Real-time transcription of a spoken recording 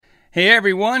Hey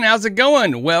everyone, how's it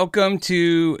going? Welcome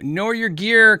to Know Your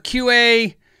Gear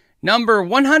QA number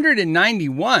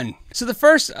 191. So the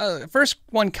first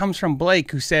one comes from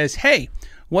Blake, who says, "Hey,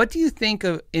 what do you think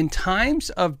of in times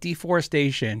of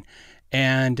deforestation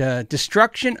and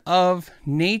destruction of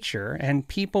nature and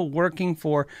people working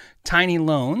for tiny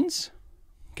loans?"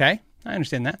 Okay, I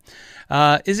understand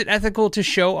that. Is it ethical to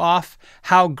show off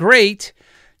how great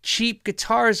cheap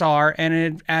guitars are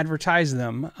and advertise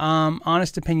them?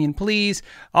 Honest opinion, please.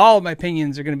 All of my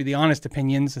opinions are going to be the honest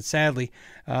opinions, and sadly,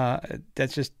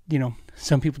 that's just,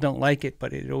 some people don't like it,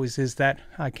 but it always is that.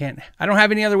 I don't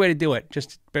have any other way to do it.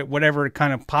 Just whatever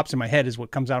kind of pops in my head is what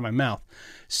comes out of my mouth.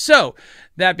 So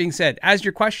that being said, as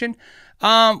your question,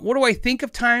 what do I think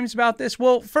of times about this?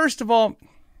 Well, first of all,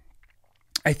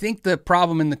 I think the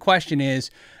problem in the question is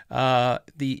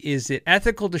it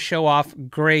ethical to show off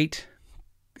great,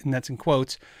 and that's in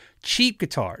quotes, cheap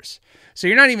guitars? So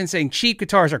you're not even saying cheap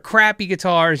guitars are crappy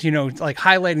guitars, like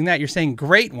highlighting that. You're saying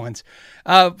great ones.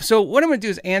 So what I'm going to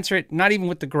do is answer it not even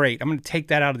with the great. I'm going to take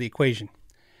that out of the equation.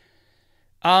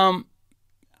 Let's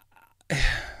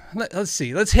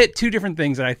see. Let's hit two different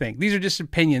things that I think. These are just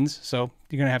opinions, so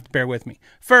you're going to have to bear with me.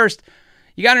 First,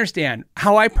 you got to understand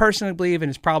how I personally believe, and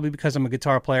it's probably because I'm a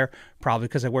guitar player, probably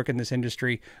because I work in this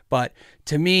industry. But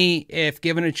to me, if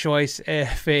given a choice,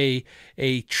 if a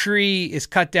tree is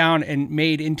cut down and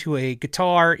made into a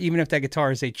guitar, even if that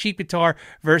guitar is a cheap guitar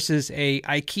versus a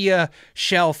IKEA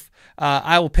shelf,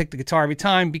 I will pick the guitar every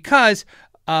time, because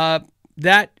that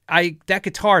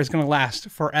guitar is going to last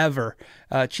forever.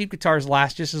 Cheap guitars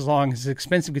last just as long as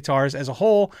expensive guitars as a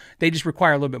whole. They just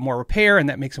require a little bit more repair, and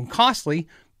that makes them costly,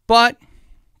 but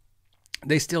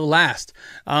they still last.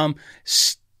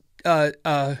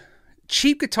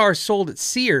 Cheap guitars sold at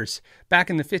Sears back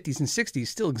in the 50s and 60s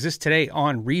still exist today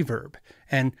on Reverb.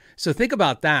 And so think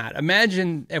about that.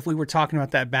 Imagine if we were talking about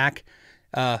that back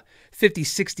 50,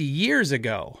 60 years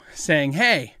ago, saying,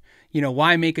 hey,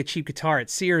 why make a cheap guitar at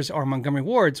Sears or Montgomery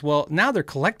Ward's? Well, now they're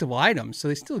collectible items, so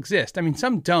they still exist. I mean,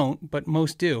 some don't, but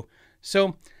most do.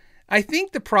 So I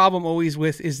think the problem always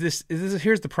is this.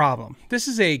 Here's the problem. This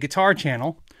is a guitar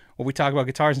channel where we talk about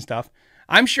guitars and stuff.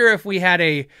 I'm sure if we had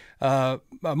a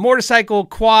motorcycle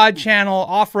quad channel,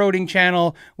 off-roading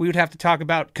channel, we would have to talk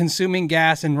about consuming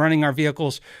gas and running our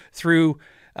vehicles through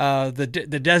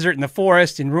the desert and the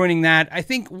forest and ruining that. I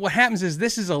think what happens is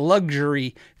this is a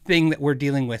luxury thing that we're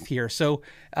dealing with here. So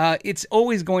it's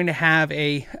always going to have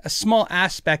a small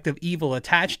aspect of evil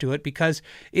attached to it, because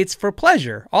it's for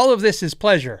pleasure. All of this is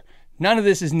pleasure. None of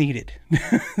this is needed.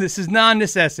 This is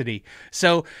non-necessity.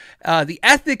 So the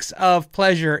ethics of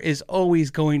pleasure is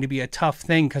always going to be a tough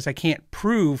thing, because I can't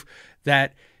prove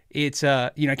that it's,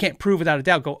 I can't prove without a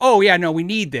doubt, oh yeah, no, we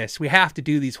need this. We have to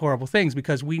do these horrible things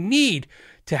because we need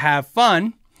to have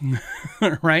fun,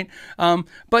 right?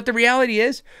 But the reality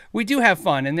is we do have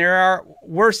fun, and there are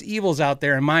worse evils out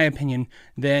there, in my opinion,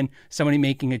 than somebody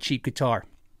making a cheap guitar.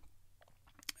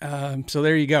 So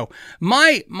there you go.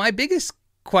 My biggest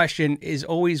question is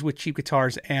always with cheap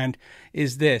guitars, and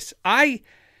is this: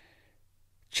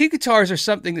 cheap guitars are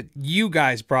something that you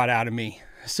guys brought out of me,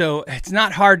 so it's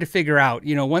not hard to figure out.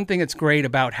 One thing that's great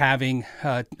about having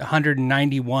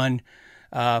 191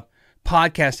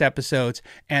 podcast episodes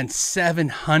and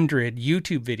 700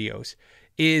 YouTube videos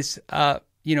is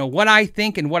what I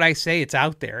think and what I say. It's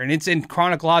out there, and it's in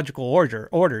chronological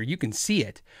order. You can see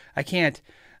it.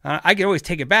 I could always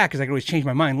take it back, because I could always change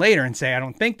my mind later and say I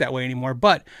don't think that way anymore,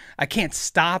 but I can't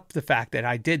stop the fact that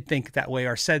I did think that way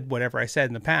or said whatever I said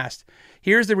in the past.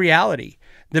 Here's the reality.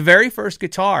 The very first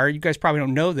guitar, you guys probably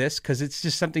don't know this because it's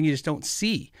just something you just don't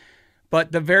see,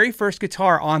 but the very first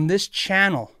guitar on this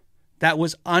channel that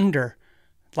was under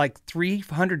like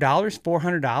 $300,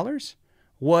 $400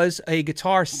 was a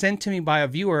guitar sent to me by a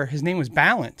viewer. His name was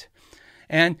Ballant.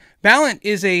 And Ballant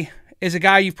is a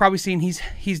guy you've probably seen.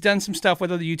 He's done some stuff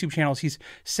with other YouTube channels. He's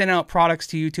sent out products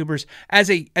to YouTubers as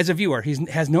a viewer. He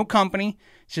has no company.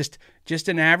 It's just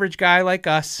an average guy like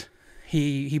us.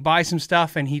 He buys some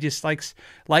stuff, and he just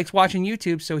likes watching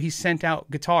YouTube, so he sent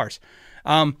out guitars.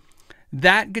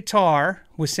 That guitar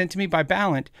was sent to me by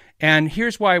Ballant, and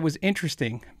here's why it was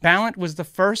interesting. Ballant was the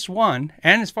first one,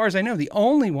 and as far as I know, the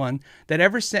only one that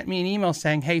ever sent me an email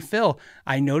saying, "Hey Phil,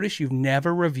 I noticed you've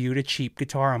never reviewed a cheap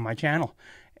guitar on my channel."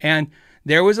 And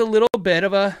there was a little bit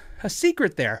of a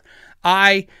secret there.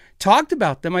 I talked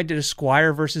about them. I did a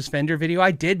Squier versus Fender video.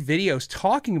 I did videos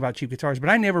talking about cheap guitars, but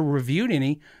I never reviewed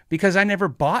any because I never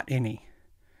bought any.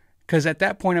 Because at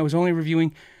that point, I was only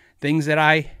reviewing things that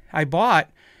I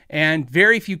bought. And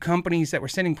very few companies that were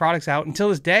sending products out until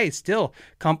this day, still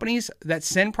companies that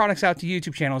send products out to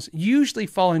YouTube channels usually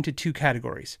fall into two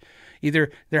categories.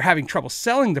 Either they're having trouble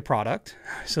selling the product,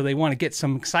 so they want to get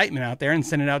some excitement out there and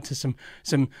send it out to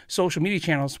some social media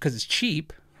channels because it's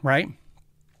cheap, right?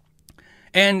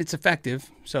 And it's effective,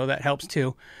 so that helps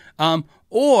too.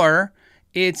 Or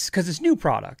it's because it's new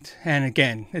product. And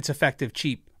again, it's effective,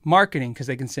 cheap marketing because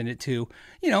they can send it to,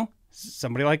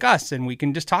 somebody like us and we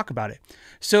can just talk about it.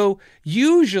 So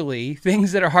usually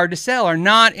things that are hard to sell are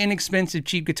not inexpensive,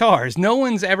 cheap guitars. No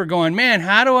one's ever going, man,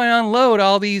 how do I unload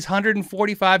all these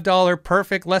 $145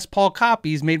 perfect Les Paul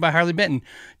copies made by Harley Benton?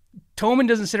 Thomann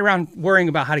doesn't sit around worrying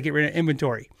about how to get rid of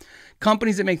inventory.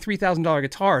 Companies that make $3,000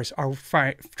 guitars are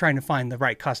trying to find the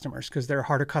right customers because they're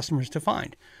harder customers to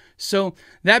find. So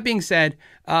that being said,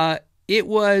 it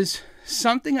was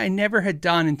something I never had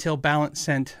done until Balance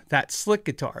sent that Slick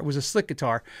guitar. It was a Slick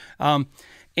guitar.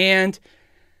 And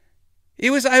it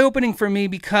was eye-opening for me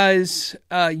because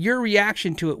your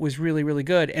reaction to it was really, really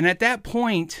good. And at that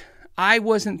point, I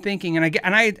wasn't thinking,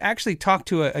 and I actually talked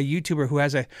to a YouTuber who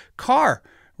has a car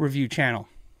review channel.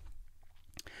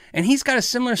 And he's got a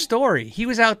similar story. He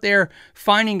was out there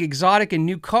finding exotic and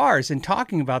new cars and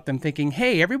talking about them, thinking,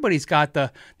 hey, everybody's got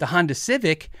the Honda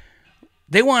Civic.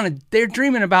 They're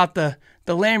dreaming about the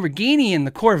Lamborghini and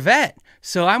the Corvette.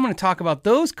 So I'm going to talk about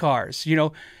those cars,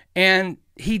 And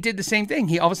he did the same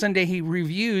thing. All of a sudden he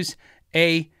reviews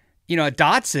a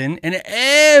Datsun, and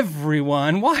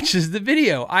everyone watches the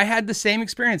video. I had the same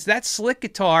experience. That Slick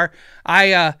guitar,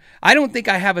 I don't think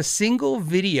I have a single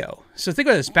video. So think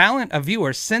about this. A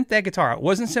viewer sent that guitar. It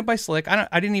wasn't sent by Slick.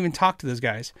 I didn't even talk to those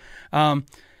guys.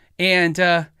 And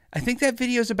I think that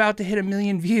video is about to hit 1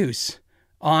 million views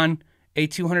on a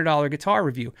 $200 guitar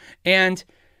review. And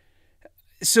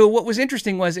so what was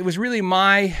interesting was it was really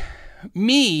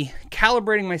me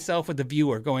calibrating myself with the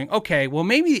viewer going, okay, well,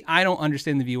 maybe I don't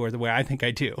understand the viewer the way I think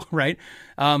I do, right?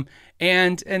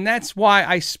 And that's why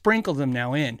I sprinkled them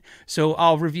now in. So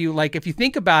I'll review, like, if you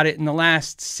think about it, in the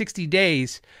last 60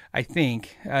 days, I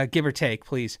think, give or take,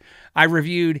 please, I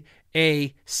reviewed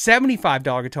a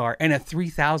 $75 guitar and a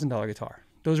 $3,000 guitar.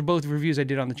 Those are both reviews I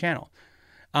did on the channel.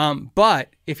 But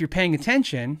if you're paying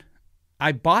attention,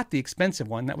 I bought the expensive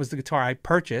one. That was the guitar I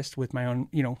purchased with my own,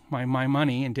 my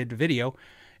money and did the video.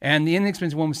 And the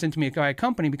inexpensive one was sent to me by a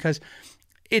company because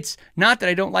it's not that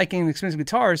I don't like inexpensive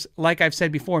guitars. Like I've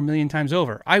said before 1 million times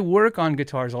over, I work on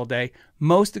guitars all day.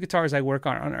 Most of the guitars I work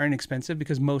on are inexpensive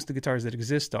because most of the guitars that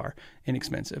exist are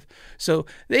inexpensive. So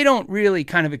they don't really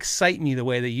kind of excite me the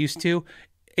way they used to,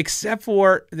 except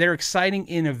for they're exciting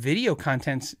in a video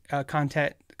context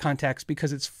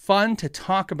because it's fun to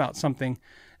talk about something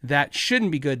that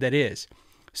shouldn't be good that is.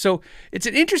 So it's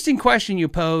an interesting question you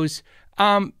pose.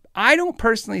 I don't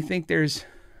personally think there's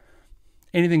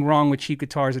anything wrong with cheap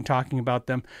guitars and talking about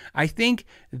them. I think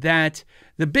that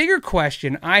the bigger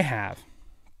question I have,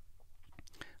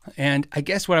 and I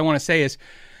guess what I want to say is,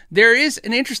 there is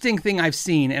an interesting thing I've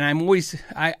seen, and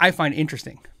I find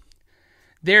interesting.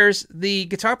 There's the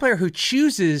guitar player who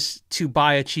chooses to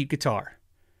buy a cheap guitar,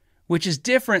 which is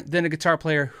different than a guitar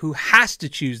player who has to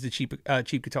choose the cheap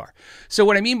guitar. So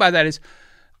what I mean by that is,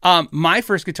 my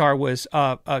first guitar was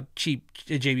a cheap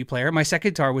JB player. My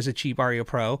second guitar was a cheap Ario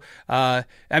Pro.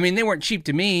 They weren't cheap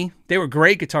to me. They were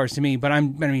great guitars to me, but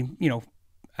one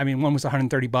was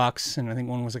 $130 and I think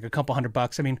one was like a couple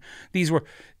 $100. These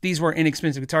were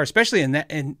inexpensive guitars, especially in that.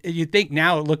 And you'd think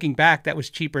now, looking back, that was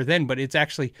cheaper then, but it's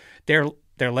actually, they're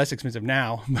less expensive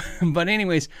now. But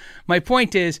anyways, my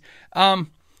point is,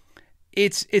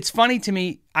 it's funny to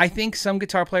me. I think some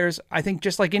guitar players,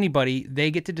 just like anybody,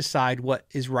 they get to decide what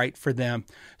is right for them.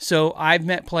 So I've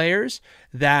met players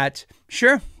that,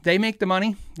 sure, they make the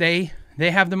money. They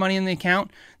have the money in the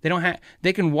account.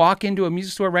 They can walk into a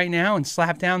music store right now and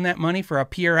slap down that money for a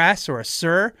PRS or a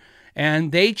Suhr,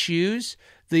 and they choose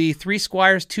the 3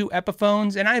 Squiers, 2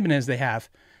 Epiphones, and Ibanez they have.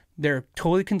 They're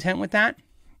totally content with that.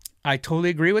 I totally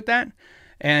agree with that.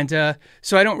 And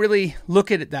so I don't really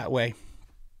look at it that way.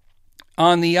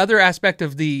 On the other aspect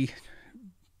of the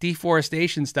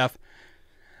deforestation stuff,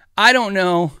 I don't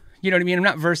know. You know what I mean? I'm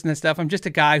not versed in that stuff. I'm just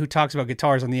a guy who talks about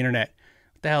guitars on the internet.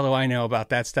 What the hell do I know about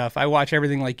that stuff? I watch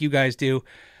everything like you guys do,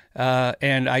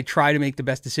 and I try to make the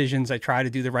best decisions. I try to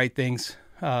do the right things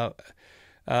for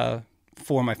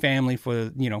my family,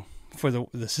 for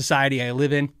the society I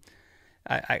live in.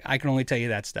 I can only tell you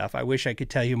that stuff. I wish I could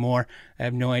tell you more. I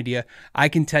have no idea. I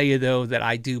can tell you, though, that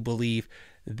I do believe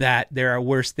that there are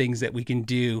worse things that we can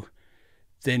do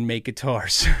than make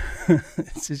guitars.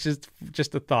 It's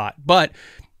just a thought. But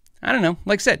I don't know.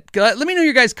 Like I said, let me know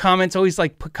your guys' comments. Always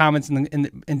like put comments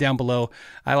in down below.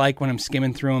 I like when I'm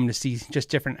skimming through them to see just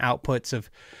different outputs of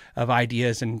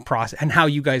ideas and process and how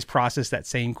you guys process that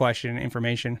same question and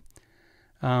information.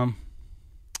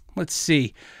 Let's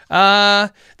see.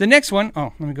 The next one.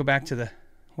 Oh, let me go back to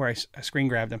where I screen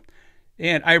grabbed them.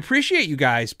 And I appreciate you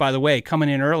guys, by the way, coming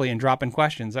in early and dropping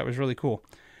questions. That was really cool.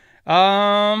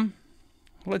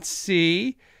 Let's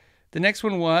see. The next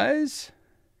one was...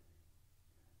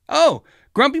 Oh,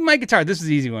 Grumpy Mike Guitar. This is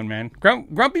an easy one, man.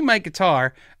 Grumpy Mike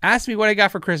Guitar asked me what I got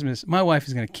for Christmas. My wife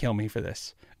is going to kill me for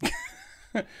this.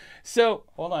 So,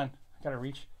 hold on. I got to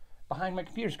reach behind my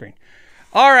computer screen.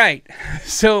 All right.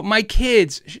 So, my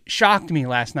kids shocked me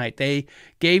last night. They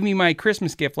gave me my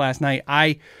Christmas gift last night.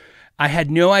 I had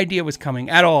no idea it was coming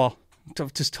at all.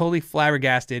 Just totally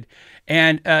flabbergasted.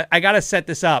 And I got to set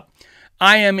this up.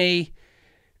 I'm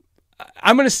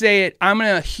going to say it. I'm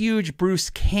a huge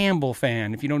Bruce Campbell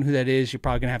fan. If you don't know who that is, you're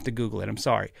probably going to have to Google it. I'm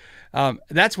sorry.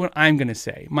 That's what I'm going to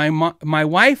say. My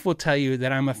wife will tell you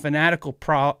that I'm a fanatical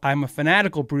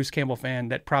Bruce Campbell fan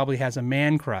that probably has a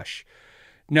man crush.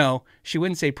 No, she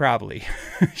wouldn't say probably.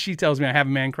 She tells me I have a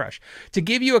man crush. To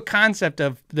give you a concept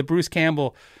of the Bruce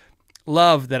Campbell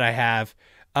love that I have,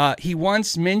 he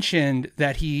once mentioned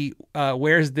that he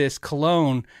wears this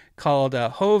cologne called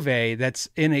Hove that's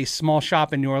in a small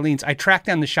shop in New Orleans. I tracked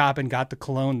down the shop and got the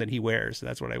cologne that he wears.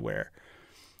 That's what I wear.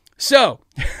 So,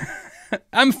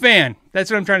 I'm a fan.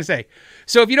 That's what I'm trying to say.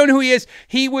 So if you don't know who he is,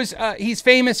 he's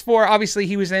famous for, obviously,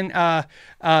 he was in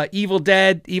Evil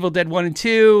Dead 1 and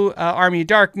 2, Army of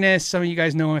Darkness. Some of you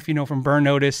guys know him if you know from Burn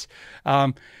Notice.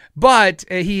 But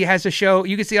he has a show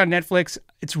you can see on Netflix.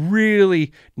 It's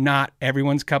really not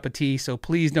everyone's cup of tea, so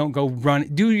please don't go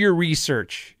do your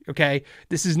research, okay?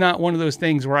 This is not one of those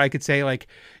things where I could say, like,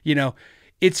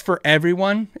 it's for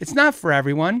everyone. It's not for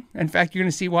everyone. In fact, you're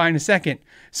going to see why in a second.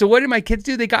 So what did my kids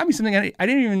do? They got me something I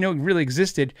didn't even know really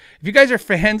existed. If you guys are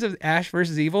fans of Ash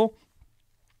vs. Evil,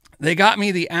 they got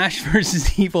me the Ash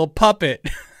vs. Evil puppet.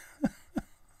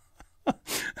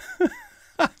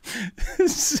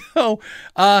 So,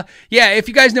 yeah, if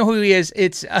you guys know who he is,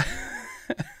 it's...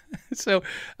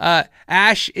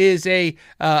 Ash is a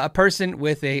person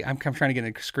with I'm trying to get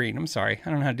a screen. I'm sorry. I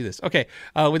don't know how to do this. Okay.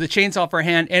 With a chainsaw for a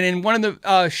hand. And in one of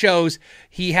the shows,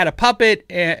 he had a puppet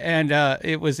and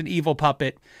it was an evil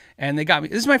puppet. And they got me.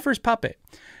 This is my first puppet.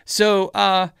 So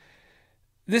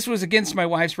this was against my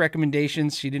wife's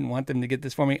recommendations. She didn't want them to get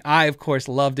this for me. I, of course,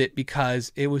 loved it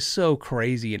because it was so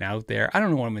crazy and out there. I don't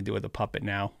know what I'm going to do with a puppet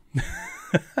now.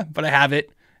 But I have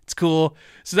it. It's cool.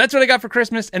 So that's what I got for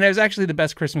Christmas. And it was actually the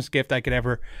best Christmas gift I could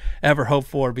ever hope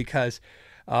for because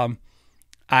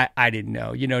I didn't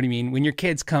know. You know what I mean? When your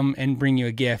kids come and bring you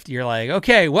a gift, you're like,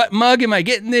 okay, what mug am I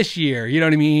getting this year? You know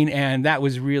what I mean? And that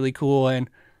was really cool. And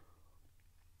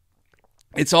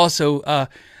it's also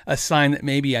a sign that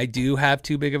maybe I do have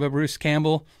too big of a Bruce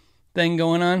Campbell thing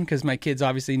going on because my kids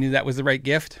obviously knew that was the right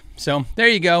gift. So there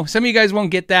you go. Some of you guys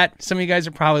won't get that. Some of you guys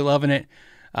are probably loving it.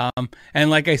 And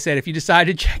like I said, if you decide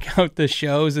to check out the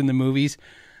shows and the movies,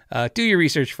 do your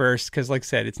research first. Cause like I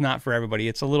said, it's not for everybody.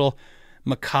 It's a little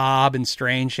macabre and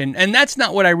strange. And that's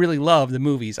not what I really love, the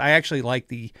movies. I actually like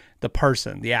the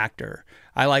person, the actor.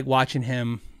 I like watching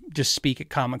him just speak at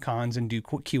Comic-Cons and do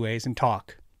QAs and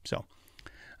talk. So,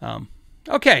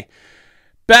 okay,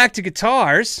 back to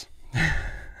guitars.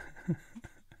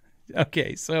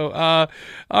 Okay. So,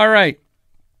 all right.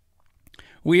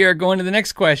 We are going to the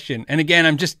next question. And again,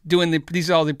 I'm just doing these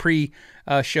are all the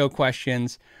pre-show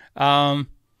questions. Let's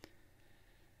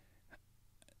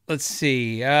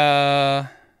see. Oh,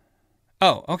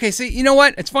 okay. See, you know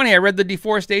what? It's funny. I read the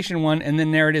deforestation one and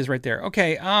then there it is right there.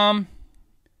 Okay. Hold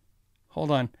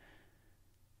on.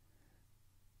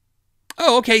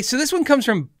 Oh, okay. So this one comes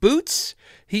from Boots.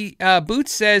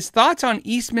 Boots says, thoughts on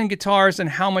Eastman guitars and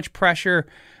how much pressure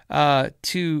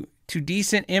to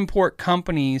decent import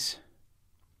companies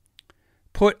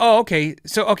put. Oh, okay.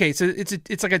 So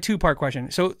it's like a two-part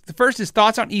question. So the first is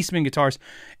thoughts on Eastman guitars,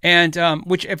 and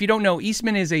which, if you don't know,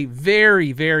 Eastman is a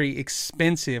very, very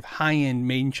expensive high-end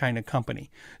made in China company.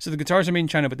 So the guitars are made in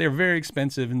China, but they're very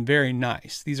expensive and very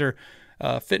nice. These are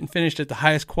fit and finished at the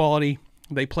highest quality.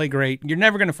 They play great. You're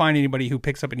never going to find anybody who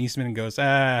picks up an Eastman and goes,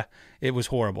 it was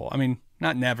horrible. I mean,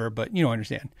 not never, but you don't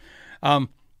understand.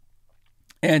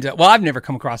 Well, I've never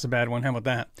come across a bad one. How about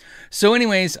that? So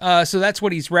anyways, so that's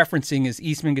what he's referencing is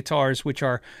Eastman guitars, which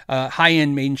are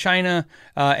high-end made in China.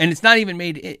 And it's not even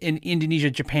made in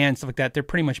Indonesia, Japan, stuff like that. They're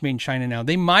pretty much made in China now.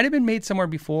 They might have been made somewhere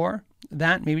before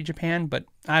that, maybe Japan, but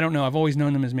I don't know. I've always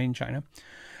known them as made in China.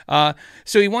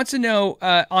 So he wants to know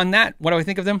on that, what do I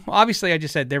think of them? Obviously, I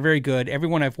just said they're very good.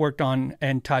 Everyone I've worked on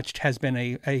and touched has been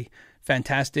a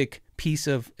fantastic piece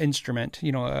of instrument,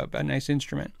 a nice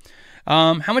instrument.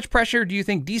 How much pressure do you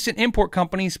think decent import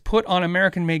companies put on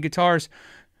American-made guitars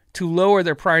to lower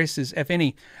their prices, if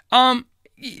any?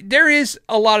 There is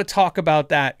a lot of talk about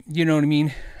that. You know what I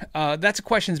mean? That's a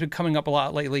question that's been coming up a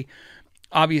lot lately.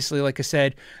 Obviously, like I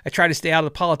said, I try to stay out of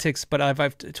the politics, but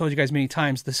I've told you guys many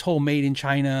times, this whole made in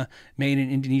China, made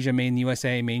in Indonesia, made in the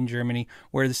USA, made in Germany,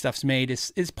 where the stuff's made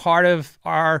is part of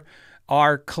our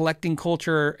collecting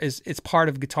culture. It's part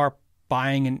of guitar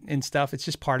buying and stuff. It's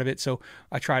just part of it. So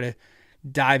I try to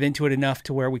dive into it enough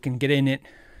to where we can get in it,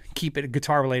 keep it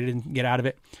guitar related, and get out of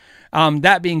it.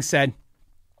 That being said,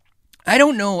 I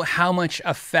don't know how much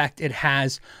effect it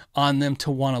has on them to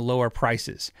want to lower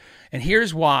prices. And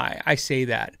here's why I say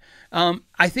that.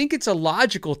 I think it's a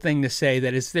logical thing to say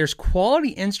that there's quality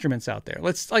instruments out there.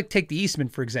 Let's take the Eastman,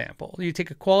 for example. You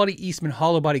take a quality Eastman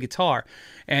hollow body guitar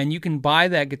and you can buy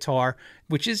that guitar,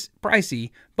 which is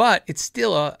pricey, but it's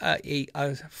still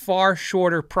a far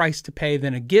shorter price to pay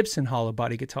than a Gibson hollow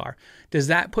body guitar. Does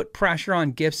that put pressure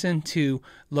on Gibson to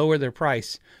lower their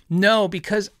price? No,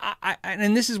 because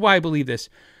and this is why I believe this.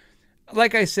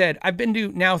 Like I said, I've been to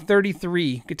now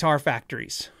 33 guitar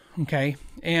factories. Okay.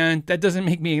 And that doesn't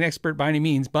make me an expert by any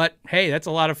means, but hey, that's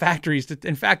a lot of factories.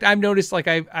 In fact, I've noticed, like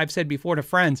I've said before to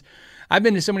friends, I've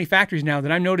been to so many factories now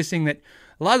that I'm noticing that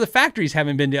a lot of the factories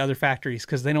haven't been to other factories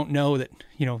because they don't know that,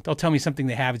 they'll tell me something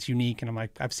they have, it's unique. And I'm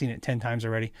like, I've seen it 10 times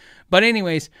already. But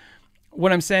anyways,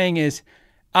 what I'm saying is,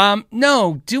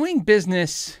 no, doing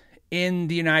business in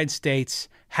the United States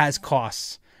has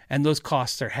costs, and those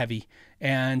costs are heavy.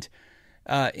 And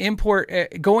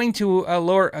going to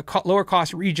lower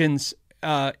cost regions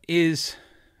is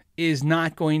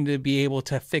not going to be able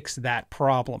to fix that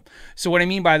problem. So what I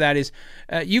mean by that is,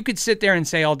 you could sit there and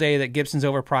say all day that Gibson's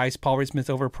overpriced, Paul Reed Smith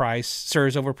overpriced,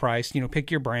 Suhr's overpriced.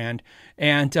 Pick your brand,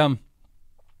 and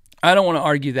I don't want to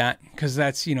argue that because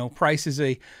that's price is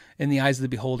in the eyes of the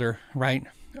beholder, right?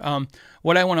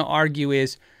 What I want to argue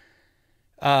is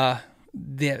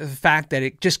the fact that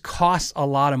it just costs a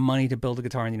lot of money to build a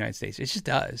guitar in the United States. It just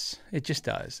does. It just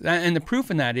does. And the proof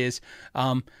in that is,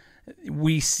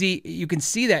 you can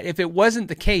see that if it wasn't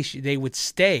the case, they would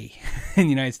stay in the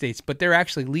United States, but they're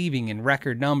actually leaving in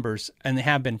record numbers, and they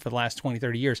have been for the last 20,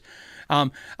 30 years.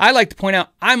 I like to point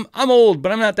out, I'm old,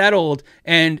 but I'm not that old.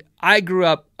 And I grew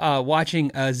up,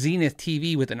 watching a Zenith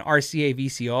TV with an RCA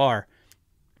VCR,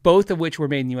 both of which were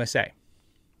made in the USA.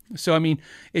 So, I mean,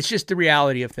 it's just the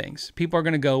reality of things. People are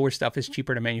going to go where stuff is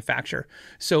cheaper to manufacture.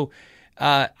 So,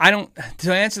 to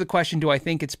answer the question, do I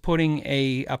think it's putting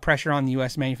a pressure on the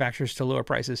U.S. manufacturers to lower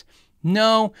prices?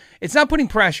 No, it's not putting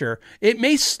pressure. It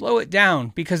may slow it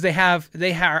down because they have,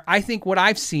 I think what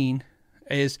I've seen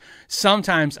is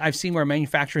sometimes I've seen where a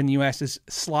manufacturer in the U.S. is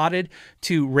slotted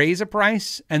to raise a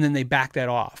price and then they back that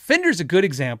off. Fender's a good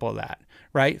example of that.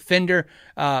 Right, Fender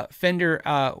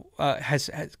has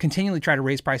continually tried to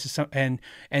raise prices and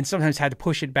sometimes had to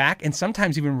push it back and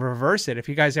sometimes even reverse it. If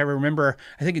you guys ever remember,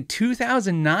 I think in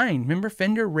 2009, remember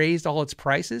Fender raised all its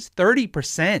prices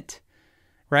 30%.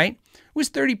 Right, it was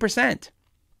 30%,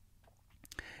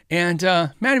 and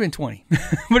might have been 20,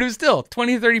 but it was still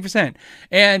 20 to 30%,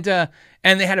 and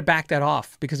they had to back that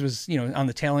off because it was on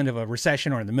the tail end of a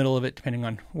recession or in the middle of it, depending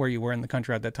on where you were in the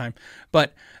country at that time,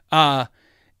 but.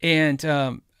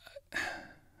 Don't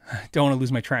want to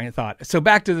lose my train of thought. So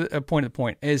back to the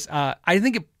point is, I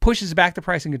think it pushes back the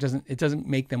pricing. It doesn't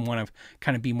make them want to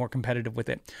kind of be more competitive with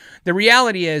it. The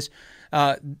reality is,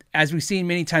 as we've seen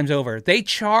many times over, they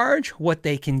charge what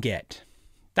they can get.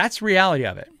 That's the reality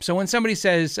of it. So when somebody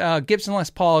says Gibson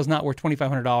Les Paul is not worth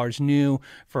 $2,500 new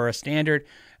for a standard,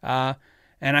 and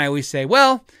I always say,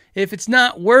 well, if it's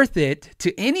not worth it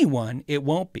to anyone, it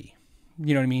won't be.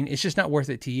 You know what I mean? It's just not worth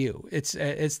it to you. It's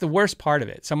the worst part of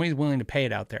it. Somebody's willing to pay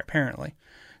it out there, apparently.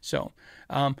 So,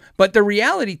 but the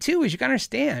reality too is you got to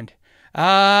understand.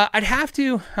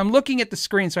 I'm looking at the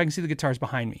screen so I can see the guitars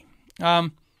behind me.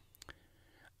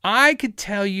 I could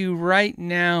tell you right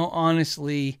now,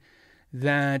 honestly,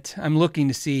 that I'm looking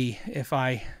to see if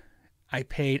I've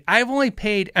only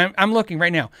paid, I'm looking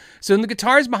right now. So in the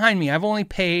guitars behind me, I've only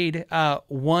paid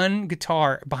one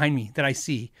guitar behind me that I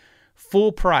see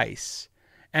full price.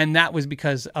 And that was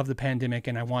because of the pandemic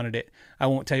and I wanted it. I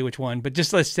won't tell you which one, but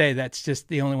just let's say that's just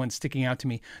the only one sticking out to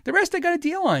me. The rest I got a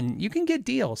deal on. You can get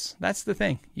deals. That's the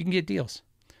thing. You can get deals.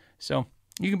 So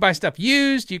you can buy stuff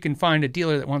used. You can find a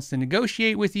dealer that wants to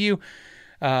negotiate with you.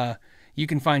 You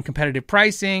can find competitive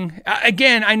pricing.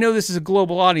 Again, I know this is a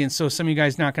global audience, so some of you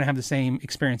guys not going to have the same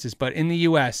experiences, but in the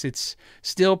US, it's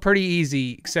still pretty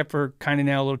easy, except for kind of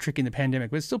now a little tricky in the pandemic,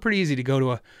 but it's still pretty easy to go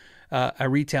to a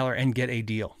retailer and get a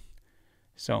deal.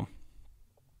 So,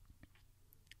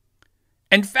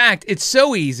 in fact, it's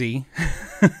so easy,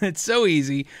 it's so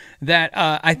easy that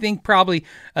I think probably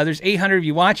there's 800 of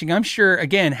you watching. I'm sure,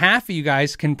 again, half of you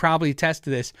guys can probably attest to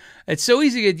this. It's so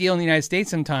easy to get a deal in the United States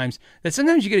sometimes that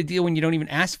sometimes you get a deal when you don't even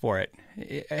ask for it.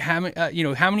 How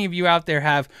many of you out there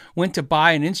have went to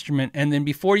buy an instrument and then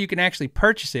before you can actually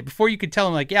purchase it, before you could tell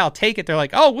them like, yeah, I'll take it, they're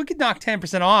like, oh, we could knock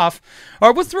 10% off,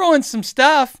 or we'll throw in some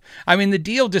stuff. I mean, the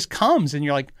deal just comes and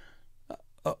you're like,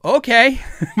 okay,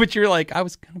 but you're like, I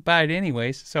was going to buy it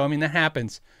anyways. So, I mean, that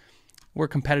happens. We're a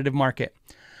competitive market.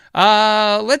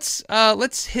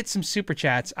 Let's hit some super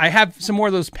chats. I have some more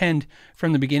of those penned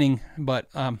from the beginning, but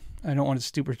I don't want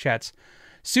super chats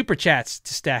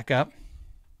to stack up.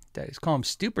 Daddy's call them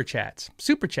super chats.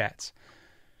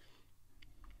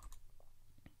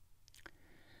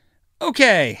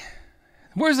 Okay.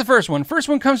 Where's the first one? First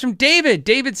one comes from David.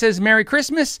 David says, Merry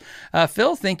Christmas.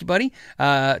 Phil, thank you, buddy.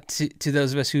 To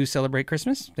those of us who celebrate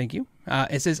Christmas, thank you.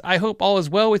 It says, I hope all is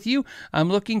well with you. I'm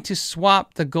looking to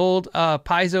swap the gold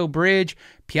Piezo bridge,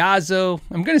 Piazzo.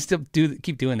 I'm going to still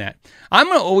keep doing that. I'm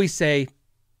going to always say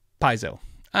Piezo.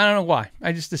 I don't know why.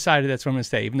 I just decided that's what I'm going to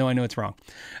say, even though I know it's wrong.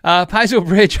 Piezo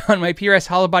bridge on my PRS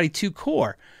Hollow Body 2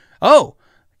 core. Oh,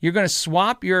 you're going to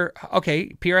swap your,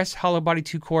 PRS Hollow Body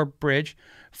 2 core bridge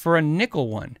for a nickel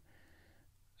one.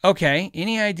 Okay,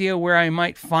 any idea where I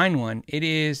might find one? It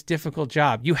is a difficult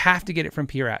job. You have to get it from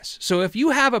PRS. So if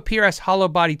you have a PRS Hollow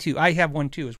Body 2, I have one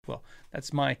too as well.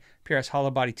 That's my PRS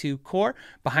Hollow Body 2 core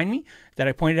behind me that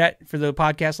I pointed at for the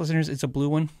podcast listeners. It's a blue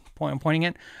one I'm pointing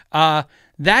at.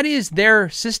 That is their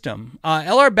system.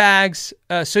 LR Bags,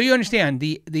 so you understand,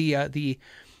 the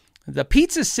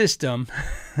pizza system,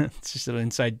 it's just an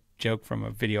inside joke from a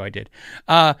video I did.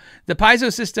 The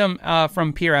Piezo system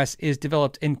from PRS is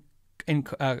developed in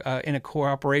a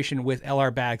cooperation with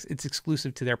LR Bags. It's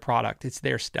exclusive to their product. It's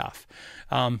their stuff.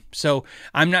 So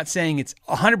I'm not saying it's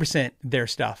 100% their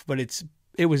stuff, but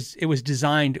it was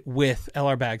designed with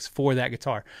LR Bags for that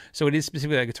guitar. So it is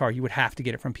specifically that guitar. You would have to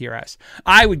get it from PRS.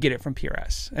 I would get it from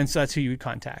PRS, and so that's who you would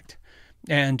contact.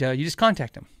 And you just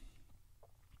contact them.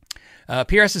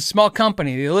 PRS is a small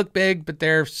company. They look big, but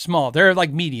they're small. They're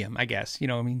like medium, I guess.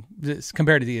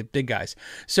 Compared to the big guys.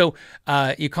 So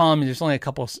you call them, and there's only a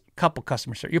couple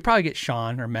customer service. You'll probably get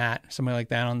Sean or Matt, somebody like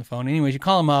that on the phone. Anyways, you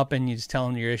call them up and you just tell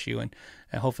them your issue, and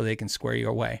hopefully they can square you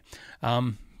away.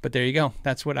 But there you go.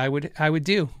 That's what I would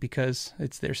do because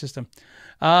it's their system.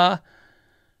 Life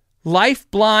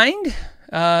Blind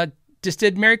just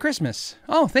did Merry Christmas.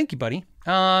 Oh, thank you, buddy.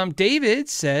 David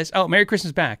says, "Oh, Merry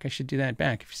Christmas back." I should do that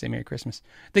back if you say Merry Christmas.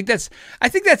 I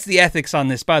think that's the ethics on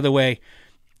this, by the way.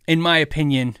 In my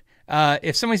opinion,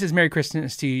 if somebody says Merry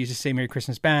Christmas to you, you just say Merry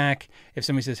Christmas back. If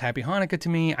somebody says Happy Hanukkah to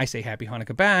me, I say Happy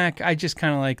Hanukkah back. I just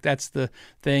kind of like, that's the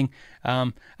thing.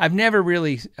 I've never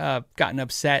really gotten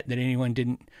upset that anyone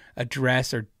didn't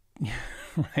address or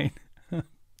right.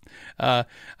 I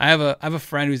have a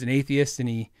friend who's an atheist,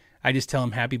 and I just tell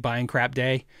him Happy Buying Crap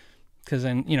Day, because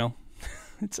then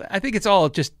I think it's all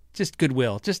just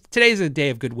goodwill. Just today's a day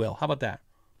of goodwill. How about that?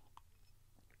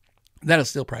 That'll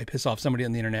still probably piss off somebody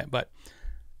on the internet, but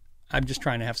I'm just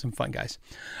trying to have some fun, guys.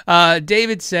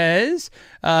 David says,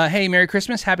 hey, Merry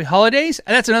Christmas, Happy Holidays.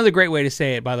 That's another great way to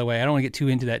say it, by the way. I don't want to get too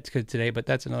into that today, but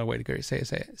that's another way to say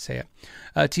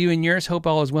it. To you and yours, hope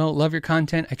all is well. Love your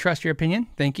content. I trust your opinion.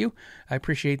 Thank you. I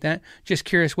appreciate that. Just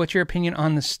curious, what's your opinion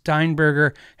on the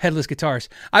Steinberger headless guitars?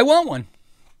 I want one.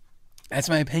 That's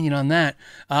my opinion on that.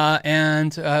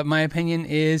 And my opinion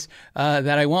is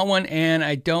that I want one, and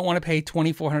I don't want to pay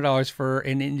 $2,400 for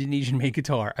an Indonesian-made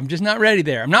guitar. I'm just not ready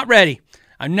there. I'm not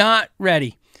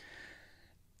ready.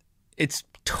 It's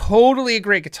totally a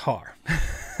great guitar.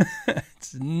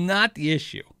 It's not the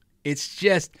issue. It's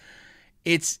just,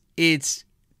 it's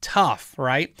tough,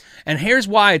 right? And here's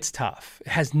why it's tough. It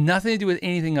has nothing to do with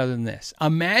anything other than this.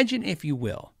 Imagine, if you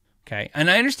will, okay,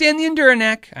 and I understand the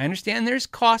EnduraNeck. I understand there's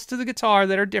costs to the guitar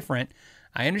that are different.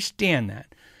 I understand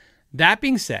that. That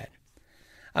being said,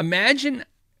 imagine,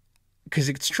 because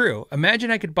it's true,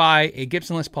 imagine I could buy a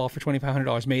Gibson Les Paul for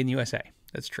 $2,500 made in the USA.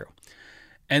 That's true.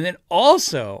 And then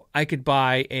also I could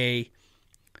buy a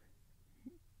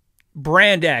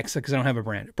Brand X, because I don't have a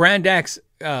brand. Brand X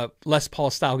Les Paul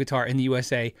style guitar in the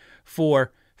USA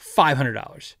for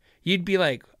 $500. You'd be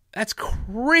like, that's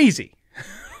crazy.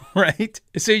 Right?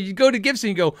 So you go to Gibson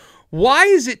and you go, Why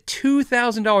is it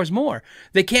 $2,000 more?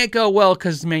 They can't go, well,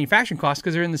 because manufacturing costs,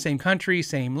 because they're in the same country,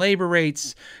 same labor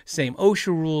rates, same OSHA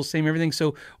rules, same everything.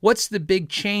 So what's the big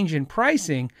change in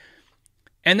pricing?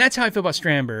 And that's how I feel about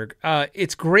Strandberg.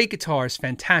 It's great guitars,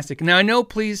 fantastic. Now, I know,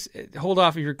 please hold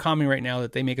off if you're commenting right now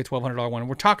that they make a $1,200 one.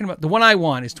 We're talking about the one I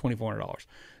want is $2,400.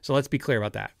 So let's be clear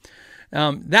about that.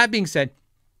 That being said,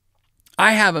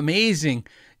 I have amazing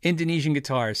Indonesian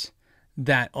guitars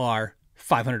that are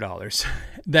 $500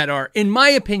 that are, in my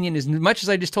opinion, as much as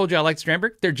I just told you I like the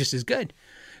Strandberg, they're just as good.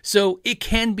 So it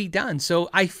can be done. So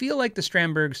I feel like the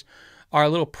Strandbergs are a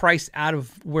little priced out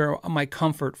of where my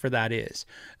comfort for that is.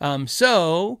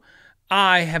 So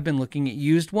I have been looking at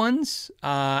used ones.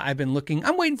 I'm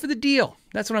waiting for the deal.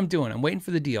 That's what I'm doing. I'm waiting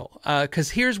for the deal.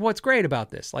 Because here's what's great about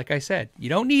this. Like I said, you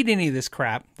don't need any of this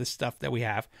crap, this stuff that we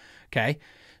have. Okay.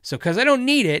 So because I don't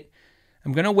need it,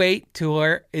 I'm going to wait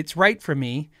till it's right for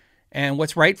me. And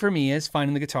what's right for me is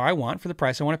finding the guitar I want for the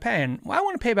price I want to pay. And I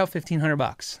want to pay about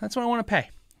 $1,500. That's what I want to pay.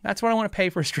 That's what I want to pay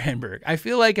for a Strandberg. I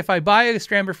feel like if I buy a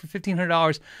Strandberg for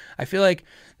 $1,500, I feel like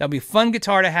that'll be a fun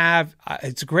guitar to have.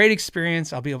 It's a great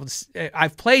experience. I'll be able to.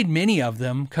 I've played many of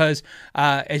them because,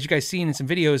 as you guys seen in some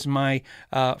videos, my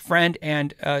friend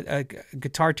and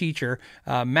guitar teacher,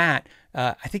 Matt.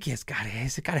 I think he's got to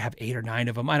have 8 or 9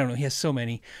 of them. I don't know. He has so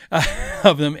many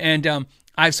of them, and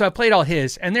I played all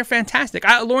his, and they're fantastic.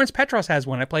 Lawrence Petros has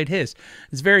one. I played his.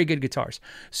 It's very good guitars.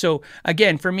 So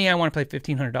again, for me, I want to play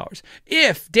 $1,500.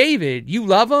 If David, you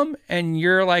love them and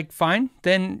you're like fine,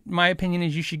 then my opinion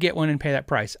is you should get one and pay that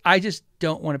price. I just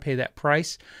don't want to pay that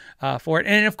price for it.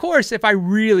 And of course, if I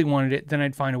really wanted it, then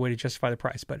I'd find a way to justify the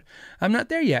price. But I'm not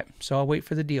there yet, so I'll wait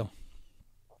for the deal.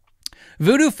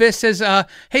 Voodoo Fist says,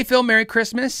 "Hey Phil, Merry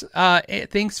Christmas.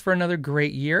 Thanks for another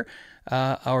great year."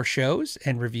 Our shows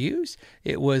and reviews.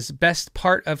 It was best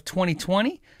part of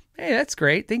 2020. Hey, that's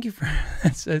great. Thank you for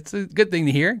that's a good thing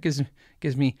to hear.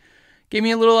 Gave me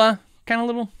a little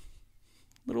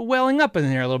little welling up in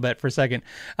there a little bit for a second.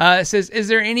 It says, is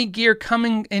there any gear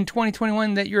coming in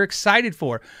 2021 that you're excited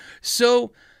for?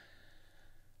 So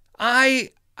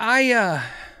let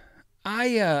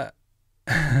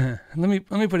me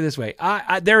put it this way.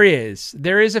 There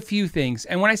is a few things.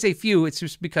 And when I say few, it's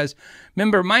just because,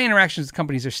 remember, my interactions with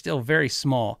companies are still very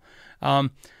small.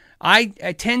 I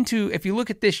tend to, if you look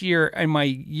at this year and my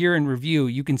year in review,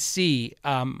 you can see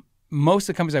most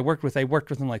of the companies I worked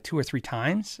with them like 2 or 3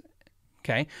 times.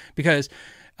 Okay. Because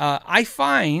I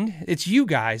find it's you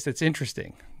guys that's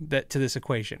interesting to this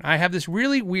equation. I have this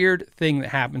really weird thing that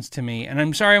happens to me, and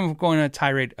I'm sorry I'm going on a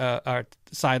tirade,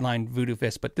 sideline Voodoo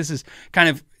Fist, but this is kind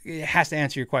of, it has to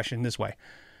answer your question this way.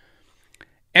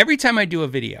 Every time I do a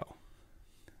video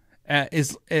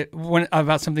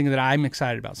about something that I'm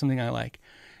excited about, something I like,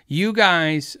 you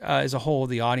guys, as a whole,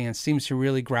 the audience seems to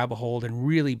really grab a hold and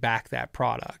really back that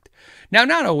product. Now,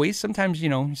 not always. Sometimes,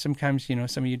 some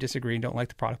of you disagree and don't like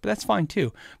the product, but that's fine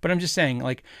too. But I'm just saying,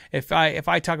 like, if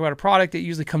I talk about a product, it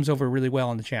usually comes over really well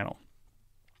on the channel.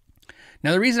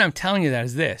 Now, the reason I'm telling you that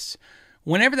is this.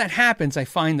 Whenever that happens, I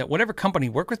find that whatever company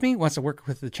worked with me wants to work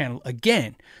with the channel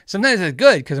again. Sometimes it's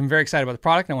good because I'm very excited about the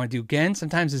product and I want to do again.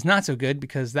 Sometimes it's not so good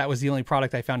because that was the only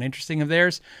product I found interesting of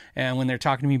theirs. And when they're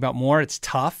talking to me about more, it's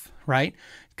tough, right?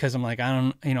 Because I'm like,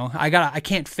 I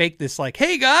can't fake this like,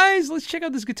 hey guys, let's check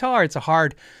out this guitar. It's a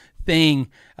hard thing.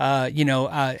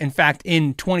 In fact,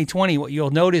 in 2020, what you'll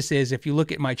notice is if you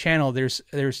look at my channel, there's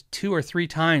 2 or 3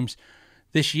 times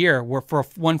this year where for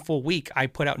one full week, I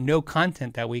put out no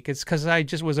content that week. It's because I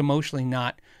just was emotionally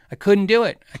I couldn't do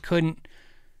it. I couldn't,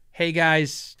 hey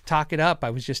guys, talk it up. I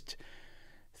was just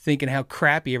thinking how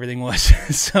crappy everything was.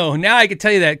 So now I can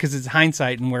tell you that because it's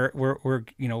hindsight and we're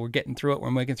getting through it.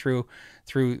 We're making through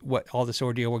what all this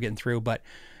ordeal we're getting through. But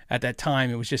at that time,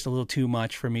 it was just a little too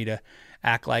much for me to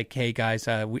act like, hey guys,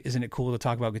 isn't it cool to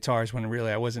talk about guitars when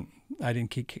really I wasn't in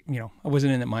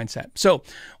that mindset. So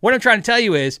what I'm trying to tell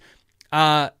you is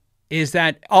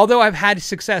that although I've had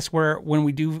success where when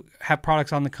we do have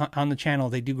products on the channel,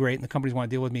 they do great and the companies want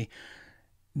to deal with me,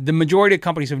 the majority of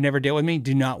companies who've never dealt with me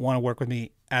do not want to work with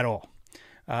me at all.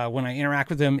 When I interact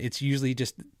with them, it's usually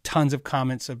just tons of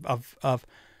comments of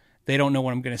they don't know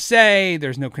what I'm going to say.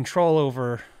 There's no control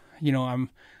over,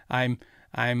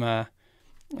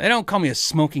 they don't call me a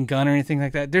smoking gun or anything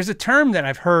like that. There's a term that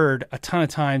I've heard a ton of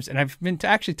times, and I've been to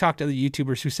actually talk to other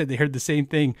YouTubers who said they heard the same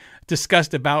thing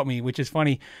discussed about me, which is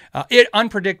funny.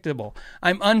 Unpredictable.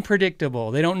 I'm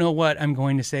unpredictable. They don't know what I'm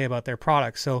going to say about their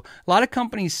products. So a lot of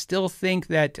companies still think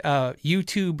that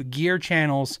YouTube gear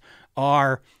channels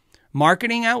are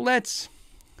marketing outlets,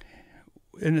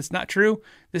 and it's not true.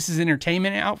 This is an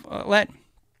entertainment outlet.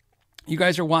 You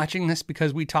guys are watching this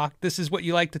because this is what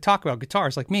you like to talk about,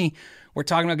 guitars. Like me, we're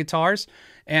talking about guitars.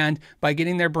 And by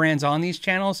getting their brands on these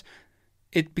channels,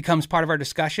 it becomes part of our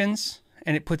discussions,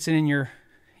 and it puts it in your,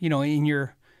 in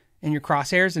your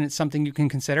crosshairs, and it's something you can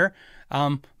consider.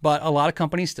 But a lot of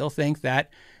companies still think that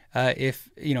if,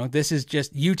 this is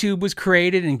just, YouTube was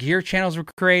created and gear channels were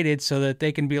created so that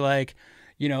they can be like,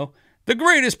 the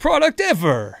greatest product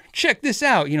ever. Check this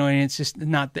out, and it's just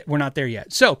not we're not there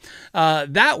yet. So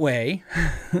that way,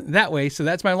 so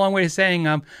that's my long way of saying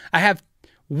I have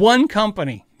one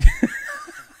company.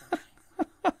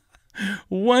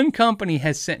 One company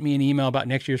has sent me an email about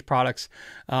next year's products,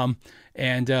 and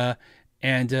the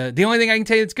only thing I can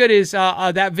tell you that's good is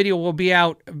that video will be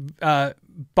out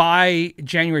by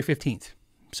January 15th.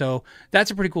 So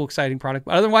that's a pretty cool, exciting product.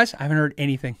 But otherwise, I haven't heard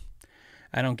anything.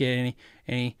 I don't get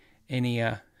any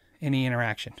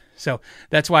interaction. So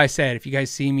that's why I said, if you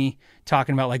guys see me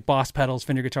talking about like Boss pedals,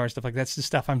 Fender guitars, stuff like that's the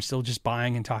stuff I'm still just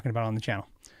buying and talking about on the channel.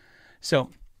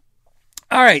 So,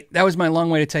 all right, that was my long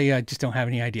way to tell you I just don't have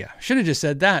any idea. Should have just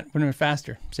said that. Would have been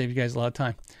faster. Save you guys a lot of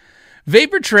time.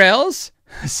 Vapor Trails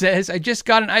says, I just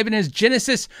got an Ibanez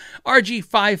Genesis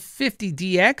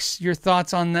RG550DX. Your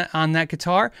thoughts on that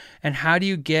guitar, and how do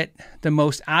you get the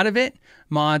most out of it?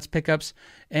 Mods, pickups,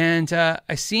 and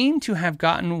I seem to have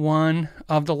gotten one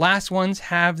of the last ones.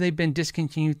 Have they been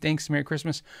discontinued? Thanks. Merry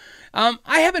Christmas. I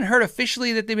haven't heard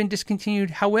officially that they've been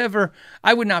discontinued. However,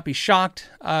 I would not be shocked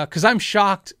because I'm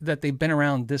shocked that they've been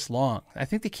around this long. I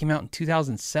think they came out in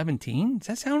 2017. Does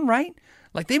that sound right?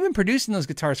 Like, they've been producing those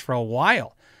guitars for a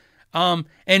while. And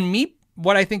me,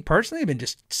 what I think personally, I've been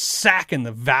just sacking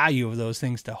the value of those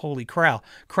things to holy crap.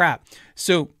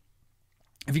 So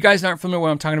if you guys aren't familiar with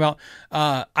what I'm talking about,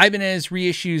 Ibanez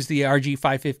reissues the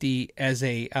RG550 as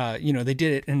a, they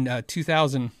did it in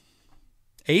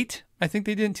 2008. I think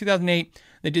they did in 2008.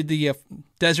 They did the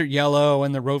Desert Yellow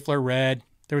and the Road Flare Red.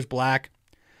 There was Black.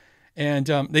 And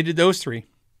they did those three.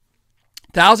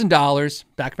 $1,000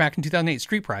 back in 2008,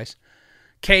 street price.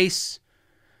 Case,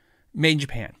 made in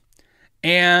Japan.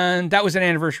 And that was an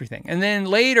anniversary thing. And then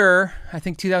later, I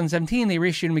think 2017, they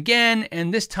reissued them again.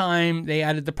 And this time they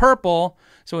added the purple.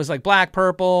 So it was like black,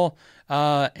 purple,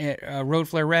 Road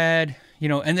Flare Red,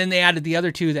 and then they added the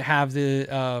other two that have the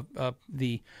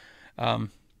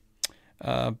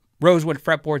rosewood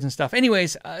fretboards and stuff.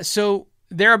 Anyways, so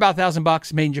they're about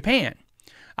 $1,000 made in Japan.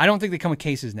 I don't think they come with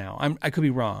cases now. I could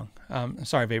be wrong.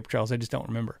 Sorry, Vapor Trails, I just don't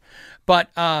remember. But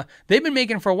they've been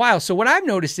making them for a while. So what I've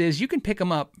noticed is you can pick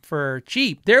them up for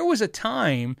cheap. There was a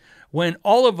time when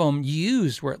all of them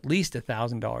used were at least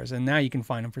 $1,000, and now you can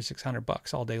find them for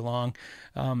 $600 all day long.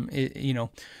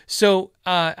 So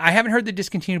I haven't heard the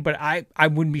discontinued, but I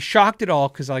wouldn't be shocked at all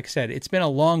because, like I said, it's been a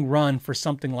long run for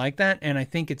something like that, and I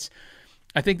think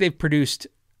they've produced,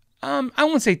 I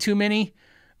won't say too many,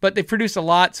 but they've produced a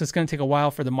lot, so it's going to take a while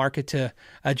for the market to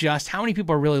adjust. How many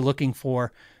people are really looking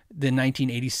for the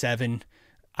 1987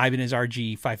 Ibanez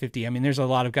RG550? I mean, there's a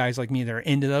lot of guys like me that are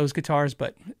into those guitars,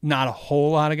 but not a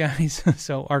whole lot of guys.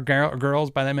 So, or girls,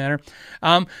 by that matter.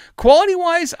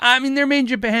 Quality-wise, I mean, they're made in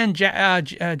Japan,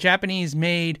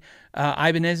 Japanese-made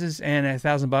Ibanez's, and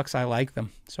 $1,000. I like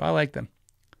them, so I like them.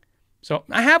 So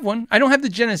I have one. I don't have the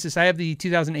Genesis. I have the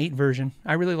 2008 version.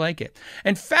 I really like it.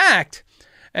 In fact,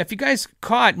 if you guys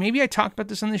caught, maybe I talked about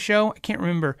this on the show. I can't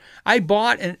remember. I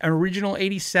bought an original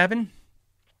 87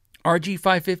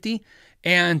 RG550,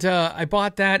 and I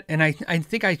bought that, and I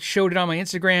think I showed it on my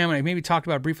Instagram, and I maybe talked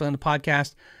about it briefly on the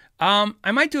podcast.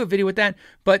 I might do a video with that,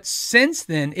 but since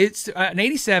then, it's an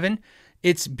 87.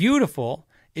 It's beautiful.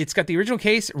 It's got the original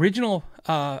case, original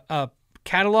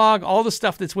catalog, all the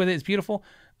stuff that's with it is beautiful.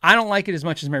 I don't like it as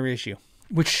much as my reissue,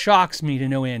 which shocks me to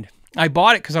no end. I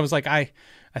bought it because I was like, I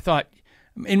thought,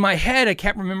 in my head, I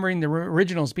kept remembering the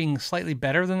originals being slightly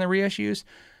better than the reissues.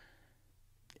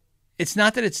 It's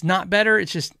not that it's not better.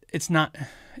 It's just, I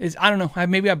don't know.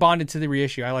 Maybe I bonded to the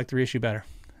reissue. I like the reissue better.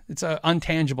 It's an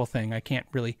untangible thing. I can't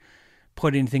really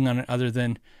put anything on it other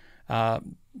than,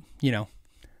 than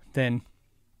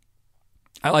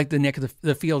I like the neck of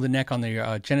the feel of the neck on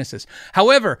the Genesis.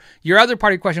 However, your other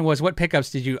part of your question was, what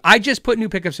pickups did you? I just put new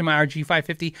pickups in my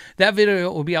RG550. That video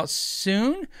will be out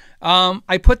soon.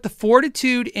 I put the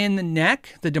Fortitude in the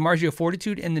neck, the DiMarzio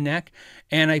Fortitude in the neck,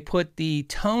 and I put the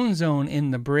Tone Zone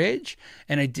in the bridge,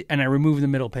 and I removed the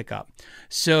middle pickup.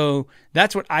 So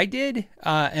that's what I did,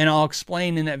 and I'll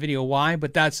explain in that video why,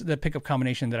 but that's the pickup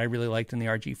combination that I really liked in the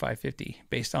RG550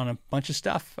 based on a bunch of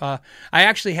stuff. I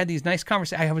actually had these nice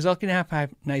conversations. I was lucky to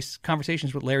have nice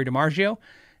conversations with Larry DiMarzio,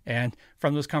 and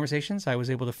from those conversations, I was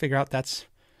able to figure out that's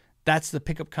the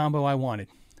pickup combo I wanted.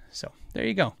 So there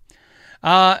you go.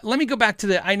 Let me go back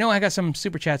to I know I got some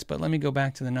super chats, but let me go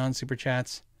back to the non-super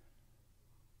chats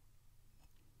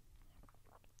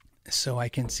so I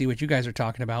can see what you guys are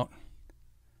talking about.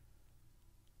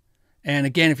 And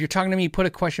again, if you're talking to me, put a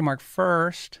question mark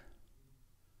first.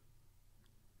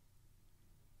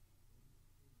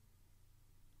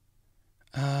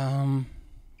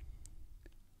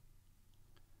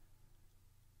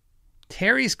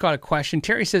 Terry's got a question.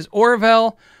 Terry says,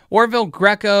 Orville,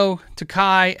 Greco,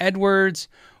 Takai, Edwards,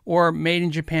 or made in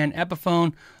Japan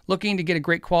Epiphone. Looking to get a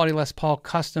great quality Les Paul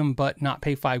custom, but not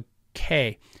pay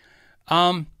 $5,000.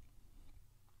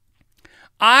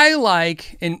 I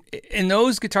like, in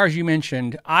those guitars you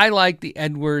mentioned, I like the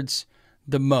Edwards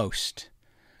the most.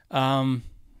 I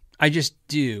just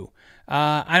do.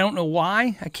 I don't know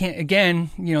why. I can't,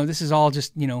 again, this is all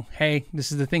just, hey,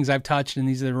 this is the things I've touched and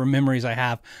these are the memories I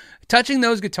have. Touching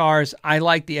those guitars, I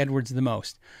like the Edwards the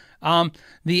most. The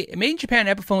Made in Japan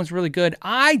Epiphone is really good.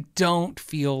 I don't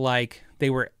feel like they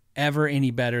were ever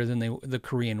any better than the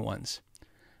Korean ones.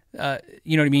 You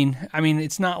know what I mean? I mean,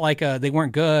 it's not like they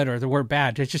weren't good or they weren't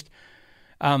bad. It's just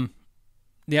the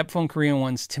Epiphone Korean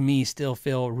ones, to me, still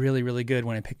feel really, really good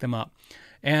when I pick them up.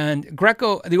 And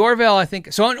Greco, the Orville, I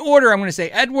think, so in order, I'm going to say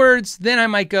Edwards, then I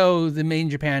might go the Made in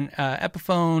Japan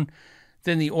Epiphone,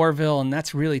 then the Orville, and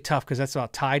that's really tough because that's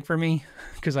about tied for me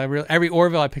because every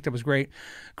Orville I picked up was great.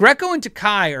 Greco and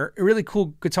Takai are really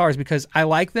cool guitars because I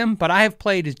like them, but I have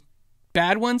played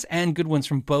bad ones and good ones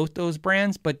from both those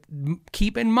brands. But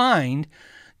keep in mind,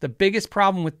 the biggest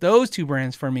problem with those two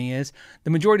brands for me is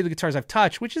the majority of the guitars I've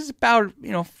touched, which is about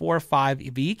 4 or 5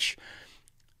 of each,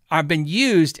 have been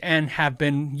used and have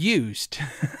been used.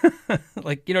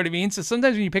 Like, you know what I mean? So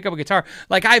sometimes when you pick up a guitar,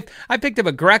 like I picked up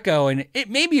a Greco, and it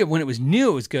maybe when it was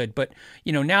new it was good, but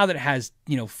now that it has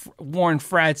worn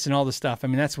frets and all the stuff, I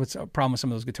mean, that's what's a problem with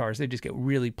some of those guitars. They just get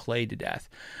really played to death.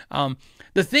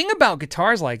 The thing about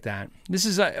guitars like that, this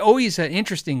is always an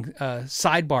interesting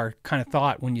sidebar kind of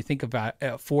thought when you think about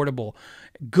affordable,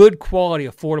 good quality,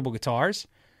 affordable guitars,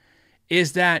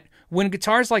 is that when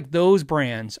guitars like those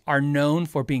brands are known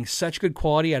for being such good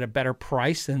quality at a better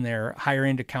price than their higher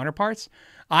end counterparts,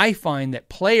 I find that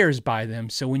players buy them.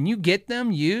 So when you get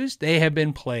them used, they have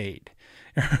been played,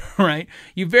 right?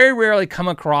 You very rarely come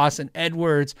across an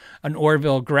Edwards, an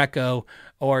Orville, Greco,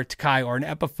 or Takai, or an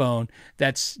Epiphone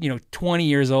that's 20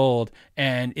 years old,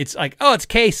 and it's like, oh, it's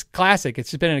case classic.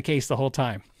 It's just been in a case the whole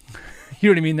time. You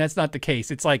know what I mean? That's not the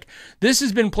case. It's like this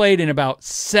has been played in about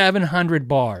 700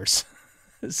 bars.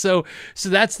 So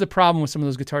that's the problem with some of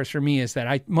those guitars for me, is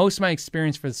that most of my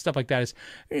experience for stuff like that is,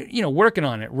 working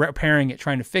on it, repairing it,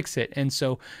 trying to fix it. And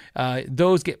so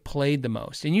those get played the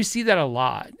most. And you see that a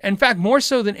lot. In fact, more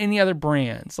so than any other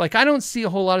brands. Like, I don't see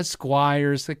a whole lot of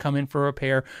Squires that come in for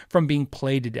repair from being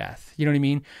played to death. You know what I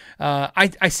mean?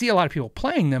 I see a lot of people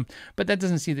playing them, but that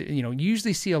doesn't see that, you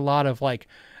usually see a lot of like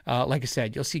I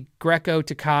said, you'll see Greco,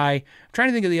 Takai. I'm trying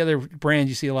to think of the other brands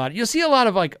you see a lot. You'll see a lot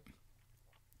of like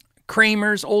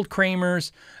Kramers, old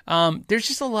Kramers. There's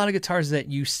just a lot of guitars that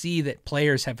you see that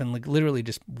players have been like literally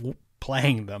just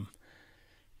playing them.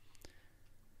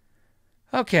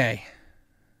 Okay.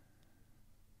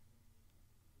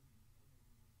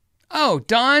 Oh,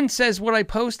 Don says, would I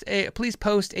please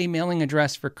post a mailing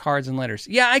address for cards and letters?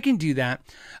 Yeah, I can do that.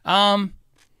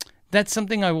 That's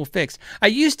something I will fix. I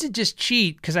used to just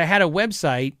cheat because I had a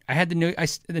website. I had the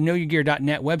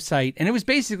knowyourgear.net website, and it was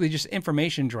basically just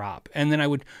information drop. And then I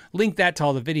would link that to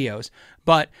all the videos.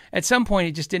 But at some point,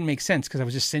 it just didn't make sense because I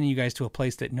was just sending you guys to a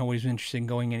place that nobody's interested in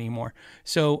going anymore.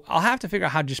 So I'll have to figure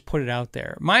out how to just put it out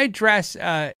there. My address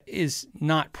is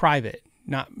not private.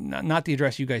 Not the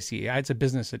address you guys see. It's a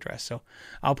business address, so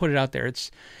I'll put it out there.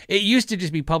 It used to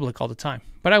just be public all the time,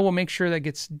 but I will make sure that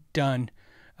gets done.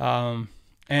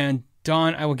 And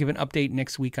Dawn, I will give an update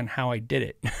next week on how I did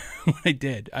it. What I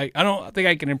did. I don't think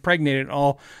I can impregnate it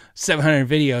all 700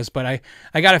 videos, but I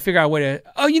got to figure out a way to.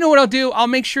 Oh, you know what I'll do? I'll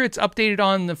make sure it's updated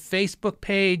on the Facebook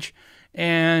page,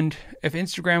 and if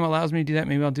Instagram allows me to do that,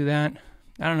 maybe I'll do that.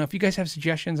 I don't know. If you guys have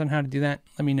suggestions on how to do that,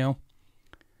 let me know.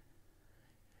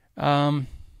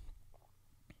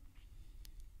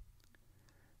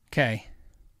 Okay.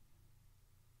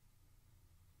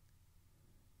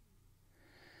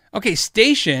 Okay,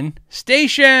 Station,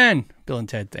 Bill and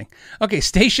Ted thing. Okay,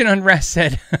 Station Unrest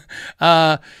said,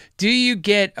 do you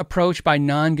get approached by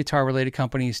non-guitar related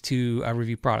companies to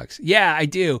review products? Yeah, I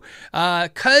do.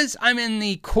 Because I'm in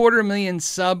the $250,000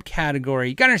 subcategory.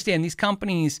 You got to understand, these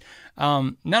companies,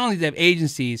 not only do they have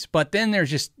agencies, but then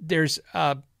there's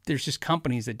there's just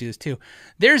companies that do this too.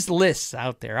 There's lists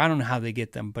out there. I don't know how they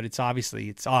get them, but it's obvious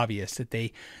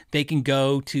that they can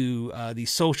go to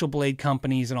these Social Blade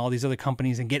companies and all these other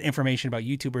companies and get information about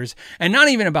YouTubers, and not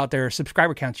even about their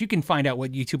subscriber counts. You can find out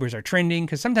what YouTubers are trending,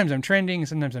 because sometimes I'm trending,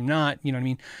 sometimes I'm not. You know what I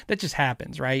mean? That just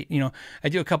happens, right? I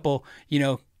do a couple,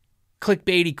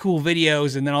 clickbaity cool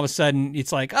videos, and then all of a sudden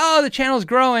it's like, oh, the channel's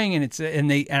growing,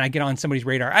 and I get on somebody's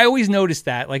radar. I always notice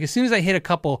that, like, as soon as I hit a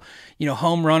couple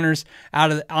home runners on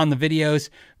the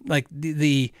videos, like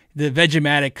the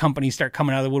Vegematic companies start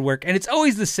coming out of the woodwork, and it's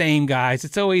always the same guys.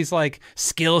 It's always like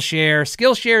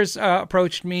Skillshare's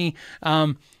approached me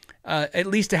at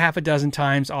least a half a dozen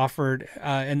times, offered,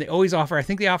 and they always offer, I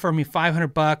think they offer me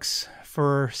 $500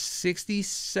 for 60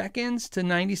 seconds to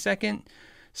 90 second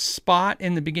spot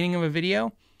in the beginning of a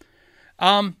video.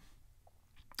 I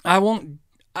won't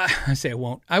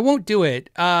do it.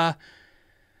 I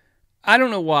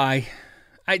don't know why.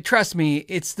 Trust me,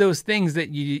 it's those things that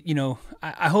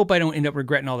I hope I don't end up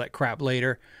regretting all that crap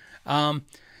later. I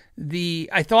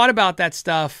thought about that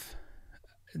stuff.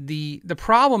 The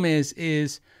problem is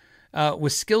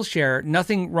with Skillshare,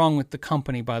 nothing wrong with the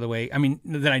company, by the way. I mean,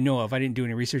 that I know of. I didn't do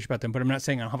any research about them, but I'm not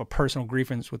saying I don't have a personal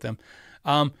grievance with them.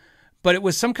 But it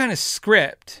was some kind of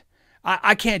script.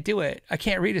 I can't do it. I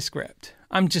can't read a script.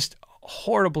 I'm just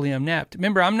horribly inept.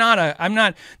 Remember,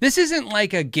 this isn't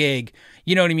like a gig.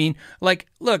 You know what I mean? Like,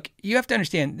 look, you have to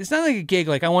understand, it's not like a gig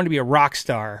like I want to be a rock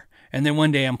star and then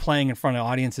one day I'm playing in front of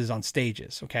audiences on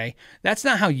stages, okay? That's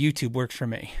not how YouTube works for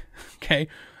me, okay?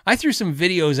 I threw some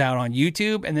videos out on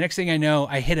YouTube, and the next thing I know,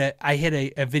 I hit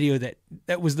a video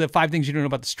that was the 5 things you don't know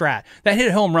about the Strat. That hit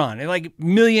a home run. It like 1.5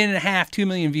 million, 2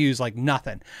 million views, like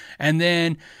nothing. And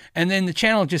then the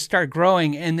channel just started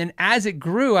growing. And then as it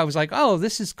grew, I was like, oh,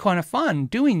 this is kind of fun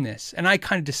doing this. And I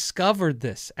kind of discovered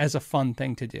this as a fun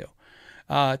thing to do.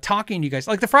 Talking to you guys,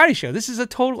 like the Friday show. This is a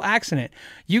total accident.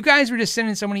 You guys were just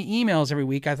sending so many emails every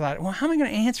week. I thought, well, how am I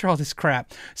going to answer all this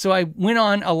crap? So I went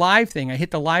on a live thing. I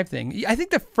hit the live thing. I think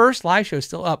the first live show is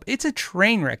still up. It's a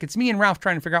train wreck. It's me and Ralph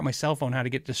trying to figure out my cell phone, how to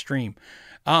get to stream.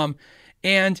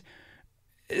 And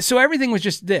so everything was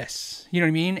just this, you know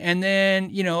what I mean? And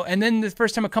then the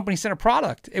first time a company sent a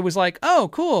product, it was like, oh,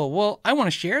 cool. Well, I want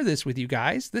to share this with you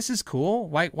guys. This is cool.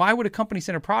 Why would a company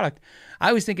send a product?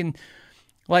 I was thinking,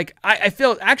 like, I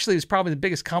felt actually it was probably the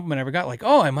biggest compliment I ever got. Like,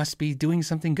 oh, I must be doing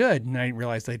something good. And I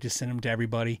realized I just sent them to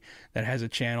everybody that has a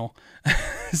channel.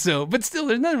 So, but still,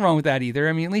 there's nothing wrong with that either.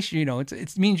 I mean, at least,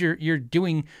 it means you're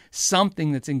doing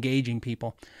something that's engaging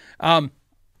people.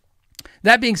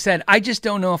 That being said, I just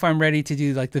don't know if I'm ready to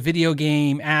do like the video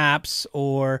game apps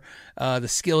or the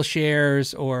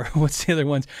Skillshares or what's the other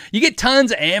ones. You get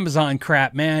tons of Amazon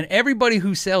crap, man. Everybody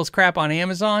who sells crap on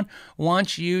Amazon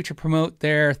wants you to promote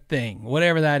their thing,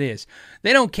 whatever that is.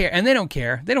 They don't care, and they don't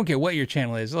care. They don't care what your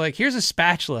channel is. They're like, here's a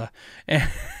spatula, and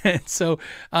so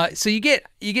you get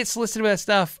solicited with that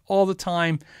stuff all the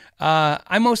time.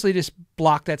 I mostly just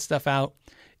block that stuff out.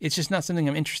 It's just not something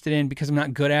I'm interested in because I'm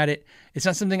not good at it. It's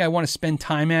not something I want to spend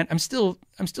time at. I'm still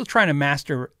trying to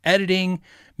master editing,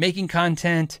 making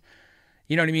content.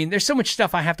 You know what I mean? There's so much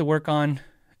stuff I have to work on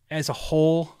as a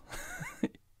whole.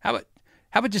 How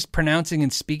about just pronouncing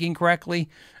and speaking correctly?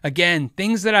 Again,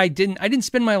 things that I didn't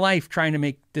spend my life trying to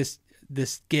make this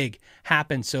gig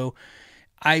happen. So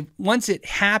once it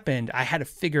happened, I had to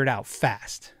figure it out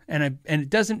fast. And it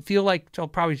doesn't feel like, I'll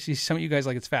probably see some of you guys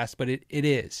like it's fast, but it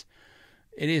is.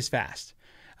 It is fast.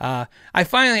 I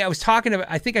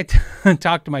think I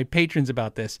talked to my patrons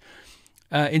about this.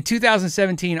 In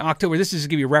 2017, October, this is to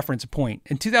give you a reference point.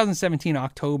 In 2017,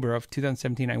 October of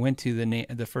 2017, I went to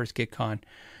the first GitCon,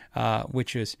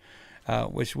 which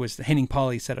was the Henning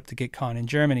Pauly set up the GitCon in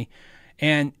Germany.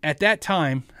 And at that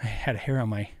time, I had a hair on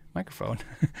my microphone.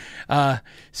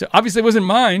 So obviously it wasn't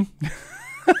mine.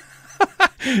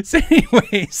 So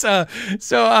anyways,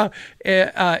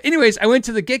 I went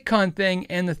to the GitCon thing,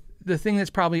 and the thing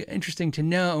that's probably interesting to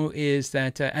know is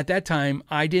that at that time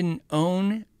I didn't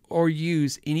own or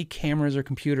use any cameras or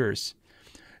computers.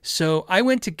 So I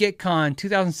went to GitCon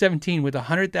 2017 with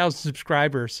 100,000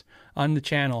 subscribers on the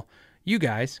channel, you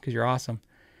guys, because you're awesome,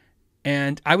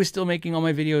 and I was still making all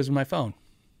my videos with my phone.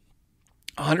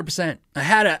 100%. I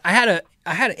had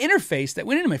an interface that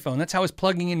went into my phone. That's how I was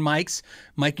plugging in mics,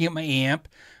 miking up my amp,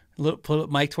 put a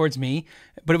mic towards me.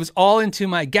 But it was all into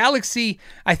my Galaxy.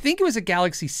 I think it was a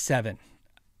Galaxy 7.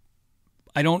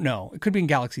 I don't know. It could be in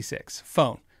Galaxy 6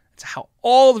 phone. That's how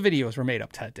all the videos were made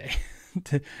up that day.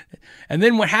 And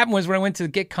then what happened was when I went to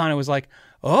the GitCon, I was like,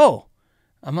 oh,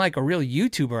 I'm like a real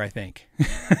YouTuber, I think.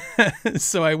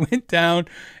 So I went down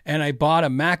and I bought a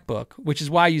MacBook, which is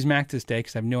why I use Mac to this day,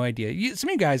 because I have no idea. Some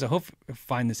of you guys, I hope,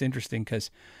 find this interesting,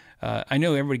 because I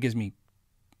know everybody gives me,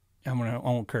 I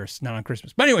won't curse, not on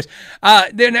Christmas. But anyways,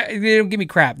 they don't give me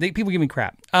crap. People give me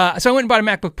crap. So I went and bought a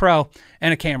MacBook Pro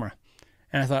and a camera.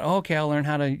 And I thought, okay, I'll learn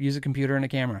how to use a computer and a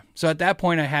camera. So at that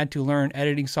point, I had to learn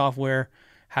editing software,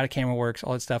 how the camera works,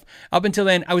 all that stuff. Up until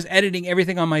then, I was editing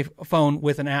everything on my phone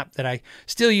with an app that I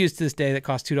still use to this day that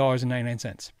costs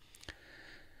 $2.99.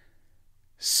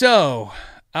 So,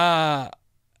 what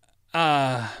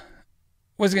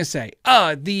was I going to say?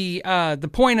 The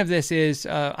point of this is,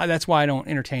 that's why I don't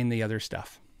entertain the other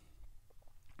stuff.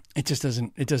 It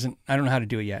doesn't, I don't know how to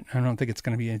do it yet. I don't think it's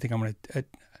going to be anything I'm going to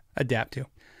adapt to.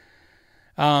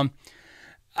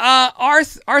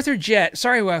 Arthur Jett,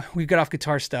 sorry we got off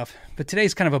guitar stuff, but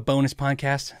today's kind of a bonus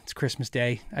podcast. It's Christmas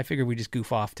Day. I figured we just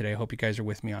goof off today. I hope you guys are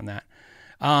with me on that.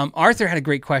 Arthur had a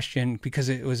great question because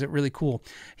it was really cool.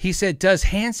 He said, does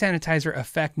hand sanitizer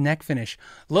affect neck finish?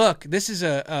 Look, this is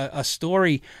a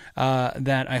story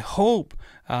that I hope,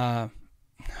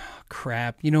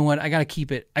 crap, you know what? I got to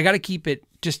keep it.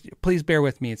 Just please bear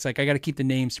with me. It's like I got to keep the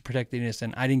names to protect the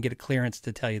innocent. I didn't get a clearance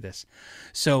to tell you this.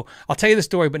 So I'll tell you the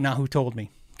story, but not who told me.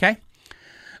 Okay?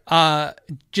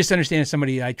 Just understand, it's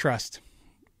somebody I trust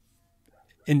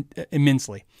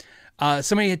immensely.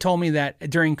 Somebody had told me that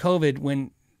during COVID,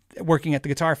 when working at the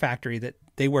guitar factory that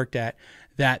they worked at,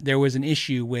 that there was an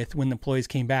issue with when the employees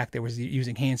came back, they was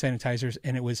using hand sanitizers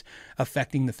and it was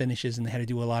affecting the finishes, and they had to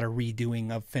do a lot of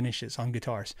redoing of finishes on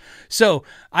guitars. So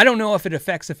I don't know if it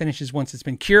affects the finishes once it's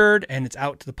been cured and it's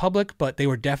out to the public, but they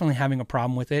were definitely having a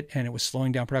problem with it, and it was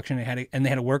slowing down production. They had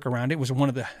to work around it. It was one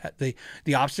of the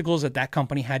obstacles that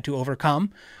company had to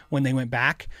overcome when they went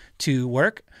back to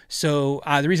work. So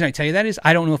the reason I tell you that is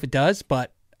I don't know if it does,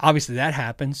 but obviously that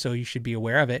happened, so you should be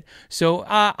aware of it. So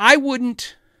I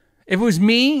wouldn't. If it was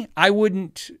me, I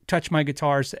wouldn't touch my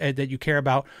guitars that you care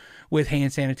about with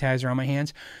hand sanitizer on my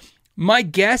hands. My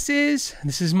guess is,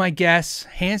 this is my guess,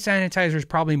 hand sanitizer is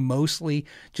probably mostly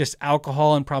just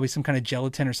alcohol and probably some kind of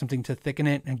gelatin or something to thicken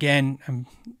it. Again,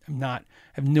 I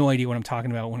have no idea what I'm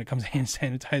talking about when it comes to hand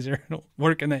sanitizer. I don't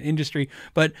work in that industry.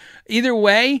 But either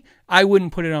way, I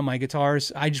wouldn't put it on my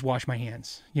guitars. I just wash my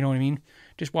hands. You know what I mean?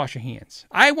 Just wash your hands.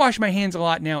 I wash my hands a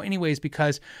lot now anyways,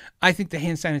 because I think the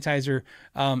hand sanitizer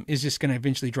is just going to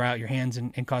eventually dry out your hands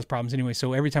and cause problems anyway.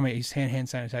 So every time I use hand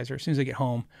sanitizer, as soon as I get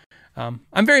home,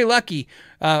 I'm very lucky.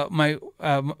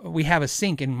 We have a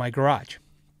sink in my garage.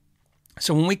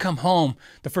 So when we come home,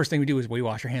 the first thing we do is we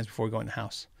wash our hands before we go in the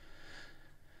house.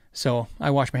 So I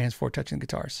wash my hands before touching the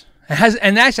guitars.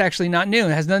 And that's actually not new.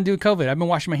 It has nothing to do with COVID. I've been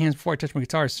washing my hands before I touch my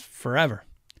guitars forever.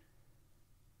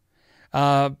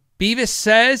 Beavis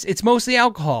says it's mostly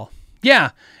alcohol. Yeah,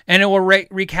 and it will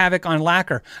wreak havoc on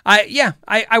lacquer.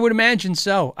 I would imagine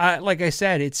so. Like I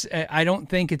said, I don't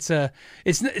think it's how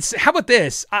about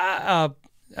this? To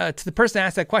the person that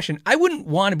asked that question, I wouldn't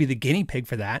want to be the guinea pig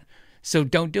for that. So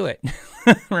don't do it,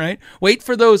 right? Wait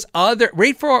for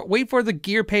the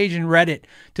gear page in Reddit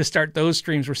to start those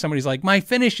streams where somebody's like, my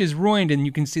finish is ruined, and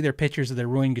you can see their pictures of their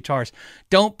ruined guitars.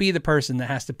 Don't be the person that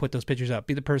has to put those pictures up.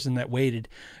 Be the person that waited.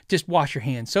 Just wash your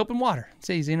hands. Soap and water. It's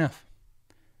easy enough.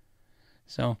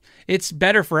 So it's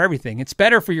better for everything. It's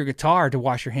better for your guitar to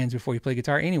wash your hands before you play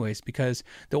guitar anyways, because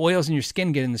the oils in your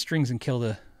skin get in the strings and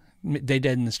they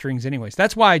deaden the strings anyways.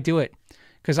 That's why I do it.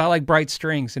 Because I like bright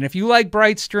strings. And if you like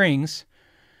bright strings,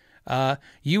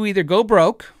 you either go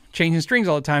broke, changing strings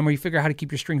all the time, or you figure out how to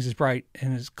keep your strings as bright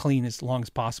and as clean as long as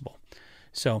possible.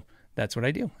 So that's what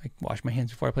I do. I wash my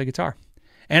hands before I play guitar.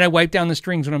 And I wipe down the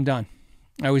strings when I'm done.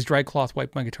 I always dry cloth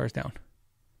wipe my guitars down.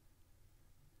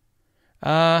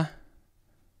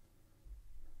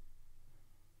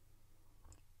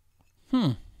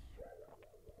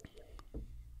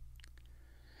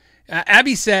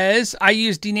 Abby says, I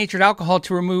use denatured alcohol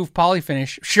to remove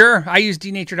polyfinish. Sure, I use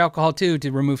denatured alcohol too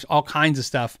to remove all kinds of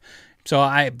stuff. So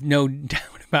I have no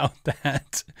doubt about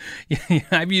that.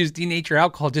 I've used denatured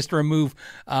alcohol just to remove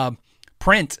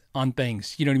print on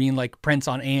things. You know what I mean? Like prints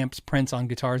on amps, prints on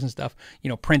guitars and stuff.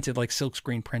 Printed, like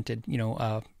silkscreen printed,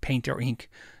 paint or ink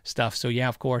stuff. So yeah,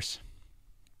 of course.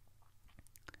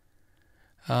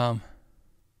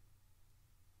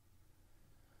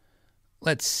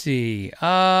 Let's see.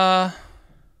 Hold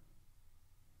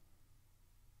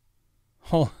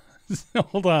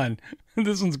on.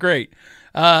 This one's great.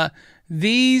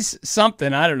 These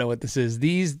something, I don't know what this is.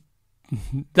 The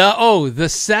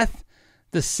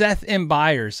Seth M.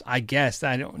 Byers, I guess.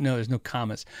 I don't know. There's no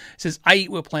commas. It says,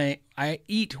 I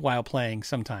eat while playing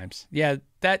sometimes. Yeah,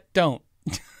 that don't.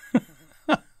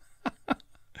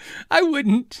 I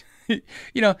wouldn't. You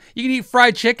know, you can eat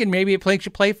fried chicken. Maybe it makes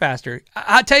you play faster.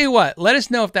 I'll tell you what. Let us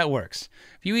know if that works.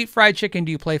 If you eat fried chicken,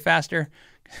 do you play faster?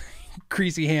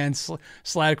 Greasy hands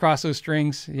slide across those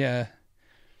strings. Yeah.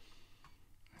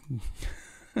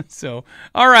 So,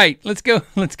 all right, let's go.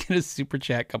 Let's get a super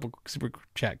chat. Couple super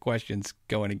chat questions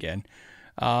going again.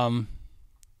 Hold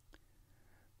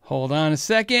on a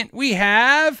second. We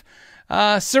have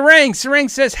Sarang. Sarang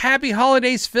says, "Happy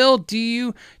holidays, Phil. Do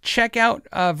you check out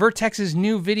Vertex's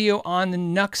new video on the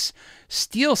Nux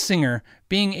Steel Singer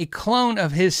being a clone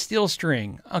of his steel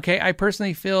string?" Okay, I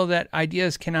personally feel that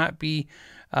ideas cannot be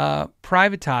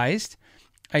privatized.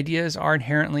 Ideas are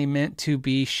inherently meant to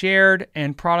be shared,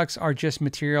 and products are just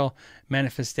material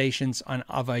manifestations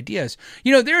of ideas.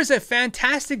 You know, there's a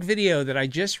fantastic video that I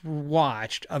just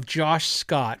watched of Josh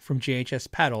Scott from JHS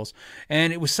Pedals,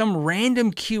 and it was some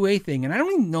random QA thing, and I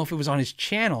don't even know if it was on his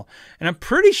channel, and I'm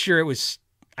pretty sure it was,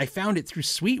 I found it through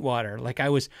Sweetwater. Like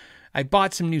I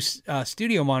bought some new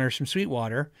studio monitors from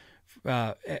Sweetwater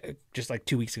just like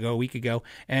 2 weeks ago, a week ago.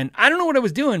 And I don't know what I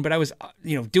was doing, but I was,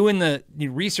 doing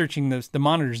researching the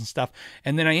monitors and stuff.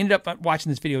 And then I ended up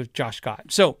watching this video with Josh Scott.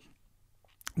 So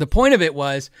the point of it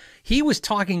was he was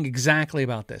talking exactly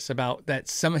about this, about that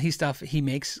some of his stuff he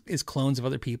makes is clones of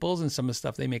other people's and some of the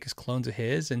stuff they make is clones of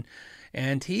his.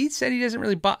 And he said he doesn't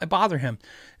really bother him.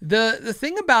 The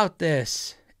thing about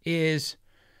this is,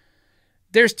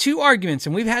 there's two arguments,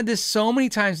 and we've had this so many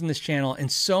times in this channel and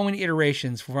so many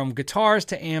iterations from guitars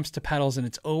to amps to pedals, and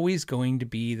it's always going to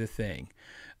be the thing.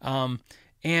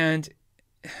 And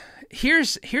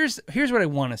here's what I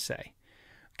want to say.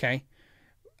 Okay,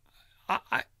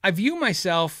 I view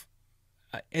myself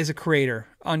as a creator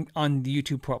on the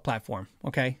YouTube platform.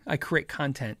 Okay, I create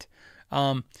content,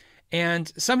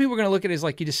 and some people are going to look at it as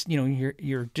like you just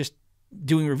you're just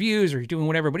doing reviews or you're doing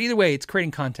whatever. But either way, it's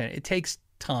creating content. It takes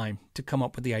time to come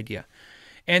up with the idea,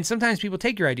 and sometimes people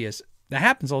take your ideas. That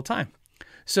happens all the time.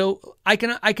 So I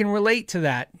can relate to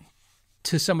that,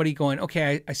 to somebody going,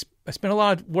 okay, I spent a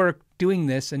lot of work doing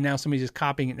this, and now somebody's just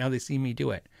copying it. Now they see me do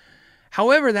it.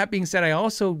 However, that being said, I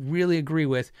also really agree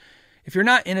with, if you're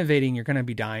not innovating, you're going to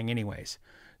be dying anyways.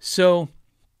 So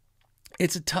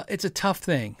it's a tough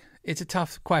thing. It's a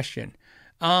tough question.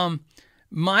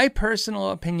 My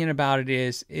personal opinion about it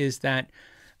is that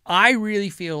I really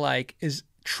feel like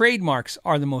trademarks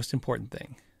are the most important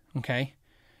thing, okay?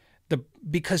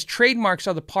 Because trademarks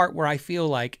are the part where I feel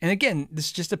like, and again, this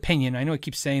is just opinion. I know I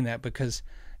keep saying that because,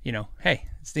 hey,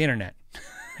 it's the internet.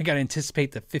 I got to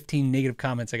anticipate the 15 negative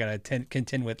comments I got to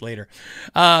contend with later.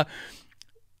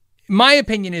 My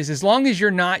opinion is, as long as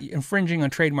you're not infringing on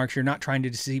trademarks, you're not trying to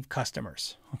deceive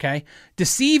customers, okay?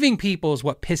 Deceiving people is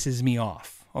what pisses me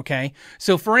off, okay?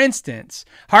 So, for instance,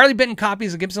 Harley Benton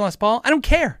copies of Gibson Les Paul. I don't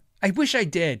care. I wish I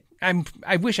did.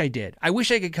 I wish I did. I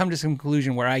wish I could come to some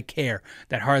conclusion where I care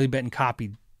that Harley Benton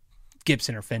copied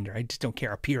Gibson or Fender. I just don't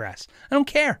care. Or PRS. I don't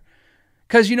care.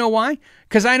 Because you know why?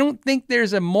 Because I don't think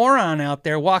there's a moron out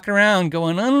there walking around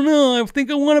going, I don't know, I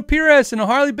think I want a PRS, and a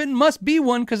Harley Benton must be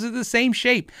one because of the same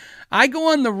shape. I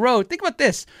go on the road. Think about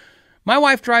this. My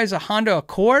wife drives a Honda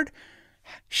Accord.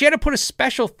 She had to put a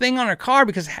special thing on her car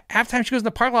because half the time she goes in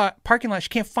the parking lot, she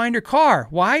can't find her car.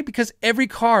 Why? Because every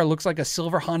car looks like a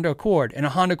silver Honda Accord, and a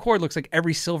Honda Accord looks like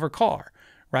every silver car,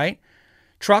 right?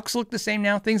 Trucks look the same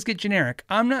now. Things get generic.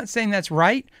 I'm not saying that's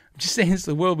right. I'm just saying it's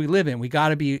the world we live in. We got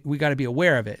to be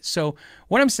aware of it. So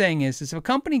what I'm saying is if a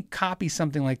company copies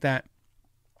something like that,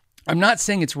 I'm not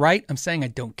saying it's right. I'm saying I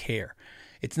don't care.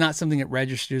 It's not something that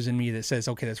registers in me that says,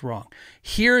 okay, that's wrong.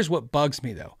 Here's what bugs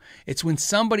me, though. It's when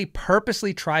somebody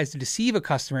purposely tries to deceive a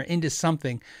customer into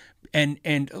something.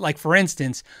 And like, for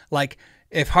instance, like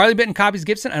if Harley Benton copies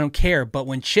Gibson, I don't care. But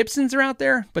when Chipsons are out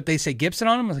there, but they say Gibson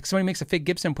on them, like somebody makes a fake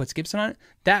Gibson and puts Gibson on it,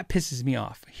 that pisses me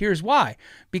off. Here's why.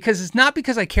 Because it's not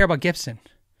because I care about Gibson.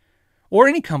 Or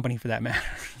any company for that matter.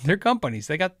 They're companies.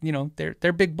 They got,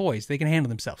 they're big boys. They can handle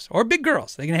themselves. Or big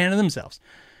girls. They can handle themselves.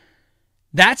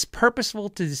 That's purposeful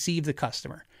to deceive the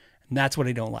customer. And that's what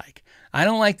I don't like. I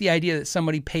don't like the idea that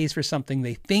somebody pays for something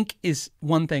they think is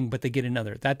one thing, but they get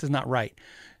another. That is not right.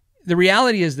 The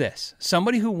reality is this.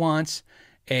 Somebody who wants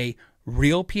a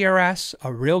real PRS,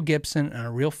 a real Gibson, and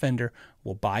a real Fender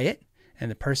will buy it. And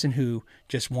the person who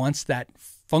just wants that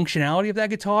functionality of that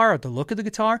guitar or the look of the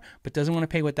guitar, but doesn't want to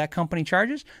pay what that company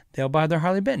charges, they'll buy their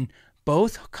Harley Benton.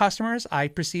 Both customers I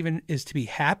perceive is to be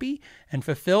happy and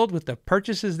fulfilled with the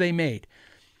purchases they made.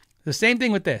 The same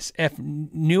thing with this. If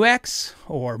Nuex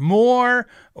or Moore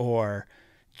or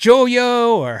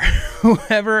Joyo or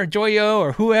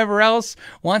whoever else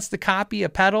wants to copy a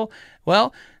pedal,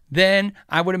 well, then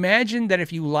I would imagine that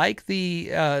if you like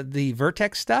the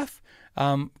Vertex stuff,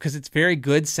 because it's very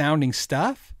good sounding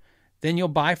stuff, then you'll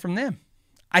buy from them.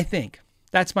 I think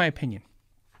that's my opinion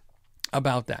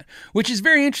about that, which is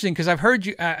very interesting because I've heard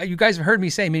you guys have heard me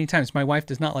say many times, my wife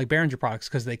does not like Behringer products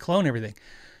because they clone everything.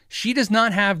 She does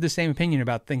not have the same opinion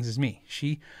about things as me.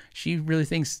 She really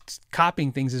thinks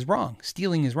copying things is wrong.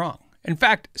 Stealing is wrong. In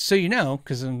fact, so you know,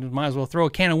 because I might as well throw a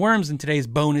can of worms in today's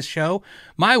bonus show,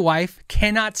 my wife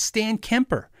cannot stand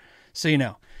Kemper. So you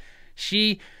know,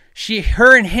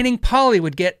 her and Henning Pauly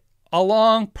would get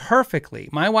along perfectly.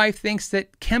 My wife thinks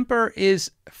that Kemper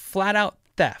is flat out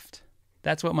theft.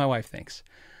 That's what my wife thinks.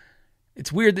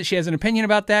 It's weird that she has an opinion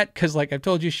about that because, like I've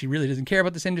told you, she really doesn't care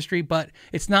about this industry, but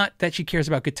it's not that she cares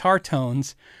about guitar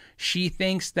tones. She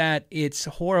thinks that it's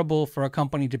horrible for a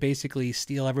company to basically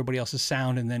steal everybody else's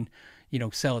sound and then,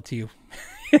 sell it to you.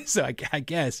 So I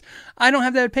guess I don't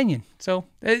have that opinion. So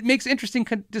it makes interesting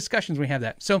discussions when we have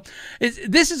that. So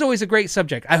this is always a great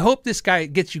subject. I hope this guy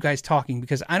gets you guys talking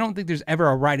because I don't think there's ever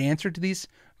a right answer to these.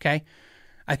 Okay.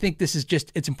 I think this is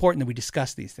it's important that we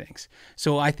discuss these things.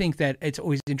 So I think that it's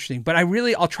always interesting, but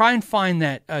I'll try and find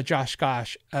that Josh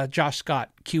Scott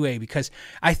QA, because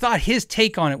I thought his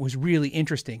take on it was really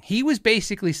interesting. He was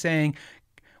basically saying,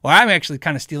 well, I'm actually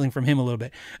kind of stealing from him a little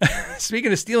bit.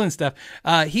 Speaking of stealing stuff,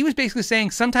 he was basically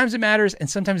saying sometimes it matters and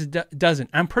sometimes it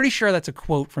doesn't. I'm pretty sure that's a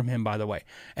quote from him, by the way.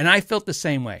 And I felt the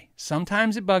same way.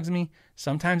 Sometimes it bugs me.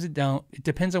 Sometimes it don't. It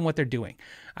depends on what they're doing.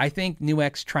 I think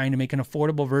Newegg trying to make an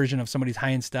affordable version of somebody's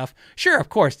high-end stuff. Sure, of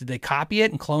course. Did they copy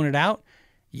it and clone it out?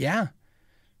 Yeah.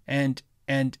 And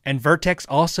Vertex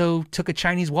also took a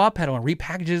Chinese wah pedal and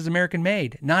repackaged it as American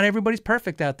made. Not everybody's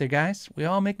perfect out there, guys. We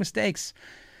all make mistakes.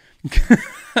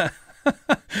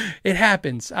 It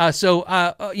happens. And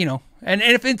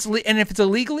if it's a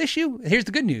legal issue, here's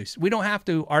the good news. We don't have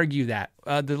to argue that.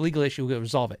 The legal issue will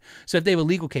resolve it. So if they have a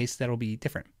legal case, that'll be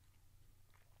different.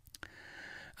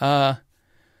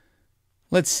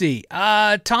 Let's see.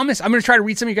 Thomas, I'm going to try to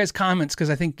read some of you guys' comments because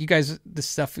I think you guys, this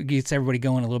stuff gets everybody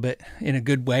going a little bit in a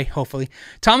good way, hopefully.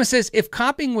 Thomas says, if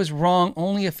copying was wrong,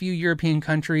 only a few European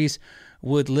countries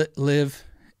would live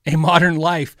a modern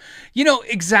life.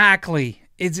 Exactly.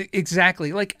 It's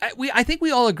exactly like I think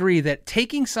we all agree that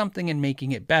taking something and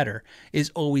making it better is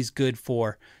always good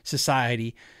for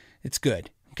society. It's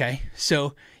good. Okay.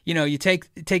 So, you take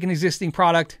an existing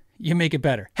product, you make it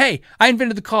better. Hey, I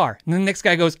invented the car. And the next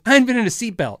guy goes, I invented a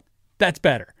seatbelt. That's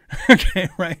better. Okay.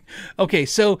 Right. Okay.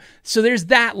 So there's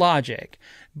that logic.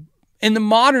 In the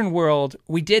modern world,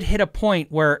 we did hit a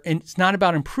point where it's not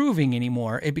about improving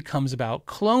anymore. It becomes about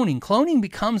cloning. Cloning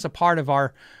becomes a part of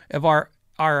our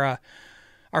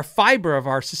fiber of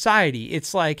our society.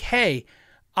 It's like, hey,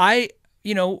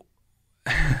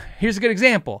 here's a good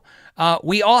example.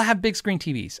 We all have big screen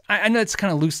TVs. I know it's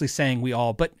kind of loosely saying we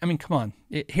all, but I mean, come on.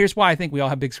 Here's why I think we all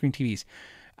have big screen TVs.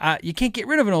 You can't get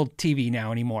rid of an old TV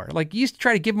now anymore. Like you used to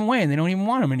try to give them away and they don't even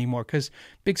want them anymore because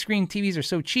big screen TVs are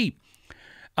so cheap.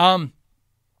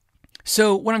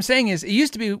 So what I'm saying is it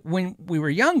used to be when we were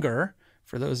younger,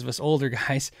 for those of us older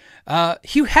guys,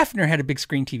 Hugh Hefner had a big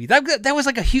screen TV. That was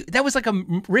like a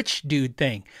rich dude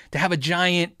thing to have a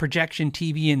giant projection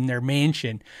TV in their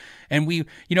mansion. And you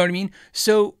know what I mean?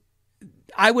 So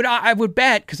I would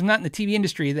bet, because I'm not in the TV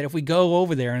industry, that if we go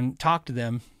over there and talk to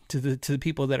them, to the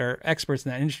people that are experts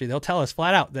in that industry, they'll tell us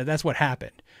flat out that that's what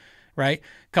happened. Right?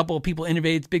 A couple of people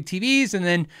innovated big TVs and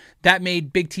then that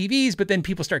made big TVs, but then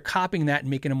people start copying that and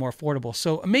making them more affordable.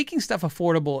 So making stuff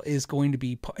affordable is going to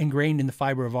be ingrained in the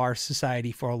fiber of our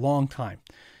society for a long time.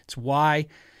 It's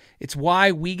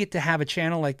why we get to have a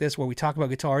channel like this where we talk about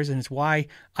guitars, and it's why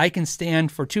I can stand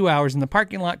for 2 hours in the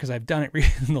parking lot, because I've done it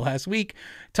in the last week,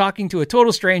 talking to a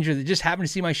total stranger that just happened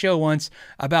to see my show once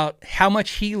about how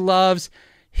much he loves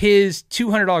his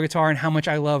 $200 guitar and how much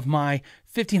I love my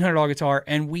 $1,500 guitar.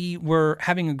 And we were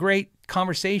having a great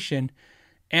conversation.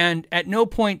 And at no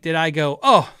point did I go,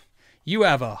 oh, you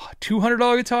have a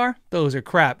 $200 guitar? Those are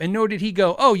crap. And nor did he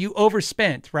go, oh, you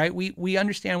overspent, right? We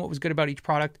understand what was good about each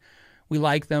product. We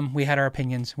liked them. We had our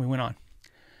opinions. We went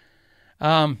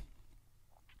on.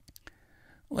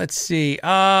 Let's see.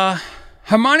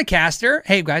 Harmonicaster.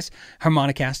 Hey, guys.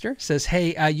 Harmonicaster says,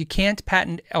 hey, you can't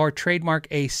patent or trademark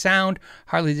a sound.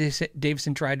 Harley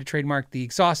Davidson tried to trademark the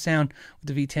exhaust sound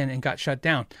with the V10 and got shut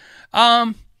down.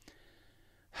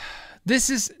 This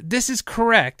is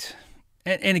correct.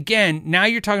 And again, now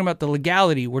you're talking about the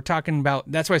legality. We're talking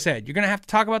about, that's what I said. You're going to have to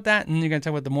talk about that, and then you're going to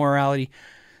talk about the morality.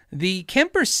 The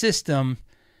Kemper system,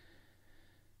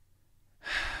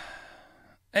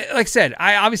 like I said,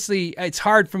 it's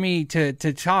hard for me to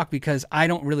talk because I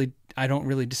don't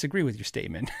really disagree with your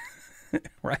statement.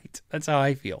 Right? That's how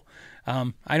I feel.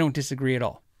 I don't disagree at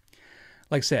all.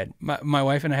 like I said, my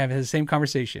wife and I have had the same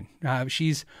conversation.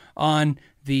 She's on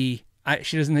the,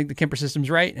 she doesn't think the Kemper system's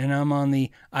right. And I'm on the,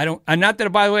 not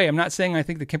that, by the way, I'm not saying I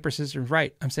think the Kemper system's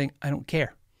right. I'm saying I don't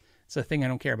care. It's a thing I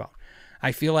don't care about.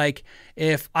 I feel like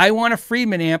if I want a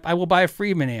Friedman amp, I will buy a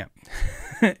Friedman amp.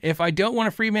 If I don't want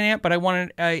a Friedman amp, but I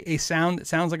want a sound that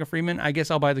sounds like a Friedman, I guess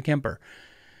I'll buy the Kemper.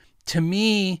 To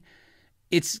me,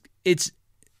 it's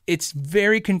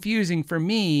very confusing for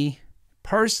me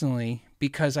personally,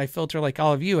 because I filter like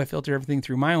all of you. I filter everything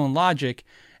through my own logic,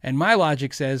 and my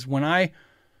logic says when I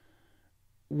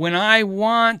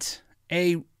want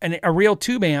a real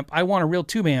tube amp, I want a real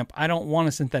tube amp. I don't want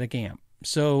a synthetic amp.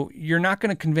 So you're not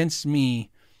going to convince me,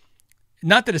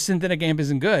 not that a synthetic amp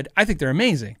isn't good. I think they're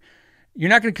amazing. You're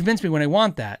not going to convince me when I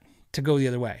want that to go the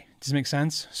other way. Does it make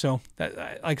sense? So that,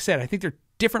 like I said, I think they're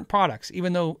different products.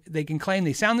 Even though they can claim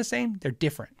they sound the same, they're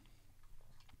different.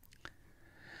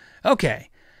 Okay.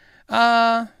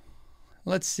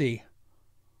 Let's see.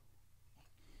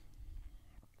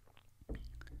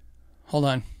 Hold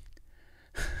on.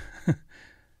 I'm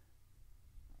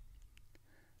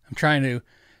trying to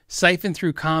siphon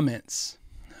through comments.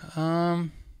 Oh,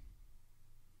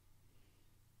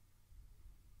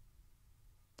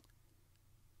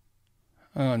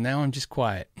 now I'm just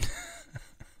quiet.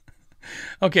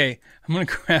 Okay, I'm gonna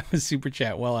grab a super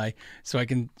chat while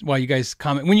you guys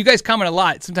comment. When you guys comment a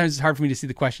lot, sometimes it's hard for me to see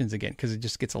the questions again because it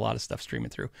just gets a lot of stuff streaming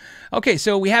through. Okay,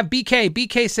 so we have BK.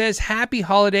 BK says, "Happy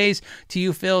holidays to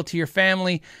you, Phil, to your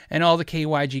family, and all the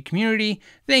KYG community."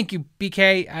 Thank you,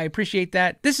 BK. I appreciate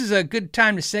that. This is a good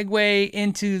time to segue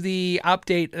into the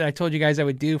update that I told you guys I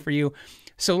would do for you.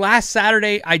 So last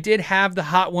Saturday, I did have the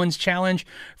Hot Ones Challenge.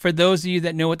 For those of you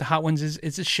that know what the Hot Ones is,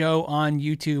 it's a show on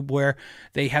YouTube where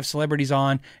they have celebrities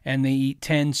on and they eat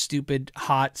 10 stupid,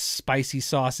 hot, spicy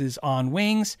sauces on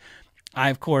wings. I,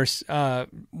 of course,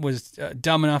 was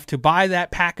dumb enough to buy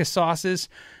that pack of sauces.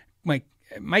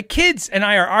 My kids and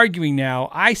I are arguing now.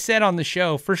 I said on the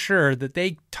show for sure that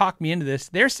they talked me into this.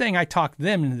 They're saying I talked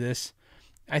them into this.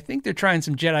 I think they're trying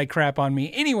some Jedi crap on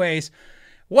me. Anyways,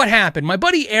 what happened? My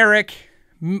buddy Eric,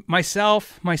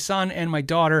 myself, my son, and my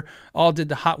daughter all did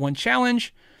the Hot One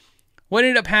Challenge. What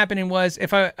ended up happening was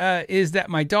is that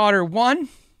my daughter won.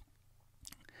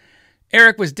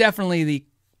 Eric was definitely the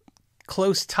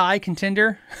close tie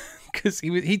contender because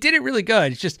he did it really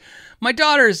good. It's just my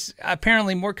daughter's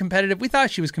apparently more competitive. We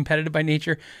thought she was competitive by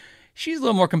nature. She's a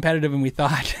little more competitive than we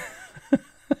thought.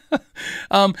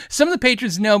 Some of the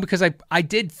patrons know because I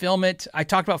did film it. I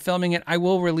talked about filming it. I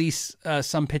will release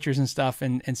some pictures and stuff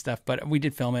and stuff, but we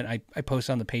did film it. I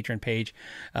posted on the Patreon page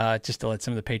just to let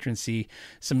some of the patrons see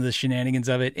some of the shenanigans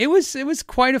of it. It was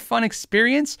quite a fun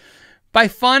experience. By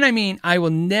fun, I mean I will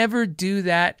never do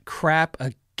that crap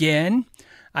again.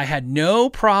 I had no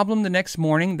problem the next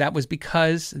morning. That was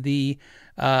because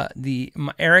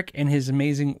Eric and his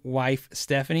amazing wife,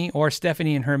 Stephanie, or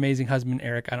Stephanie and her amazing husband,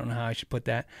 Eric. I don't know how I should put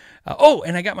that.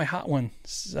 And I got my Hot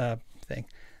Ones thing,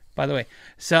 by the way.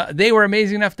 So they were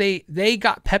amazing enough. They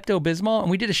got Pepto-Bismol,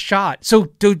 and we did a shot. So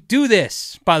to do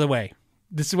this, by the way,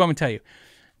 this is what I'm going to tell you.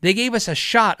 They gave us a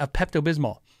shot of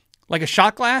Pepto-Bismol, like a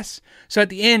shot glass. So at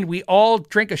the end, we all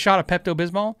drank a shot of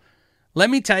Pepto-Bismol. Let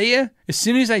me tell you, as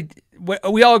soon as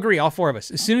we all agree, all four of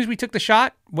us, as soon as we took the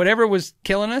shot, whatever was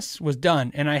killing us was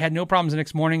done. And I had no problems the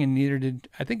next morning, and neither did,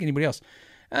 I think, anybody else.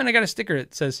 And I got a sticker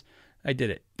that says, I did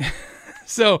it.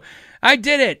 So I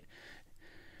did it.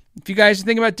 If you guys are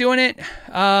thinking about doing it,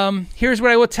 here's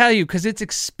what I will tell you, because it's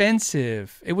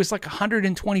expensive. It was like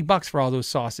 $120 for all those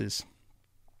sauces.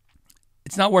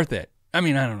 It's not worth it. I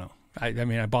mean, I don't know.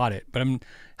 I bought it, but I'm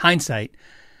hindsight.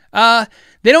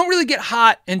 They don't really get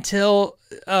hot until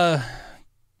the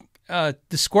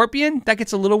Scorpion. That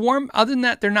gets a little warm. Other than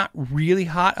that, they're not really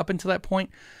hot up until that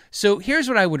point. So here's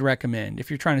what I would recommend if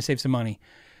you're trying to save some money.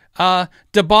 Da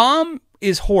Bomb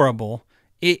is horrible.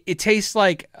 It tastes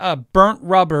like burnt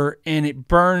rubber, and it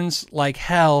burns like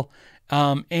hell.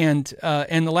 And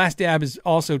the Last Dab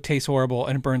also tastes horrible,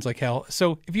 and it burns like hell.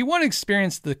 So if you want to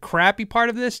experience the crappy part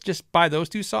of this, just buy those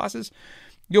two sauces.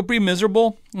 You'll be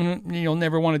miserable, and you'll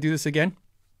never want to do this again.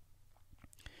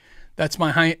 That's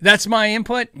my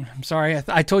input. I'm sorry.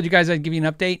 I told you guys I'd give you an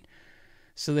update.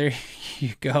 So there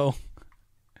you go.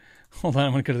 Hold on,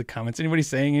 I'm going to go to the comments. Anybody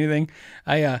saying anything?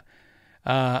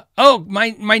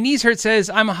 My knees hurt says,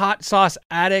 I'm a hot sauce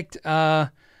addict. I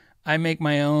make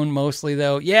my own mostly,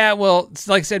 though. Yeah, well,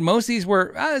 like I said, most of these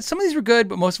were, some of these were good,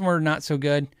 but most of them were not so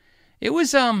good. It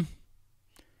was, Fret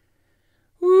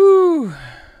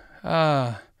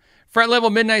Level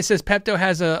Midnight says Pepto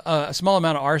has a small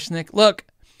amount of arsenic. Look,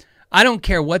 I don't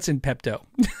care what's in Pepto.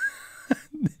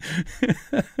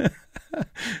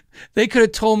 They could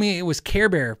have told me it was Care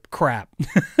Bear crap.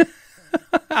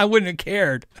 I wouldn't have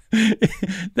cared.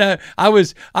 That I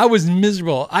was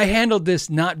miserable. I handled this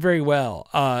not very well.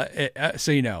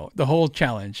 So the whole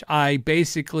challenge. I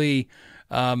basically,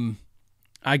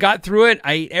 I got through it.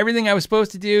 I ate everything I was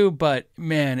supposed to do, but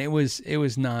man, it was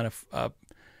not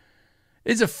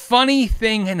it's a funny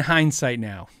thing in hindsight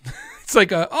now. It's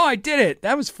like, I did it.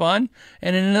 That was fun.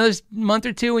 And in another month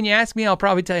or two, when you ask me, I'll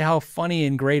probably tell you how funny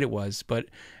and great it was. But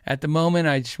at the moment,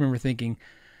 I just remember thinking,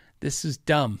 this is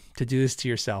dumb to do this to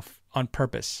yourself on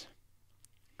purpose.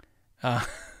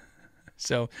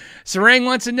 So Sarang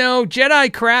wants to know,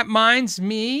 Jedi crap reminds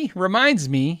him,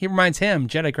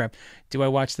 Jedi crap. Do I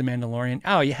watch The Mandalorian?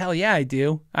 Oh, yeah, hell yeah, I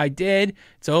do. I did.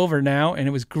 It's over now, and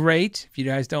it was great. If you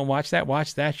guys don't watch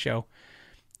that show.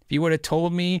 If you would have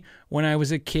told me when I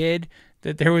was a kid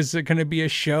that there was going to be a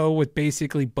show with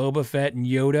basically Boba Fett and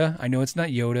Yoda. I know it's not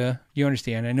Yoda. You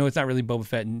understand. I know it's not really Boba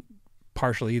Fett and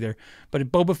partial either. But if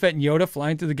Boba Fett and Yoda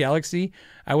flying through the galaxy,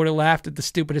 I would have laughed at the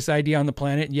stupidest idea on the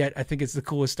planet, and yet I think it's the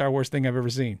coolest Star Wars thing I've ever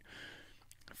seen.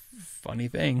 Funny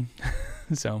thing.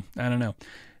 So, I don't know.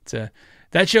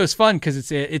 That show's fun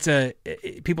because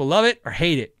people love it or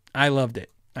hate it. I loved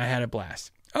it. I had a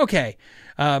blast. Okay.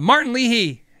 Martin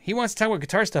Leahy. He wants to talk about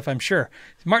guitar stuff, I'm sure.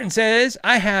 Martin says,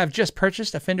 I have just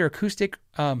purchased a Fender acoustic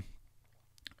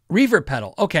reverb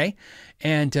pedal. Okay.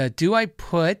 And do I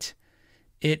put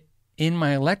it in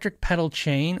my electric pedal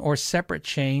chain or separate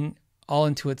chain all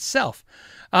into itself?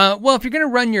 Well, if you're going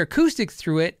to run your acoustic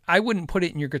through it, I wouldn't put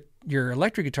it in your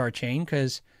electric guitar chain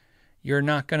because you're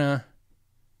not going to...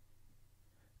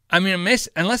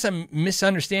 unless I'm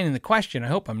misunderstanding the question, I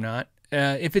hope I'm not.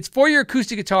 If it's for your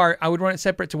acoustic guitar, I would run it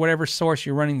separate to whatever source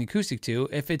you're running the acoustic to.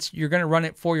 If you're going to run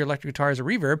it for your electric guitar as a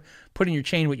reverb, put in your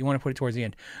chain what you want to put it towards the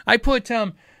end. I put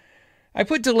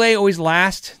delay always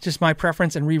last, just my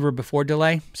preference, and reverb before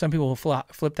delay. Some people will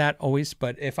flip that always,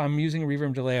 but if I'm using a reverb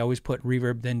and delay, I always put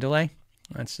reverb then delay.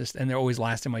 And they're always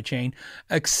last in my chain,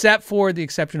 except for the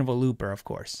exception of a looper, of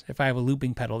course. If I have a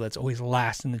looping pedal, that's always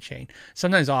last in the chain.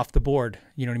 Sometimes off the board,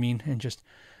 you know what I mean, and just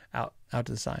out to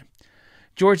the side.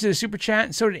 George did a super chat,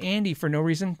 and so did Andy for no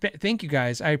reason. Thank you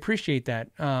guys. I appreciate that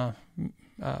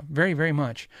very, very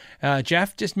much.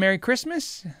 Jeff, just Merry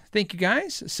Christmas. Thank you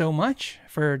guys so much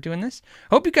for doing this.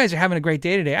 Hope you guys are having a great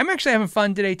day today. I'm actually having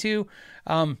fun today too.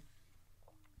 I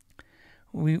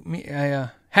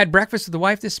had breakfast with the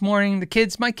wife this morning.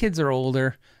 My kids are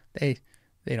older. They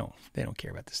don't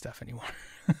care about this stuff anymore.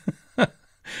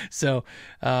 So,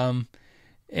 hold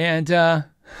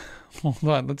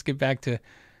on. Let's get back to.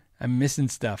 I'm missing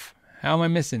stuff. How am I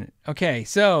missing it? Okay,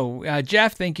 so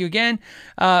Jeff, thank you again.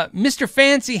 Mr.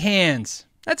 Fancy Hands.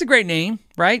 That's a great name,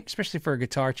 right? Especially for a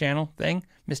guitar channel thing.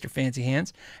 Mr. Fancy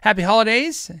Hands. Happy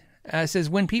holidays. Says,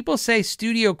 when people say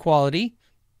studio quality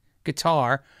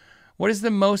guitar, what is the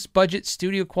most budget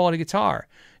studio quality guitar?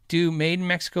 Do Made in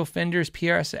Mexico Fenders,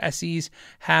 PRS SEs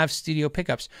have studio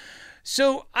pickups?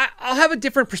 So I'll have a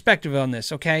different perspective on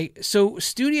this, okay? So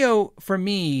studio, for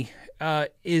me,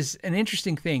 is an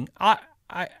interesting thing.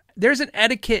 There's an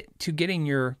etiquette to getting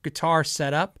your guitar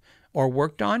set up or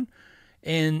worked on,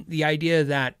 and the idea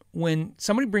that when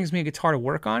somebody brings me a guitar to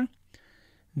work on,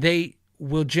 they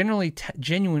will generally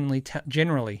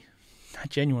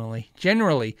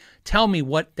tell me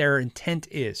what their intent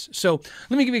is. So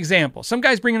let me give you an example. Some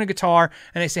guys bring in a guitar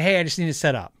and they say, hey, I just need it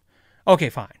set up. Okay,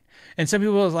 fine. And some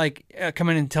people come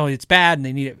in and tell you it's bad and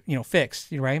they need it,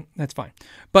 fixed, right? That's fine.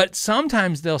 But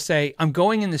sometimes they'll say, I'm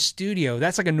going in the studio.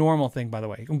 That's like a normal thing, by the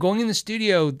way. I'm going in the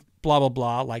studio, blah, blah,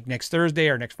 blah, like next Thursday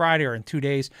or next Friday or in 2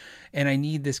 days, and I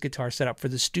need this guitar set up for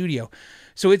the studio.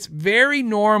 So it's very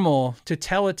normal to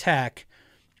tell a tech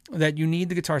that you need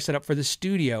the guitar set up for the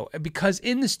studio, because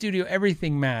in the studio,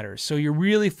 everything matters. So you're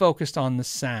really focused on the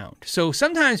sound. So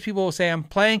sometimes people will say, I'm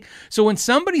playing. So when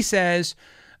somebody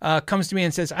comes to me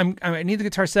and says, I need the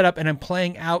guitar set up and I'm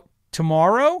playing out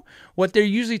tomorrow, what they're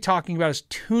usually talking about is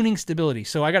tuning stability.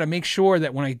 So I got to make sure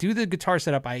that when I do the guitar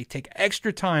setup, I take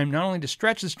extra time, not only to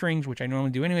stretch the strings, which I normally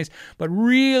do anyways, but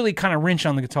really kind of wrench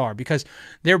on the guitar, because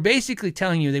they're basically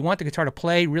telling you they want the guitar to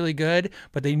play really good,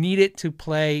 but they need it to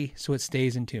play so it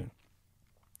stays in tune.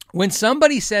 When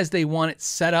somebody says they want it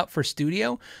set up for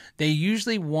studio, they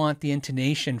usually want the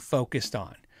intonation focused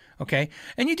on. Okay.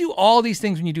 And you do all these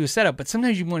things when you do a setup, but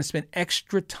sometimes you want to spend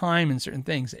extra time in certain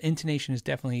things. Intonation is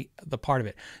definitely the part of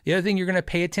it. The other thing you're going to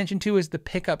pay attention to is the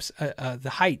pickups,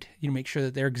 the height. You make sure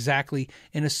that they're exactly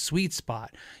in a sweet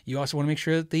spot. You also want to make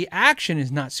sure that the action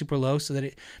is not super low,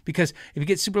 because if it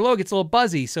gets super low, it gets a little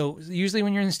buzzy. So usually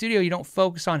when you're in the studio, you don't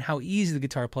focus on how easy the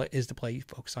guitar is to play. You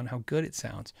focus on how good it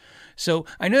sounds. So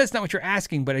I know that's not what you're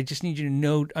asking, but I just need you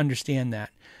to understand that.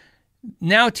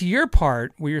 Now to your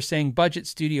part, where you're saying budget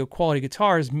studio quality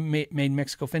guitars made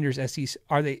Mexico Fenders SEs,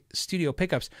 are they studio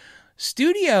pickups?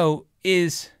 Studio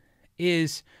has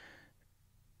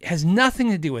nothing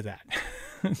to do with that.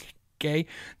 Okay?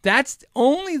 That's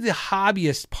only the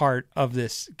hobbyist part of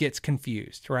this gets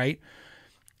confused, right?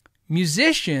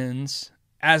 Musicians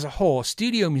as a whole,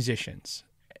 studio musicians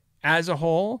as a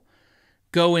whole,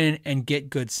 go in and get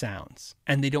good sounds.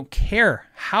 And they don't care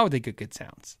how they get good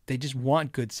sounds. They just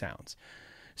want good sounds.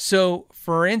 So,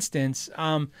 for instance,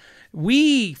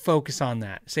 we focus on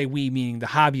that. Say we, meaning the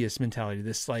hobbyist mentality.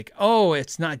 This like, oh,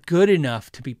 it's not good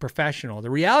enough to be professional.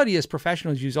 The reality is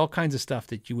professionals use all kinds of stuff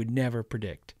that you would never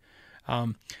predict.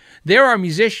 There are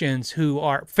musicians who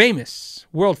are famous,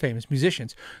 world famous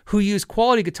musicians who use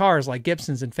quality guitars like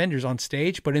Gibsons and Fenders on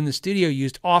stage, but in the studio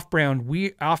used off-brand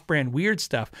weird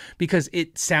stuff because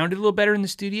it sounded a little better in the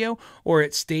studio, or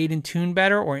it stayed in tune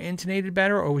better, or intonated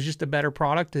better, or was just a better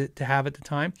product to have at the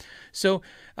time. So,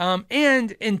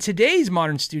 and in today's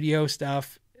modern studio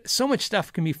stuff, so much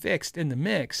stuff can be fixed in the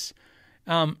mix.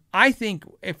 I think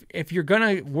if you're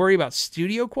going to worry about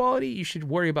studio quality, you should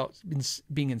worry about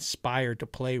being inspired to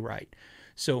play right.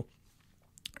 So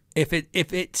if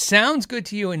it sounds good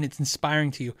to you and it's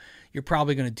inspiring to you, you're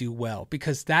probably going to do well,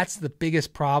 because that's the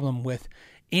biggest problem with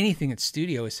anything at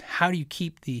studio is how do you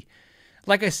keep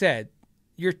like I said,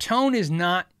 your tone is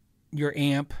not your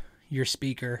amp, your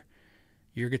speaker,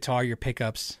 your guitar, your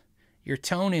pickups. Your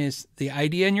tone is the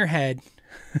idea in your head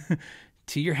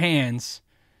to your hands,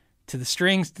 to the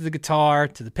strings, to the guitar,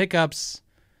 to the pickups,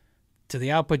 to the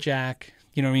output jack,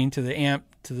 you know what I mean, to the amp,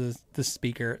 to the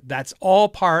speaker. That's all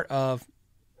part of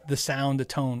the sound, the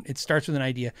tone. It starts with an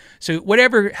idea. So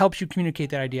whatever helps you communicate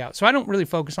that idea out. So I don't really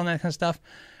focus on that kind of stuff.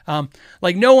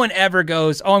 Like no one ever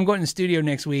goes, oh, I'm going to the studio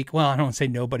next week. Well, I don't want to say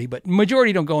nobody, but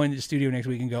majority don't go into the studio next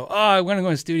week and go, oh, I'm going to go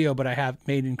in the studio, but I have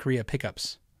made in Korea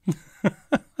pickups.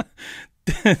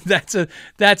 That's a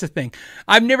thing.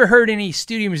 I've never heard any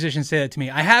studio musicians say that to me.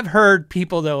 I have heard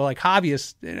people though, like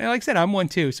hobbyists, and like I said, I'm one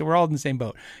too, so we're all in the same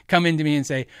boat, come into me and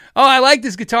say, oh, I like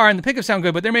this guitar and the pickups sound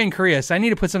good, but they're made in Korea, so I need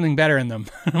to put something better in them.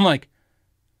 I'm like,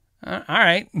 all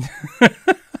right.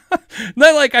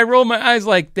 Not like I roll my eyes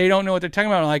like they don't know what they're talking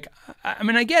about. I'm like, I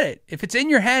mean, I get it. If it's in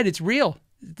your head, it's real.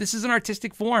 This is an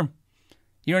artistic form.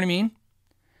 You know what I mean?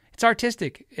 It's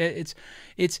artistic.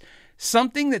 It's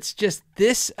something that's just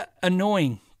this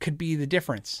annoying could be the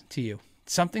difference to you.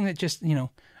 Something that just, you know,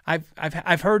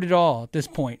 I've heard it all at this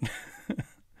point.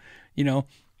 You know,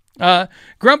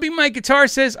 Grumpy Mike Guitar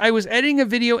says, I was editing a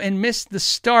video and missed the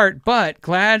start, but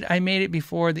glad I made it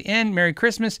before the end. Merry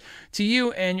Christmas to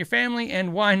you and your family,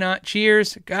 and why not?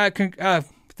 Cheers.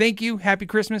 Thank you. Happy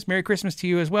Christmas. Merry Christmas to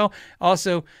you as well.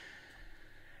 Also,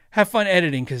 have fun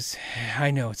editing, because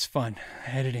I know it's fun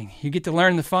editing. You get to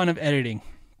learn the fun of editing.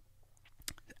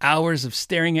 Hours of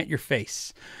staring at your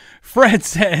face. Fred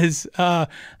says,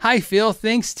 hi, Phil.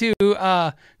 Thanks for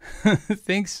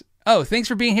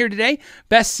being here today.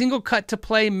 Best single cut to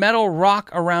play metal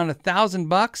rock around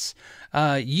 $1,000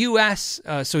 US.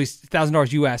 So he's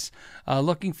 $1,000 US.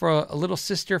 Looking for a little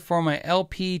sister for my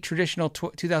LP traditional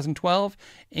 2012.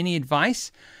 Any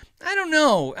advice? I don't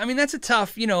know. I mean, that's a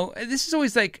tough, you know, this is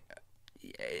always like,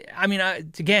 I mean,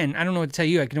 again, I don't know what to tell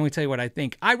you. I can only tell you what I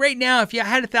think. Right now, if you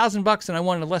had $1,000 and I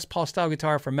wanted a Les Paul style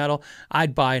guitar for metal,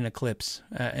 I'd buy an Eclipse,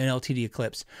 an LTD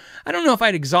Eclipse. I don't know if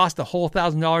I'd exhaust the whole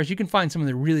 $1,000. You can find some of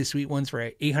the really sweet ones for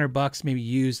 $800, maybe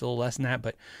used, a little less than that.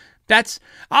 But that's,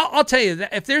 I'll tell you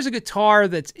that if there's a guitar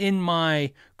that's in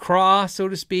my craw, so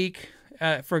to speak,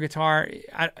 for a guitar,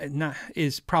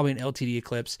 is probably an LTD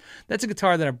Eclipse. That's a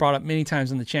guitar that I've brought up many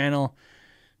times on the channel.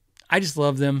 I just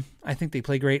love them. I think they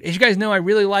play great. As you guys know, I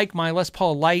really like my Les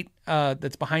Paul Lite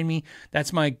that's behind me.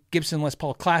 That's my Gibson Les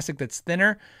Paul Classic that's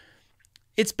thinner.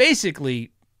 It's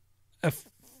basically a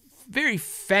very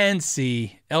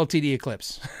fancy LTD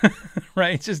Eclipse,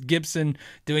 right? It's just Gibson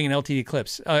doing an LTD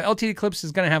Eclipse. LTD Eclipse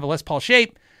is going to have a Les Paul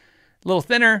shape, a little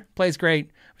thinner, plays great.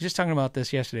 I was just talking about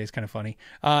this yesterday. It's kind of funny.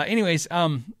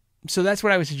 So that's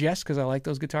what I would suggest, because I like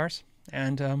those guitars.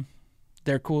 And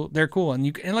they're cool. They're cool. And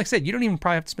like I said, you don't even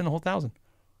probably have to spend the whole $1,000.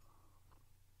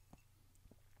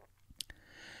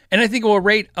 And I think it will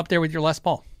rate up there with your Les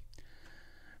Paul.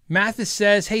 Mathis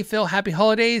says, hey, Phil, happy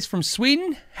holidays from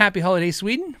Sweden. Happy holidays,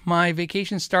 Sweden. My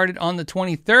vacation started on the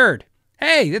 23rd.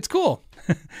 Hey, that's cool.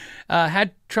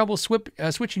 Had trouble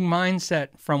switching mindset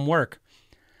from work.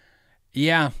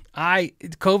 Yeah,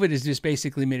 COVID has just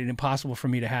basically made it impossible for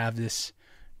me to have this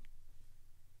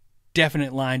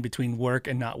definite line between work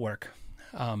and not work.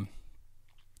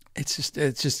 It's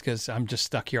just because I'm just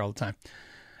stuck here all the time.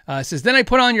 It says, then I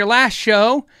put on your last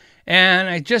show And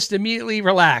I just immediately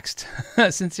relaxed.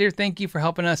 Sincere thank you for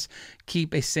helping us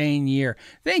keep a sane year.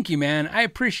 Thank you, man. I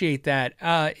appreciate that.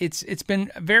 It's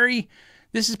been very...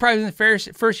 This is probably the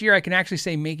first year I can actually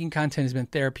say making content has been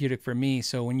therapeutic for me.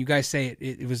 So when you guys say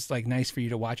it was like nice for you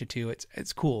to watch it too.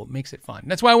 It's cool. It makes it fun.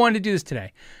 That's why I wanted to do this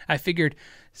today. I figured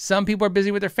some people are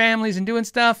busy with their families and doing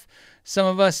stuff. Some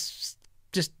of us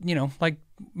just, maybe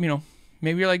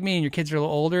you're like me and your kids are a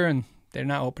little older and they're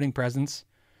not opening presents,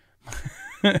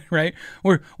 right?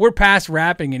 We're past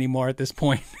wrapping anymore at this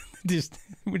point.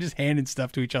 We're just handing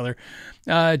stuff to each other.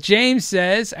 James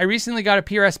says, I recently got a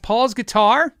PRS Paul's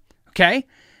guitar. Okay,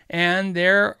 and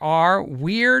there are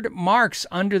weird marks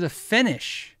under the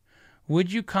finish.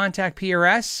 Would you contact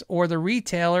PRS or the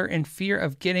retailer in fear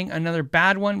of getting another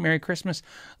bad one? Merry Christmas.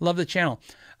 Love the channel.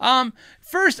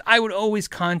 First, I would always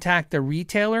contact the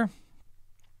retailer,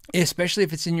 especially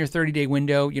if it's in your 30-day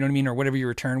window, you know what I mean, or whatever your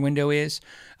return window is.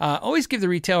 Always give the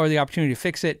retailer the opportunity to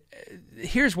fix it.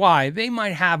 Here's why. They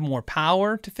might have more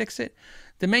power to fix it.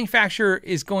 The manufacturer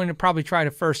is going to probably try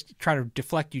to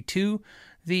deflect you to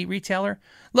the retailer.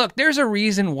 Look, there's a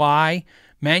reason why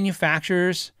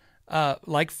manufacturers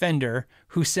like Fender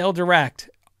who sell direct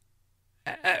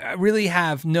really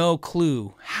have no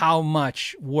clue how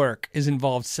much work is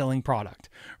involved selling product,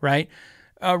 right?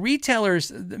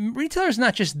 Retailers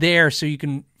not just there so you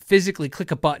can physically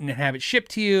click a button and have it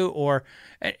shipped to you, or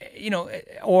you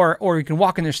can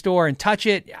walk in their store and touch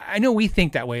it. I know we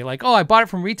think that way, like, oh, I bought it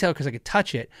from retail because I could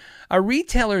touch it. A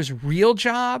retailer's real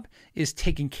job is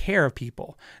taking care of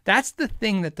people. That's the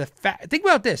thing that think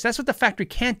about this. That's what the factory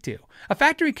can't do. A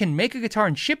factory can make a guitar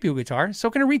and ship you a guitar, so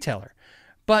can a retailer.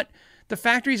 But the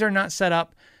factories are not set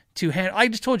up to handle. I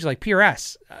just told you, like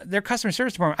PRS, their customer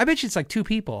service department, I bet you it's like 2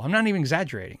 people. I'm not even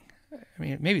exaggerating. I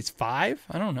mean, maybe it's 5.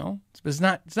 I don't know. But it's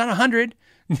not 100,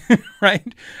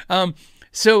 right?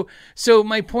 So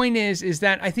my point is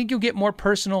that I think you'll get more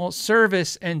personal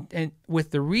service and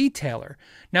with the retailer.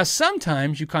 Now,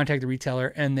 sometimes you contact the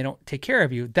retailer and they don't take care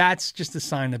of you. That's just a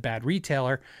sign of a bad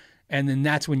retailer. And then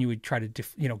that's when you would try to,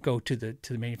 go to the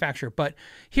manufacturer. But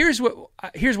here's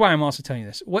why I'm also telling you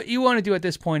this. What you want to do at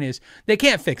this point is they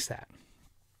can't fix that.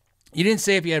 You didn't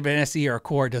say if you have an SE or a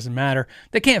core, it doesn't matter.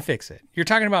 They can't fix it. You're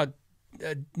talking about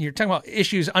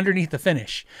issues underneath the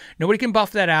finish. Nobody can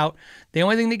buff that out. The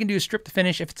only thing they can do is strip the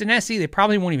finish. If it's an SE, they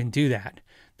probably won't even do that.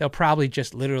 They'll probably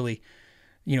just literally,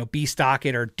 B-stock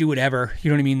it or do whatever, you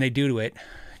know what I mean, they do to it.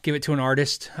 Give it to an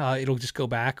artist. It'll just go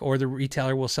back, or the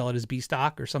retailer will sell it as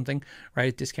B-stock or something,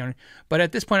 right? Discounted. But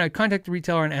at this point, I'd contact the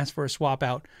retailer and ask for a swap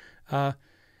out.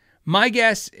 My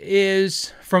guess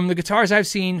is, from the guitars I've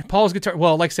seen, Paul's guitar,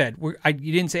 well, like I said,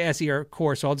 you didn't say SE or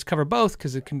core, so I'll just cover both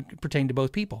because it can pertain to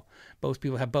both people. Both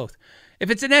people have both.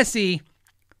 If it's an SE,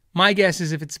 my guess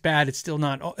is if it's bad, it's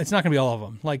not going to be all of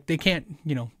them. Like, they can't,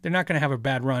 they're not going to have a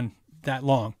bad run that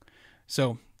long.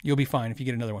 So you'll be fine if you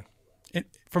get another one,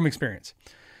 from experience.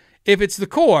 If it's the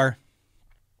core,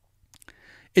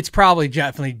 it's probably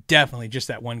definitely just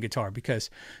that one guitar,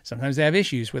 because sometimes they have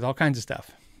issues with all kinds of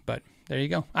stuff. But there you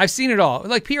go. I've seen it all.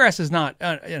 Like, PRS is not,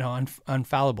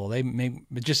 unfallible. They make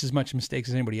just as much mistakes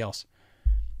as anybody else.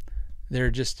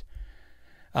 They're just,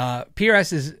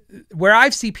 PRS is, where I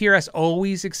see PRS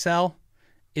always excel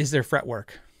is their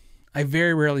fretwork. I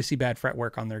very rarely see bad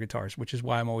fretwork on their guitars, which is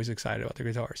why I'm always excited about their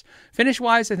guitars.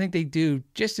 Finish-wise, I think they do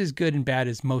just as good and bad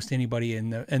as most anybody in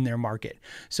their market.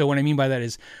 So what I mean by that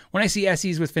is, when I see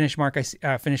SEs with finish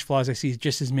flaws, I see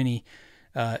just as many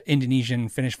Indonesian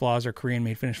finish flaws or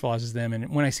Korean-made finish flaws as them.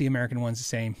 And when I see American ones, the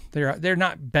same. They're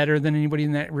not better than anybody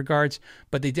in that regards,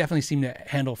 but they definitely seem to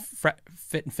handle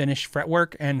fit and finish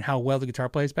fretwork and how well the guitar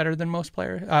plays better than most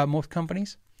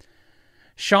companies.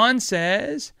 Sean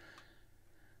says,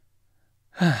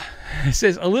 it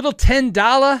says, a little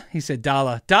 $10. He said,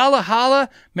 dollar holla.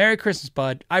 Merry Christmas,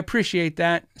 bud. I appreciate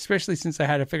that, especially since I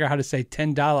had to figure out how to say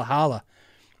 $10 holla.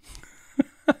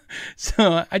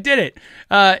 So I did it.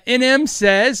 NM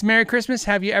says, Merry Christmas.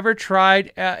 Have you ever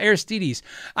tried Aristides?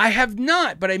 I have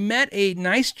not, but I met a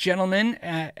nice gentleman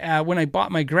when I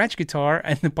bought my Gretsch guitar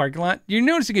in the parking lot. You're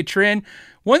noticing a trend.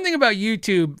 One thing about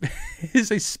YouTube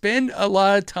is I spend a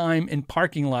lot of time in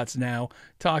parking lots now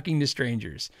talking to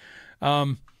strangers.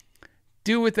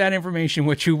 Do with that information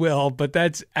what you will, but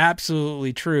that's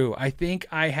absolutely true. I think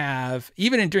I have,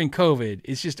 even during COVID,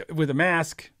 it's just with a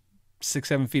mask,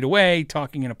 6-7 feet away,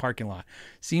 talking in a parking lot.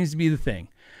 Seems to be the thing.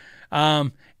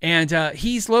 And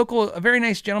he's local, a very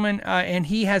nice gentleman, and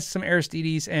he has some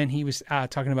Aristides, and he was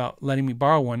talking about letting me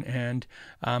borrow one. And,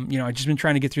 I've just been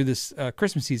trying to get through this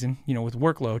Christmas season, with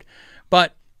workload.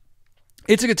 But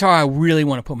It's a guitar I really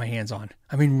want to put my hands on.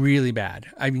 I mean, really bad.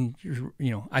 I mean,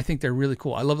 I think they're really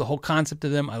cool. I love the whole concept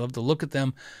of them. I love the look at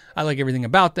them. I like everything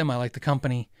about them. I like the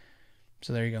company.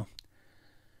 So there you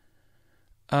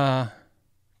go.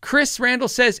 Chris Randall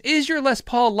says, is your Les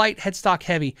Paul light headstock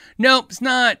heavy? No, it's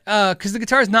not, because the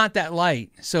guitar is not that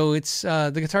light. So it's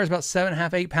the guitar is about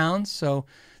 7.5, 8 pounds. So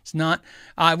it's not.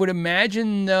 I would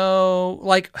imagine though,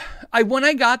 when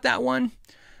I got that one,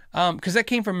 because that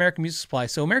came from American Musical Supply.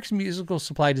 So American Musical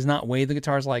Supply does not weigh the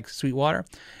guitars like Sweetwater,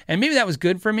 and maybe that was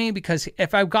good for me because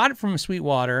if I got it from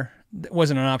Sweetwater, it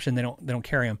wasn't an option. They don't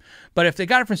carry them. But if they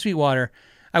got it from Sweetwater,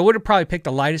 I would have probably picked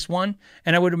the lightest one.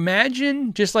 And I would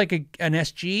imagine just like an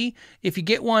SG, if you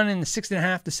get one in the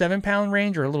 6.5 to 7 pound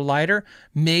range or a little lighter,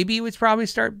 maybe it would probably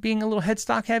start being a little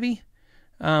headstock heavy.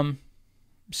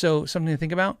 So something to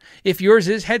think about. If yours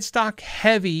is headstock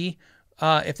heavy,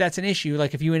 if that's an issue,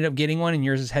 like if you end up getting one and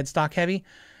yours is headstock heavy,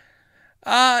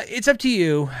 it's up to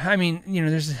you. I mean,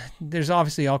 there's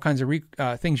obviously all kinds of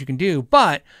things you can do,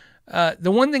 but the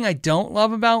one thing I don't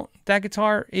love about that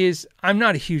guitar is I'm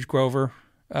not a huge Grover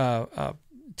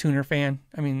tuner fan.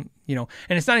 I mean, and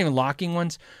it's not even locking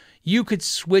ones. You could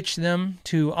switch them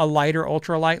to a lighter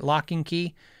ultralight locking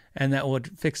key, and that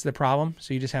would fix the problem.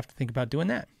 So you just have to think about doing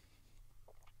that.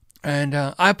 And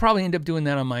I'll probably end up doing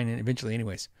that on mine eventually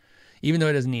anyways, even though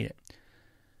it doesn't need it.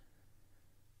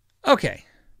 Okay.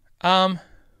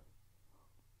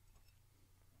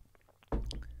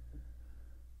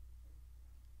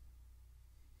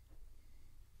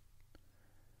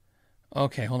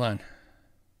 Okay, hold on.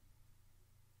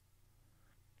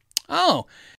 Oh,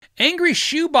 Angry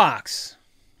Shoebox.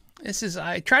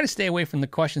 I try to stay away from the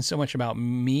question so much about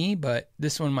me, but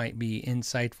this one might be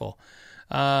insightful.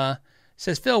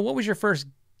 Says, Phil, what was your first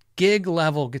gig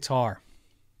level guitar?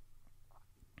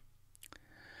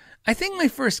 I think my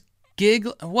first gig,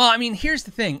 here's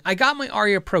the thing. I got my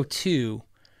Aria Pro 2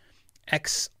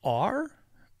 XR?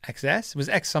 XS? It was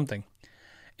X something.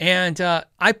 And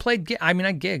I played, I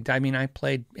gigged. I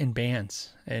played in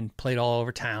bands and played all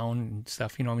over town and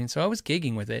stuff, So I was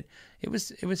gigging with it. It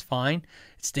was fine.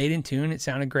 It stayed in tune. It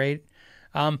sounded great.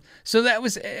 So that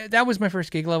was my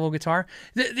first gig level guitar.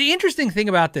 The interesting thing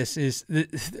about this is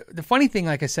the funny thing,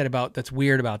 like I said, that's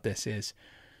weird about this is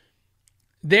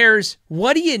there's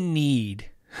what do you need,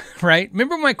 right?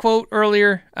 Remember my quote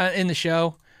earlier in the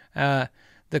show,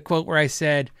 the quote where I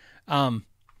said,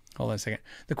 hold on a second.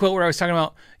 The quote where I was talking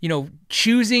about,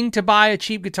 choosing to buy a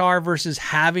cheap guitar versus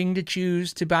having to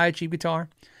choose to buy a cheap guitar.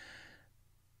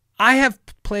 I have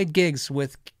played gigs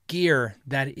with gear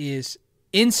that is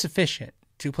insufficient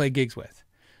to play gigs with.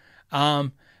 I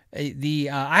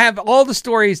have all the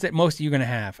stories that most of you are going to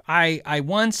have. I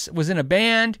once was in a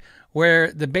band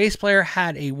where the bass player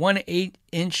had a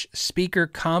 1/8-inch speaker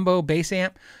combo bass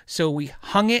amp. So we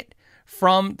hung it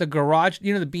from the garage,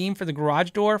 the beam for the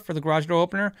garage door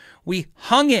opener. We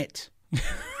hung it.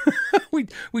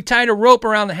 we tied a rope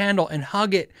around the handle and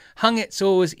hung it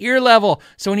so it was ear level.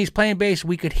 So when he's playing bass,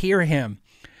 we could hear him.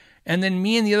 And then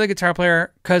me and the other guitar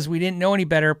player, because we didn't know any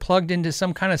better, plugged into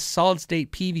some kind of solid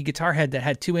state PV guitar head that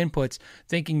had 2 inputs,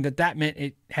 thinking that meant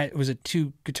it was a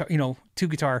two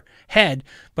guitar head.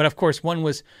 But of course, one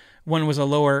was a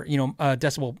lower,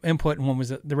 decibel input, and one was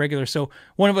the regular. So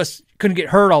one of us couldn't get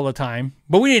heard all the time,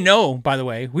 but we didn't know, by the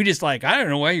way. We just I don't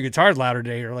know why your guitar's louder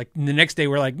today. Or the next day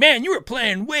we're like, man, you were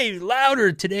playing way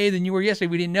louder today than you were yesterday.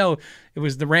 We didn't know. It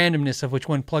was the randomness of which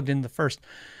one plugged in the first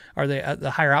or the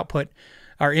higher output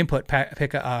or input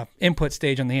input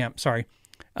stage on the amp. Sorry.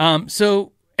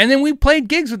 So, and then we played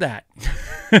gigs with that,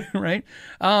 right?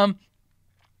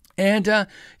 And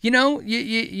you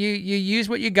use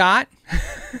what you got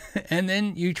and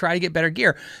then you try to get better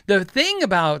gear. The thing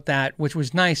about that, which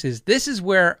was nice, is this is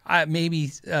where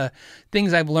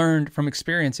things I've learned from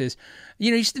experiences. I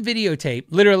used to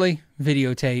literally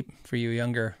videotape for you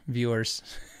younger viewers.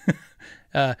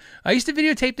 I used to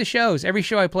videotape the shows. Every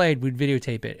show I played, we'd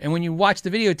videotape it. And when you watch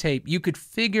the videotape, you could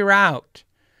figure out,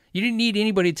 you didn't need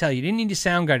anybody to tell you. You didn't need a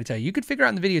sound guy to tell you. You could figure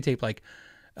out in the videotape,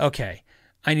 okay,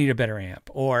 I need a better amp,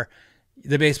 or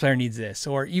the bass player needs this,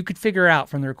 or you could figure out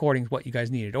from the recordings what you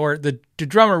guys needed, or the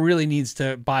drummer really needs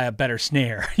to buy a better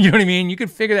snare. You know what I mean? You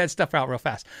could figure that stuff out real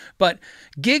fast. But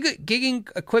gigging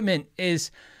equipment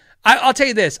is, I'll tell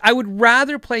you this, I would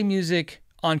rather play music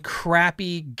on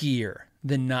crappy gear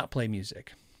than not play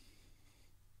music.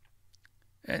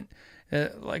 And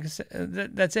like I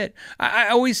said, that's it. I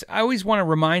always want to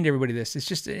remind everybody this. It's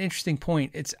just an interesting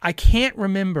point. I can't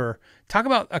remember. Talk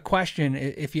about a question.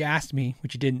 If you asked me,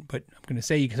 which you didn't, but I'm going to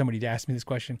say somebody asked me this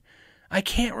question. I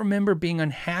can't remember being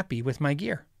unhappy with my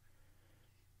gear.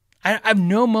 I have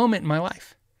no moment in my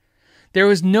life. There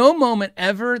was no moment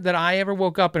ever that I ever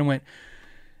woke up and went,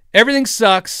 everything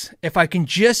sucks. If I can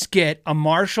just get a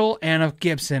Marshall and a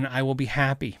Gibson, I will be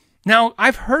happy. Now,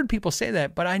 I've heard people say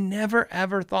that, but I never,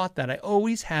 ever thought that. I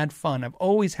always had fun. I've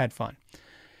always had fun.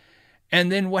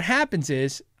 And then what happens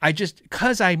is,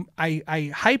 because I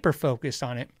hyper-focused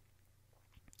on it,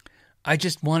 I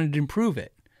just wanted to improve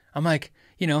it. I'm like,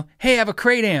 hey, I have a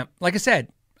crate amp. Like I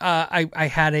said, I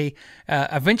had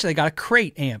eventually I got a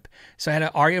crate amp. So I had an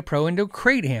Aria Pro into a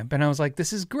crate amp. And I was like,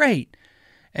 this is great.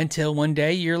 Until one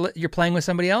day you're playing with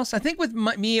somebody else. I think with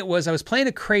me it was I was playing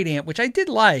a crate amp, which I did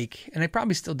like, and I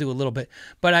probably still do a little bit.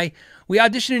 But we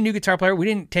auditioned a new guitar player. We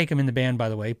didn't take him in the band, by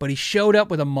the way, but he showed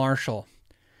up with a Marshall,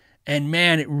 and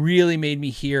man, it really made me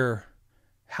hear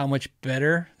how much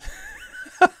better.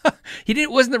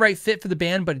 Wasn't the right fit for the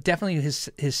band, but definitely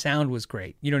his sound was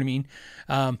great. You know what I mean?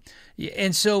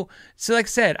 And so like I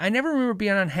said, I never remember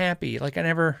being unhappy. Like I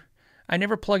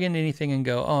never plug into anything and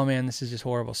go, oh man, this is just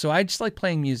horrible. So I just like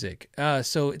playing music.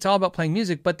 So it's all about playing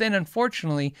music. But then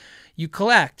unfortunately, you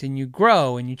collect and you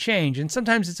grow and you change. And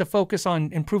sometimes it's a focus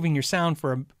on improving your sound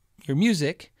for your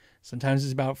music. Sometimes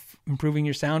it's about improving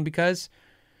your sound because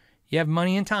you have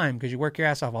money and time because you work your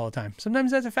ass off all the time.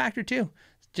 Sometimes that's a factor too.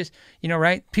 Just,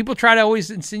 right? People try to always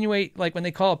insinuate, like when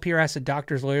they call a PRS a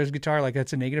doctor's lawyer's guitar, like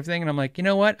that's a negative thing. And I'm like, you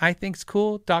know what? I think it's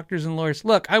cool. Doctors and lawyers.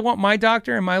 Look, I want my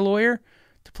doctor and my lawyer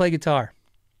to play guitar.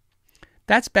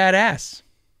 That's badass.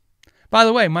 By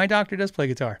the way, my doctor does play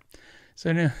guitar.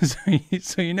 So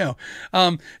you know.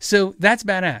 So that's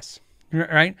badass,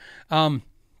 right?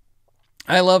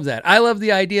 I love that. I love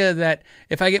the idea that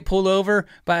if I get pulled over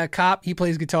by a cop, he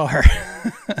plays guitar.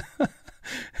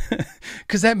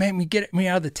 Because that made me get me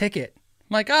out of the ticket.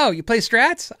 I'm like, oh, you play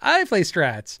Strats? I play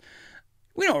Strats.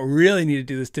 We don't really need to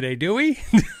do this today, do we?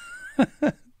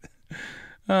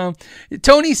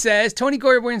 Tony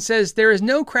Goyerborn says, there is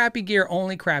no crappy gear,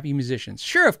 only crappy musicians.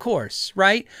 Sure, of course,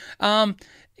 right? I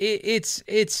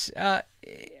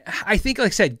think, like I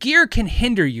said, gear can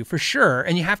hinder you for sure,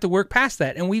 and you have to work past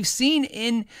that. And we've seen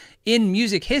in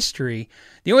music history,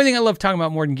 the only thing I love talking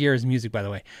about more than gear is music, by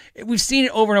the way. We've seen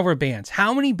it over and over with bands.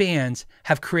 How many bands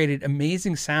have created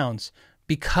amazing sounds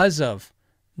because of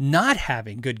not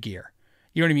having good gear?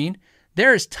 You know what I mean?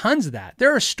 There is tons of that.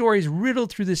 There are stories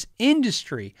riddled through this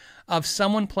industry of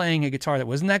someone playing a guitar that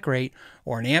wasn't that great,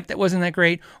 or an amp that wasn't that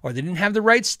great, or they didn't have the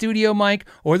right studio mic,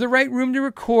 or the right room to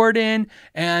record in,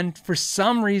 and for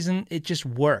some reason, it just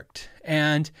worked.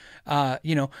 And, think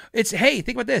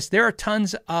about this. There are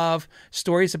tons of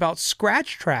stories about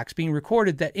scratch tracks being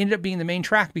recorded that ended up being the main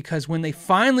track because when they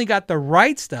finally got the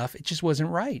right stuff, it just wasn't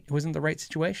right. It wasn't the right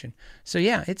situation. So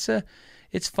yeah,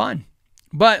 it's fun.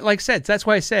 But like I said, that's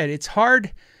why I said it's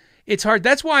hard. It's hard.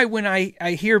 That's why when I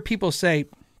hear people say,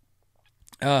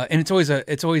 and it's always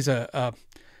a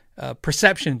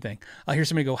perception thing. I'll hear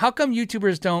somebody go, "How come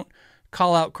YouTubers don't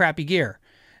call out crappy gear?"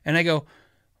 And I go,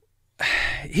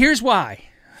 "Here's why."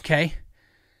 Okay,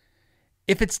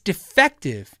 if it's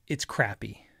defective, it's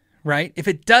crappy, right? If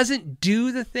it doesn't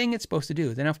do the thing it's supposed to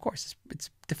do, then of course it's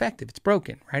defective. It's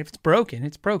broken, right? If it's broken,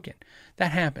 it's broken.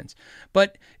 That happens.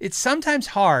 But it's sometimes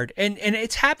hard, and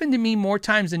it's happened to me more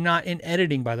times than not in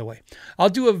editing, by the way. I'll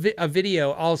do a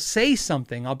video, I'll say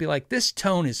something, I'll be like, this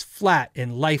tone is flat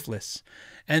and lifeless.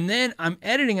 And then I'm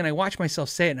editing and I watch myself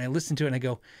say it and I listen to it and I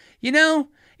go,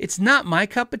 it's not my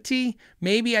cup of tea.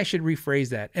 Maybe I should rephrase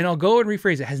that. And I'll go and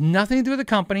rephrase it. It has nothing to do with the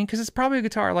company because it's probably a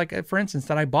guitar, like for instance,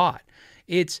 that I bought.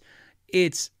 It's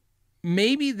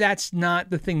maybe that's not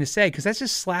the thing to say because that's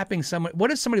just slapping someone.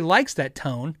 What if somebody likes that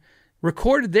tone,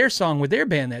 recorded their song with their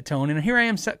band that tone, and here I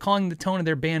am calling the tone of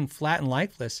their band flat and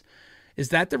lifeless? Is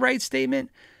that the right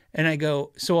statement? And I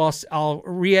go, so I'll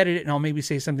re-edit it and I'll maybe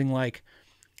say something like,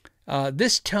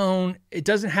 this tone, it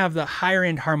doesn't have the higher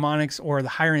end harmonics or the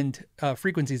higher end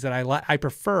frequencies that I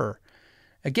prefer.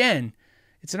 Again,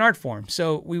 it's an art form.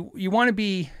 So you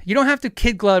don't have to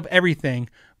kid glove everything,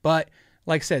 but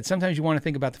like I said, sometimes you want to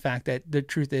think about the fact that the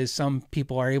truth is some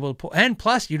people are able to pull, and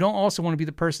plus you don't also want to be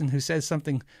the person who says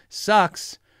something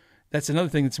sucks. That's another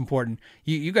thing that's important.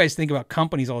 You guys think about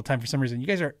companies all the time for some reason.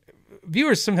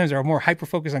 Viewers sometimes are more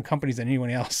hyper-focused on companies than anyone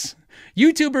else.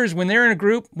 YouTubers, when they're in a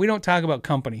group, we don't talk about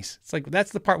companies. It's like,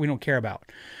 that's the part we don't care about.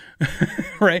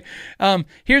 Right?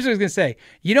 Here's what I was going to say.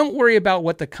 You don't worry about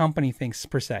what the company thinks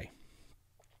per se.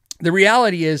 The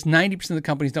reality is 90% of the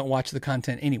companies don't watch the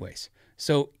content anyways.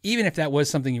 So even if that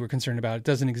was something you were concerned about, it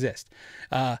doesn't exist.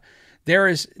 There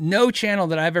is no channel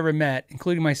that I've ever met,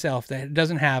 including myself, that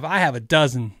doesn't have, I have a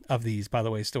dozen of these, by the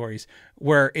way, stories,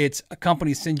 where it's a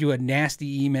company send you a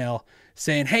nasty email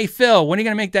saying, "Hey, Phil, when are you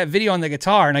going to make that video on the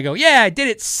guitar?" And I go, "Yeah, I did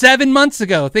it 7 months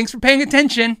ago. Thanks for paying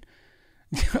attention."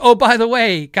 Oh, by the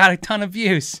way, got a ton of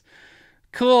views.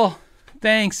 Cool.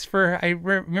 Thanks I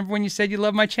remember when you said you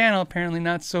love my channel. Apparently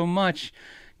not so much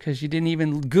because you didn't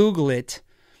even Google it.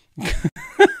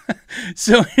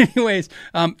 So anyways,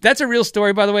 that's a real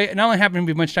story, by the way. It not only happened to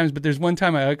me a bunch of times, but there's one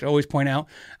time I like to always point out.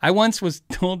 I once was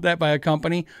told that by a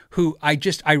company who I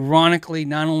just ironically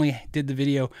not only did the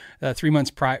video 3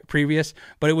 months previous,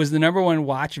 but it was the --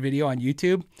 watch video on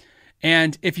YouTube.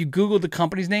 And if you Googled the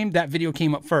company's name, that video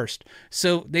came up first.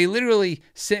 So they literally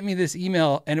sent me this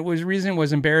email, and the reason it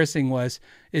was embarrassing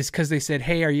is because they said,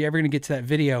 "Hey, are you ever going to get to that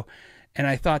video?" And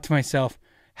I thought to myself,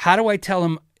 how do I tell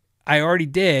them I already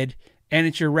did, and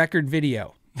it's your record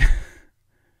video,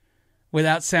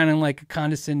 without sounding like a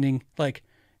condescending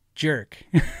jerk,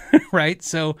 right?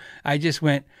 So I just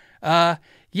went, I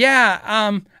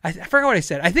forgot what I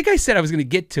said. I think I said I was going to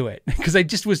get to it because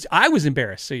I was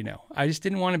embarrassed. So, I just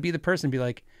didn't want to be the person to be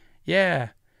like, yeah,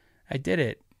 I did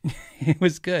it. It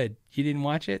was good. You didn't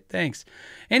watch it? Thanks.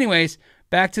 Anyways,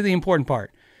 back to the important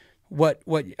part.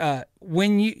 The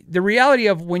reality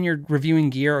of when you're reviewing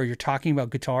gear or you're talking about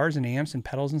guitars and amps and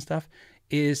pedals and stuff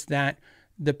is that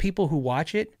the people who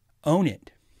watch it own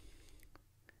it.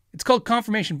 It's called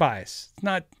confirmation bias. It's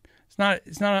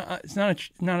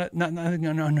nothing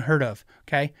unheard of.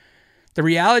 Okay. The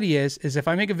reality is if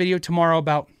I make a video tomorrow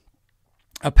about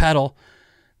a pedal,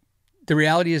 the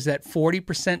reality is that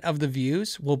 40% of the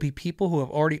views will be people who have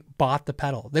already bought the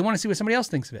pedal. They want to see what somebody else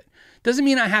thinks of it. Doesn't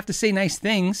mean I have to say nice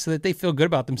things so that they feel good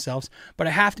about themselves, but I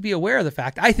have to be aware of the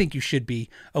fact, I think you should be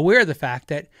aware of the fact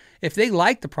that if they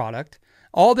like the product,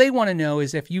 all they want to know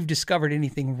is if you've discovered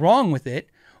anything wrong with it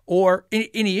or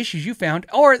any issues you found,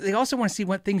 or they also want to see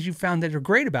what things you found that are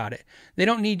great about it. They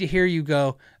don't need to hear you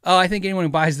go, "Oh, I think anyone who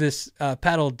buys this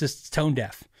pedal just is tone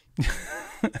deaf."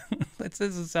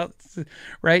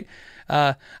 Right?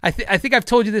 I think I've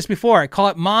told you this before. I call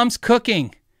it mom's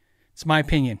cooking. It's my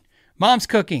opinion. Mom's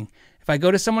cooking. If I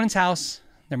go to someone's house,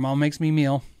 their mom makes me a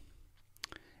meal,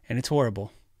 and it's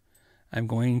horrible, I'm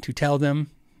going to tell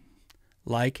them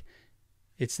like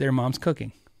it's their mom's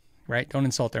cooking, right? Don't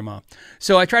insult their mom.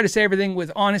 So I try to say everything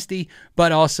with honesty,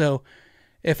 but also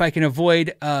if I can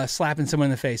avoid slapping someone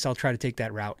in the face, I'll try to take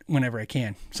that route whenever I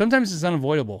can. Sometimes it's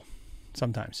unavoidable.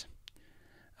 Sometimes.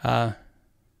 Let's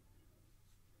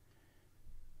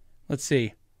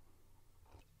see.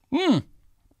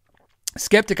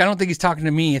 Skeptic, I don't think he's talking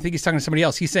to me. I think he's talking to somebody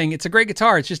else. He's saying it's a great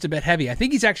guitar. It's just a bit heavy. I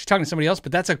think he's actually talking to somebody else,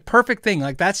 but that's a perfect thing.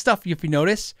 Like that stuff, if you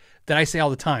notice, that I say all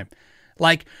the time.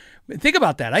 Like, think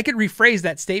about that. I could rephrase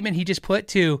that statement he just put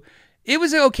to, it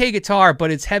was an okay guitar,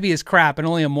 but it's heavy as crap and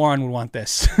only a moron would want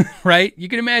this, right? You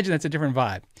can imagine that's a different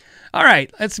vibe. All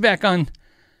right, let's back on.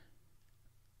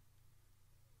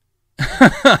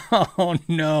 Oh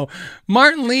no.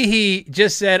 Martin Leahy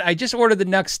just said, I just ordered the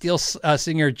Nux Steel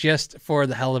Singer just for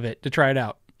the hell of it to try it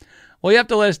out. Well, you have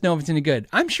to let us know if it's any good.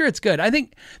 I'm sure it's good.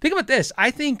 Think about this. I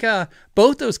think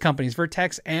both those companies,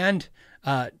 Vertex and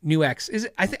NuX,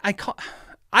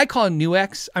 I call it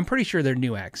NuX. I'm pretty sure they're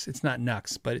NuX. It's not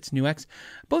Nux, but it's NuX.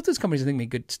 Both those companies I think make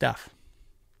good stuff.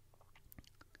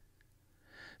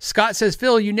 Scott says,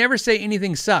 Phil, you never say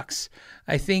anything sucks.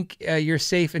 I think you're a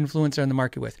safe influencer on the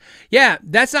market with. Yeah,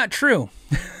 that's not true.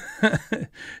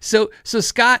 So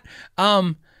Scott,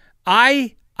 I'm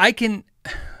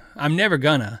never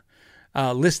gonna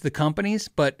list the companies,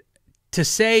 but to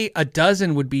say a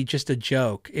dozen would be just a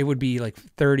joke. It would be like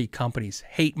 30 companies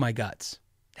hate my guts.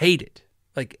 Hate it.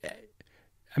 Like,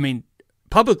 I mean,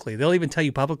 publicly, they'll even tell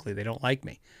you publicly they don't like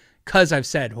me because I've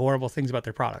said horrible things about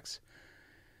their products.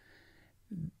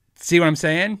 See what I'm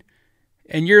saying?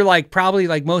 And you're probably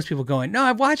like most people going, no,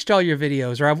 I've watched all your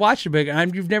videos or I've watched a big,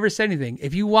 and you've never said anything.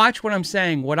 If you watch what I'm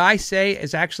saying, what I say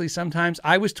is actually sometimes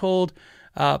I was told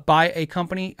by a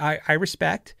company I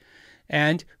respect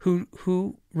and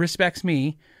who respects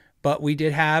me, but we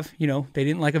did have, they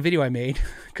didn't like a video I made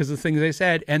because of the things I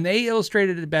said, and they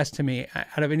illustrated it the best to me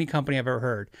out of any company I've ever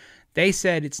heard. They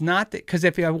said it's not that, because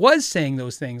if I was saying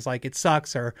those things like it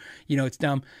sucks or, it's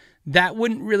dumb, that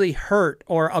wouldn't really hurt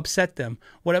or upset them.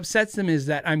 What upsets them is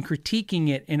that I'm critiquing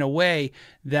it in a way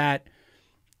that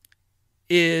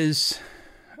is,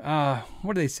 what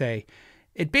do they say?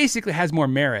 It basically has more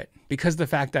merit because of the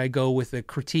fact that I go with a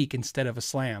critique instead of a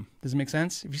slam. Does it make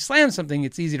sense? If you slam something,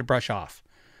 it's easy to brush off.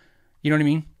 You know what I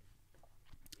mean?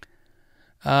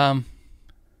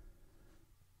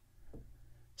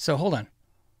 So hold on.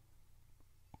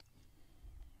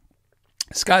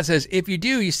 Scott says, if you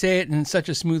do, you say it in such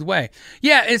a smooth way.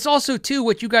 Yeah, it's also, too,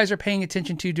 what you guys are paying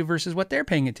attention to versus what they're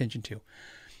paying attention to.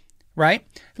 right?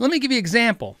 Let me give you an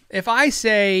example. If I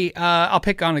say, I'll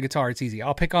pick on a guitar, it's easy.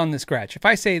 I'll pick on the Gretsch. If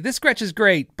I say, this Gretsch is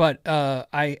great, but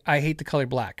I hate the color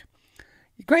black.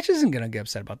 Gretsch isn't going to get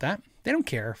upset about that. They don't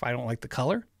care if I don't like the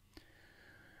color.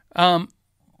 I'll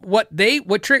tell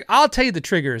you the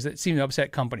triggers that seem to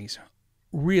upset companies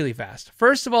really fast.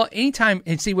 First of all, anytime,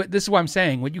 and see this is what I'm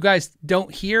saying, what you guys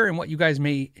don't hear and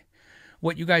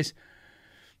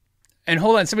and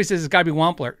hold on, somebody says it's gotta be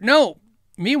Wampler. No,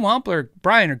 me and Wampler,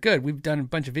 Brian, are good. We've done a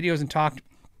bunch of videos and talked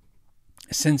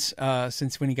since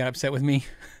when he got upset with me.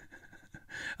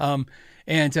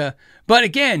 But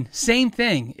again, same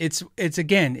thing. It's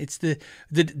that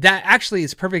actually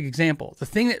is a perfect example. The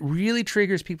thing that really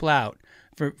triggers people out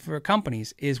for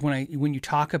companies is when you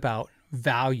talk about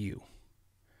value,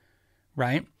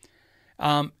 right?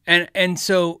 And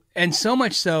so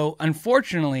much so,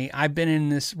 unfortunately, I've been in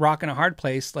this rock and a hard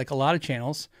place, like a lot of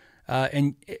channels,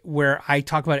 and where I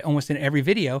talk about it almost in every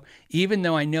video, even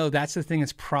though I know that's the thing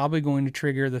that's probably going to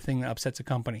trigger the thing that upsets a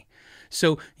company.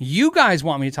 So you guys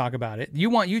want me to talk about it. You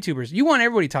want YouTubers. You want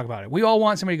everybody to talk about it. We all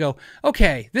want somebody to go,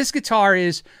 okay, this guitar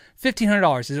is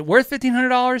 $1,500. Is it worth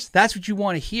 $1,500? That's what you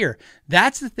want to hear.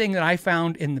 That's the thing that I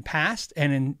found in the past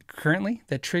and currently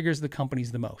that triggers the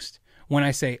companies the most. When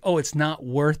I say, oh, it's not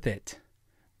worth it.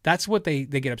 That's what they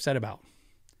get upset about.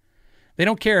 They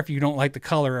don't care if you don't like the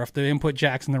color or if the input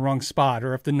jack's in the wrong spot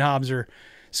or if the knobs are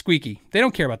squeaky. They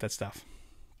don't care about that stuff.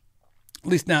 At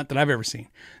least not that I've ever seen.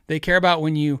 They care about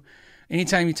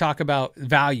anytime you talk about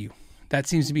value. That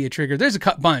seems to be a trigger. There's a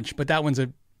bunch, but that one's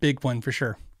a big one for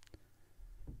sure.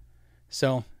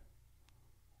 So,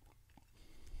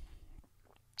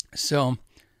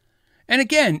 and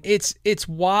again, it's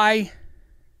why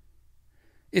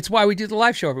we do the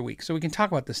live show every week, so we can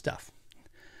talk about this stuff.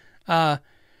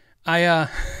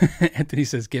 Anthony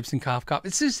says Gibson cough.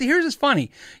 It's just, here's what's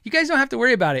funny. You guys don't have to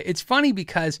worry about it. It's funny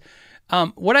because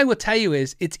what I will tell you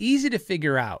is it's easy to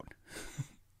figure out.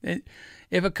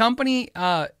 If a company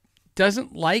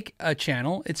doesn't like a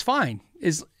channel, it's fine.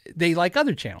 They like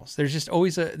other channels. There's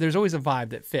always a vibe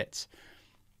that fits.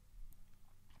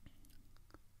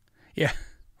 Yeah,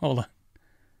 hold on.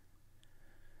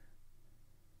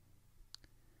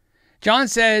 John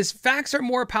says facts are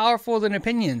more powerful than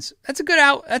opinions. That's a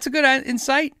good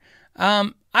insight.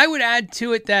 I would add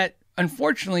to it that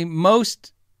unfortunately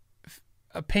most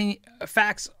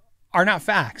facts are not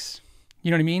facts.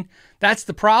 You know what I mean? That's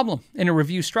the problem in a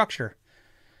review structure.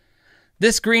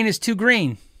 This green is too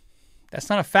green. That's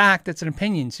not a fact. That's an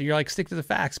opinion. So you're like, stick to the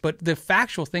facts. But the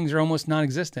factual things are almost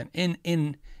non-existent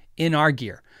in our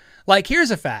gear. Like,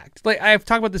 here's a fact. Like, I've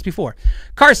talked about this before.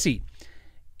 Car seat.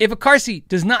 If a car seat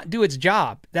does not do its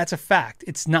job, that's a fact.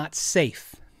 It's not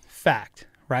safe. Fact,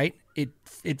 right?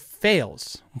 It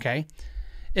fails, okay?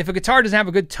 If a guitar doesn't have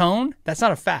a good tone, that's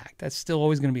not a fact. That's still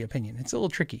always going to be opinion. It's a little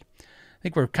tricky. I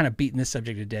think we're kind of beating this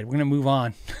subject to death. We're going to move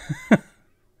on.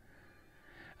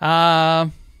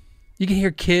 You can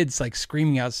hear kids like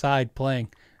screaming outside playing.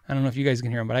 I don't know if you guys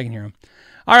can hear them, but I can hear them.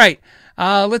 All right,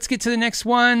 let's get to the next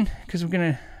one because we're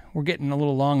getting a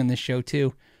little long in this show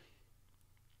too.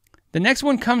 The next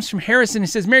one comes from Harrison. He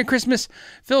says, Merry Christmas.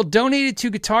 Phil donated 2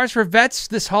 guitars for vets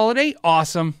this holiday.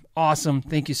 Awesome.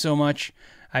 Thank you so much.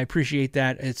 I appreciate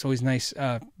that. It's always nice,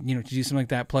 to do something like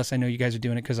that. Plus, I know you guys are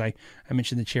doing it because I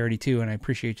mentioned the charity too, and I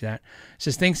appreciate that. It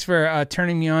says, thanks for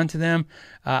turning me on to them.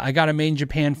 I got a made in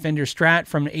Japan Fender Strat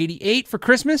from '88 for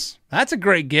Christmas. That's a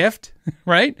great gift,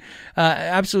 right?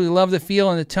 Absolutely love the feel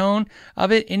and the tone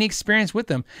of it. Any experience with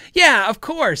them? Yeah, of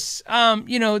course. That's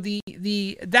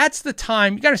the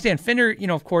time. You got to understand, Fender,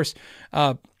 of course,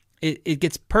 it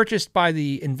gets purchased by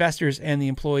the investors and the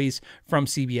employees from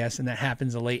CBS, and that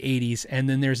happens in the late 80s. And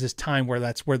then there's this time where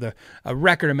that's where a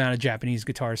record amount of Japanese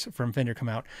guitars from Fender come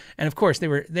out. And of course,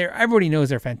 everybody knows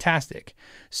they're fantastic.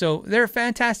 So they're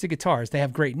fantastic guitars. They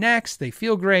have great necks. They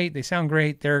feel great. They sound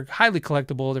great. They're highly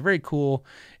collectible. They're very cool.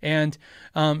 And,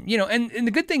 and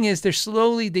the good thing is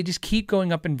they just keep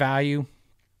going up in value.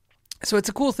 So it's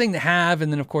a cool thing to have,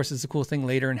 and then of course it's a cool thing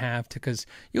later and have because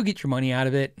you'll get your money out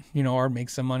of it, or make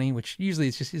some money, which usually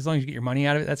it's just as long as you get your money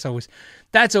out of it,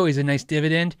 that's always a nice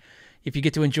dividend. If you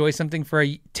get to enjoy something for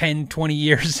 10, 20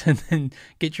 years and then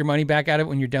get your money back out of it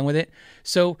when you're done with it.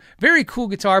 So very cool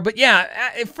guitar. But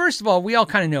yeah, first of all, we all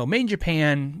kind of know made in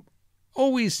Japan,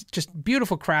 always just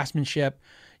beautiful craftsmanship,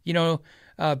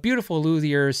 beautiful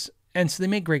luthiers. And so they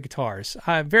make great guitars.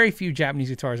 Very few Japanese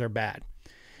guitars are bad.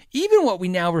 Even what we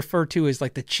now refer to as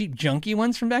like the cheap junky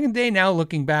ones from back in the day, now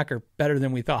looking back are better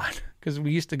than we thought. Because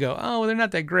we used to go, oh, well, they're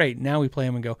not that great. Now we play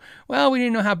them and go, well, we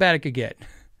didn't know how bad it could get.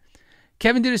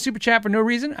 Kevin did a super chat for no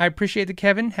reason. I appreciate it,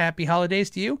 Kevin. Happy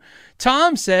holidays to you.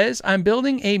 Tom says, I'm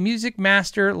building a Music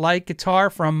Master-like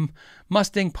guitar from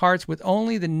Mustang parts with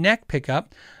only the neck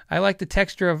pickup. I like the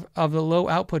texture of the low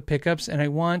output pickups, and I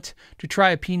want to try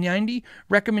a P90.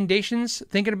 Recommendations?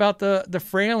 Thinking about the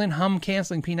Fralin hum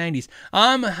canceling P90s.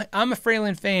 I'm a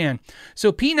Fralin fan.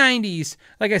 So P90s,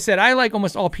 like I said, I like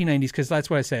almost all P90s because that's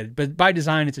what I said. But by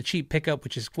design, it's a cheap pickup,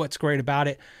 which is what's great about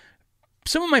it.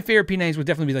 Some of my favorite P90s would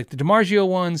definitely be like the DiMarzio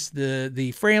ones,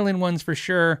 the Fralin ones for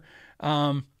sure.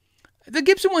 The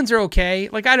Gibson ones are okay.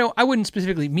 Like I wouldn't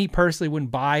specifically, me personally,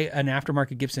 wouldn't buy an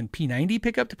aftermarket Gibson P90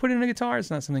 pickup to put in a guitar. It's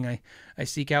not something I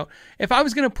seek out. If I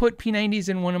was going to put P90s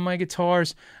in one of my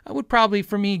guitars, I would probably,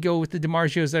 for me, go with the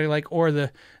DiMarzios that I like or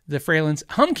the Fralins.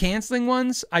 Hum canceling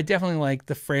ones, I definitely like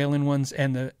the Fralin ones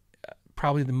and the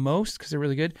probably the most because they're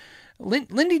really good.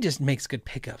 Lindy just makes good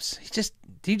pickups.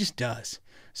 He just does.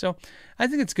 So I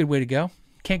think it's a good way to go.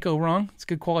 Can't go wrong. It's a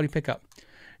good quality pickup.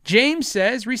 James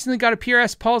says, recently got a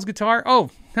PRS Paul's guitar. Oh,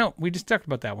 no, we just talked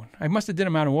about that one. I must have did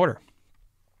them out of order.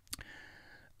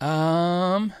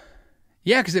 Yeah,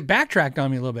 because it backtracked on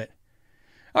me a little bit.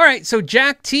 All right, so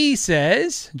Jack T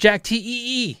says, Jack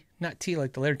T-E-E, not T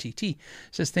like the letter T,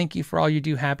 says, thank you for all you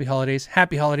do. Happy holidays.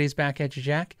 Happy holidays back at you,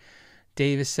 Jack.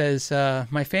 Davis says,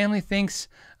 my family thinks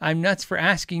I'm nuts for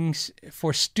asking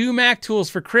for StewMac tools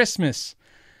for Christmas.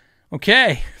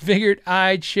 Okay, figured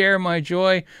I'd share my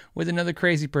joy with another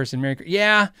crazy person.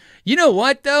 Yeah, you know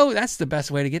what, though? That's the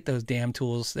best way to get those damn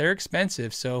tools. They're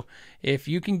expensive, so if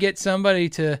you can get somebody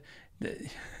to...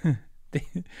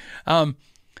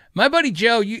 my buddy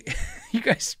Joe, you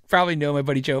guys probably know my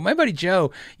buddy Joe. My buddy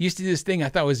Joe used to do this thing I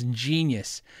thought was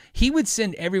ingenious. He would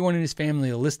send everyone in his family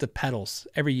a list of pedals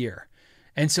every year.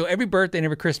 And so every birthday and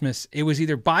every Christmas, it was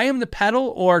either buy him the pedal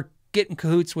or get in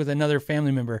cahoots with another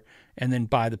family member and then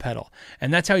buy the pedal.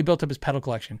 And that's how he built up his pedal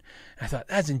collection. And I thought,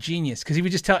 that's ingenious, because he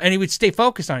would just tell, and he would stay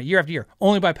focused on it year after year.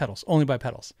 Only buy pedals,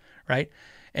 right?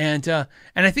 And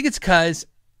I think it's because,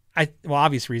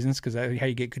 obvious reasons, because that's how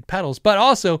you get good pedals, but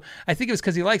also I think it was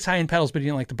because he likes high-end pedals, but he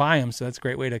didn't like to buy them, so that's a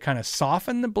great way to kind of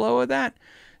soften the blow of that.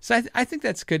 So I think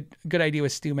that's a good idea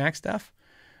with StewMac stuff.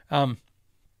 You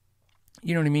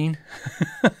know what I mean?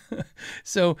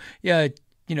 So, yeah,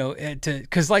 you know,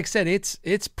 because like I said, it's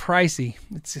pricey.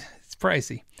 It's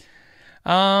pricey.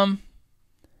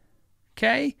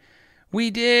 Okay.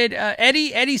 We did,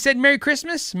 Eddie said, Merry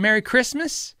Christmas. Merry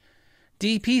Christmas.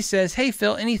 DP says, hey,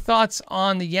 Phil, any thoughts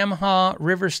on the Yamaha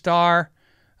Revstar?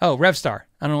 I don't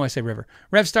know why I say River.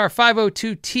 Revstar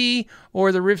 502T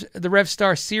or the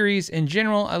Revstar series in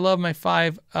general. I love my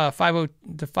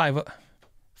 502T.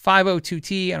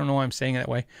 I don't know why I'm saying it that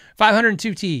way.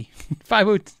 502T.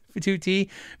 502T.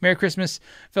 Merry Christmas,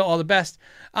 Phil. All the best.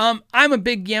 I'm a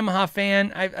big Yamaha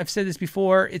fan. I've said this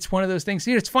before. It's one of those things.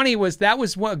 You know, it's funny. That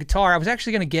was what guitar I was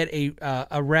actually going to get not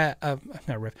a riff. I was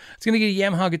going to get a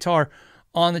Yamaha guitar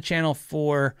on the channel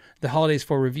for the holidays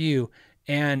for review,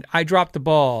 and I dropped the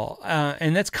ball.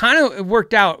 And that's kind of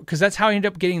worked out because that's how I ended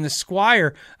up getting the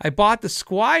Squier. I bought the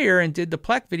Squier and did the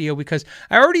Plek video because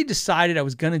I already decided I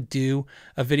was going to do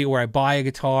a video where I buy a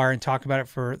guitar and talk about it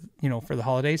for the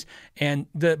holidays. And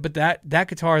that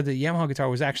guitar, the Yamaha guitar,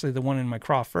 was actually the one in my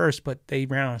craw first, but they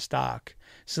ran out of stock.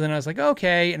 So then I was like,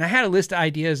 okay. And I had a list of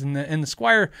ideas, and the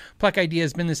Squier Plek idea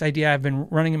has been this idea I've been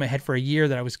running in my head for a year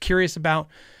that I was curious about.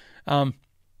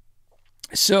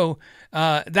 So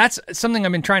that's something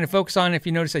I've been trying to focus on. If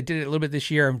you notice, I did it a little bit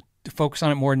this year. I'm focus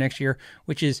on it more next year,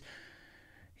 which is,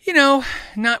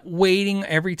 not waiting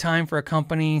every time for a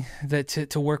company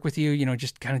to work with you,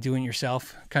 just kind of doing it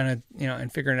yourself, and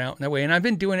figuring it out in that way. And I've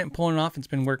been doing it and pulling it off. It's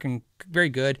been working very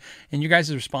good. And you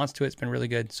guys' response to it's been really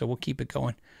good. So we'll keep it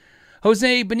going.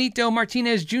 Jose Benito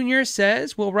Martinez Jr.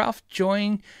 says, will Ralph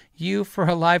join you for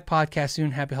a live podcast soon?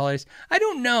 Happy holidays. I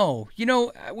don't know.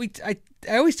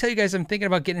 I always tell you guys I'm thinking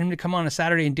about getting him to come on a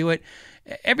Saturday and do it.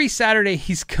 Every Saturday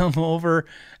he's come over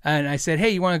and I said,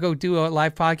 hey, you want to go do a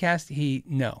live podcast?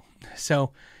 No.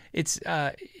 So it's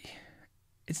not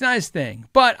his thing,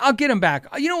 but I'll get him back.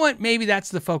 You know what? Maybe that's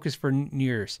the focus for New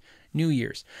Year's.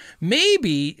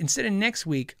 Maybe instead of next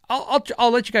week, I'll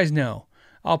let you guys know.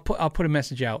 I'll put a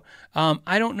message out.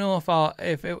 I don't know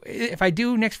if I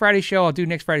do next Friday show, I'll do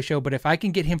next Friday show. But if I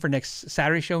can get him for next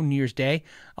Saturday show, New Year's Day,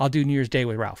 I'll do New Year's Day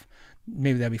with Ralph.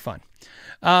 Maybe that'd be fun.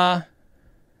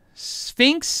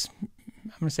 Sphinx, I'm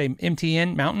going to say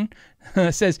MTN Mountain,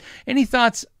 says, any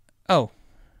thoughts? Oh,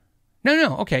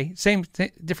 no. Okay.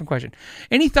 Different question.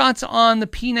 Any thoughts on the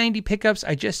P90 pickups?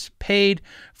 I just paid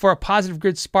for a Positive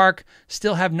Grid Spark.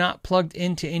 Still have not plugged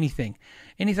into anything.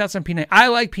 Any thoughts on P90? I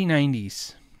like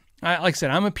P90s. Like I said,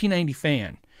 I'm a P90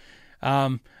 fan.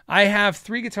 I have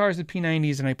 3 guitars with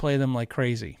P90s and I play them like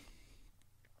crazy.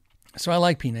 So I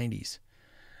like P90s.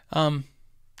 In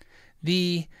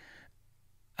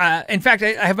fact,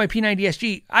 I have my P90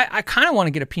 SG. I kind of want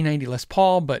to get a P90 Les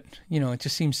Paul, but, it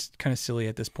just seems kind of silly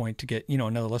at this point to get,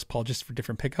 another Les Paul just for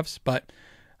different pickups. But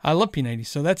I love P90s,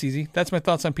 so that's easy. That's my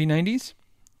thoughts on P90s.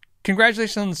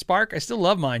 Congratulations on the Spark. I still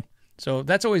love mine. So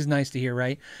that's always nice to hear,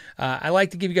 right? I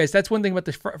like to give you guys, that's one thing about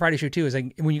the Friday show too, is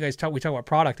when you guys we talk about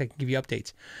product, I can give you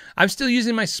updates. I'm still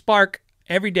using my Spark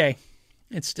every day.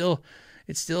 It's still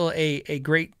a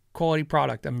great quality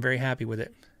product. I'm very happy with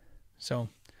it. So,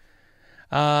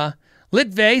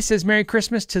 Litvey says, Merry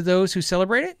Christmas to those who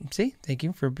celebrate it. See, thank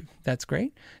you that's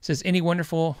great. Says, and a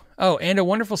wonderful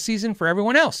season for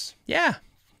everyone else. Yeah.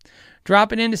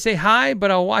 Dropping in to say hi,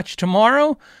 but I'll watch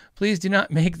tomorrow. Please do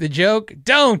not make the joke.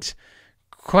 Don't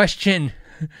question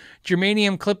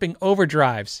germanium clipping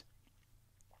overdrives.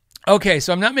 Okay,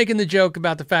 so I'm not making the joke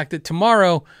about the fact that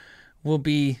tomorrow will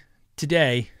be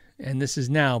today, and this is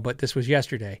now, but this was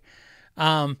yesterday.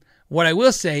 What I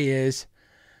will say is,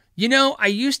 I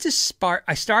used to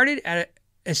I started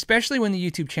especially when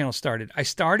the YouTube channel started, I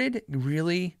started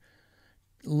really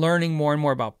learning more and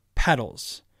more about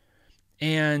pedals.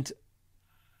 And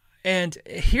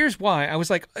here's why. I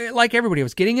was like everybody, I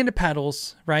was getting into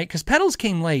pedals, right? Because pedals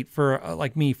came late for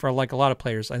like me, for like a lot of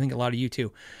players. I think a lot of you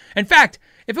too. In fact,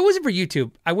 if it wasn't for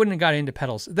YouTube, I wouldn't have got into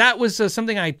pedals. That was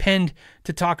something I penned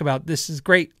to talk about. This is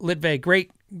great, Litvey.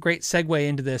 Great segue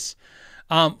into this.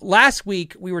 Last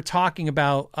week we were talking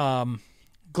about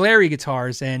Glary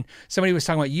guitars, and somebody was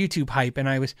talking about YouTube hype, and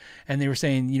they were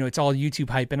saying, it's all YouTube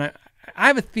hype. And I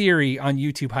have a theory on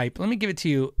YouTube hype. Let me give it to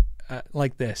you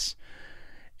like this.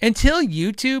 Until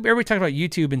YouTube, everybody talks about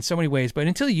YouTube in so many ways, but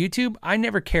until YouTube, I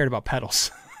never cared about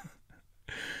pedals.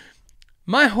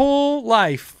 My whole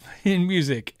life in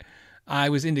music, I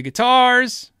was into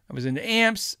guitars, I was into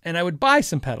amps, and I would buy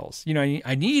some pedals.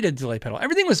 I need a delay pedal.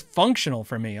 Everything was functional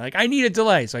for me. Like, I need a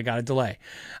delay, so I got a delay.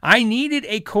 I needed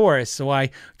a chorus, so I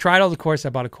tried all the chorus,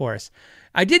 I bought a chorus.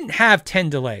 I didn't have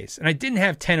 10 delays, and I didn't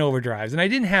have 10 overdrives, and I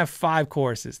didn't have 5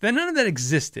 choruses. Then none of that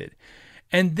existed.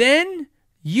 And then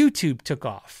YouTube took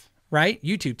off, right?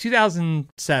 YouTube,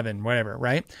 2007, whatever,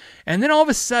 right? And then all of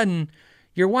a sudden,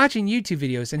 you're watching YouTube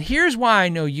videos, and here's why I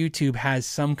know YouTube has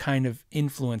some kind of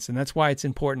influence, and that's why it's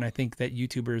important, I think, that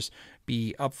YouTubers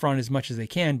be upfront as much as they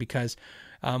can, because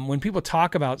when people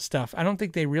talk about stuff, I don't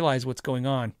think they realize what's going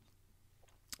on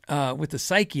with the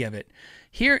psyche of it.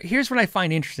 Here's what I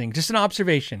find interesting, just an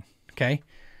observation, okay?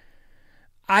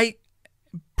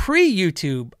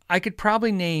 Pre-YouTube, I could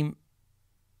probably name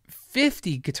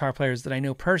 50 guitar players that I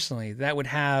know personally that would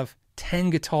have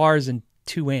 10 guitars and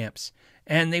 2 amps,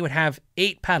 and they would have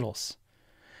 8 pedals.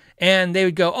 And they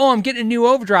would go, I'm getting a new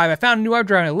overdrive. I found a new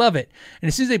overdrive and I love it. And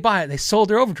as soon as they buy it, they sold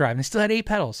their overdrive and they still had 8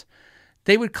 pedals.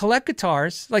 They would collect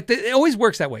guitars. It always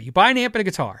works that way. You buy an amp and a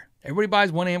guitar. Everybody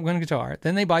buys 1 amp, 1 guitar.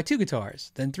 Then they buy 2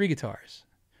 guitars, then 3 guitars.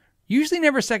 Usually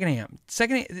never a second amp.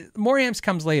 More amps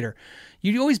comes later.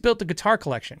 You always built the guitar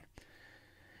collection.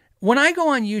 When I go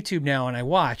on YouTube now and I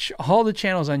watch all the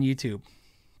channels on YouTube,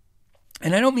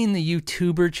 and I don't mean the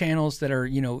YouTuber channels that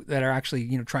are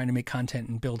actually, trying to make content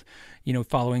and build,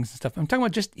 followings and stuff. I'm talking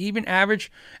about just even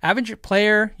average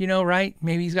player, right?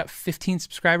 Maybe he's got 15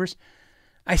 subscribers.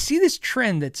 I see this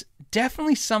trend that's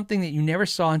definitely something that you never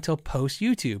saw until post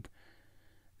YouTube.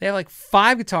 They have like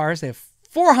 5 guitars, they have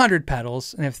 400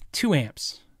 pedals, and they have 2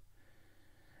 amps.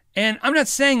 And I'm not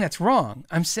saying that's wrong.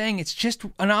 I'm saying it's just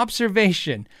an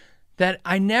observation that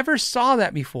I never saw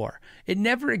that before. It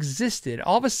never existed.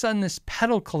 All of a sudden, this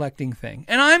pedal collecting thing.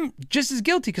 And I'm just as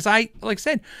guilty because I'm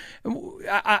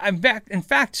back. In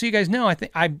fact, so you guys know,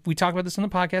 we talked about this on the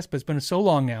podcast, but it's been so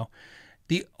long now.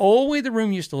 The old way the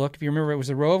room used to look, if you remember, it was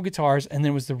a row of guitars, and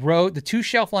then it was the 2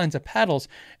 shelf lines of pedals,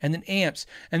 and then amps.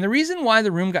 And the reason why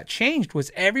the room got changed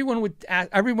was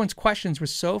everyone's questions were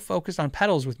so focused on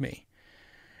pedals with me.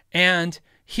 And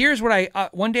here's what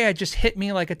one day it just hit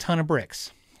me like a ton of bricks.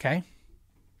 Okay.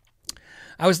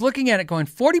 I was looking at it going,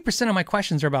 40% of my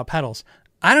questions are about pedals.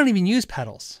 I don't even use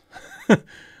pedals,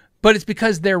 but it's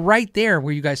because they're right there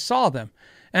where you guys saw them.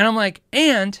 And I'm like,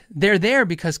 and they're there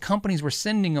because companies were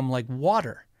sending them like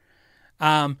water.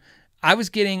 I was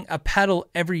getting a pedal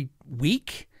every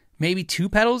week, maybe 2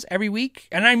 pedals every week.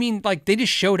 And I mean, like, they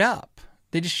just showed up.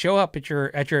 They just show up at your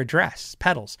address,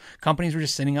 pedals. Companies were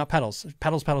just sending out pedals. And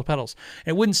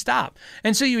it wouldn't stop.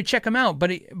 And so you would check them out,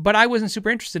 but I wasn't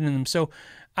super interested in them. So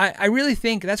I really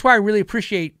think that's why I really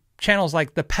appreciate channels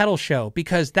like the Pedal Show,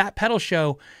 because that Pedal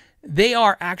Show they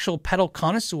are actual pedal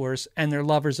connoisseurs and they're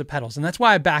lovers of pedals. And that's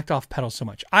why I backed off pedals so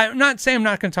much. I'm not saying I'm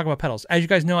not going to talk about pedals. As you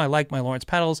guys know, I like my Lawrence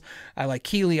pedals. I like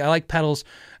Keeley. I like pedals.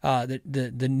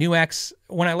 The New X.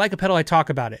 When I like a pedal, I talk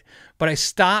about it. But I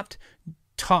stopped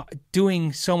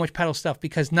doing so much pedal stuff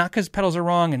not because pedals are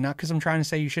wrong and not because I'm trying to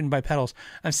say you shouldn't buy pedals.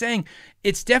 I'm saying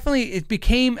it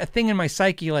became a thing in my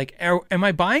psyche. Like, am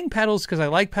I buying pedals because I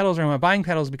like pedals, or am I buying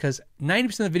pedals because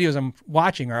 90% of the videos I'm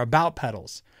watching are about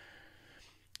pedals?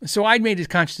 So I'd made a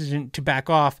conscious decision to back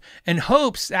off, and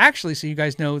hopes, actually, so you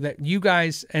guys know that you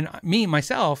guys and me,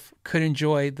 myself, could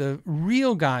enjoy the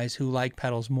real guys who like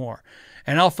pedals more.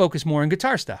 And I'll focus more on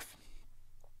guitar stuff.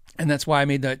 And that's why I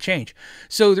made that change.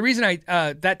 So the reason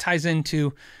that ties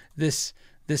into this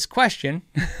question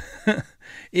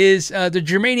is the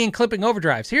Germanium clipping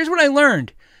overdrives. Here's what I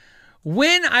learned.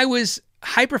 When I was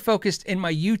hyper-focused in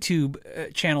my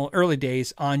YouTube channel early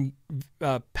days on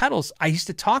pedals, I used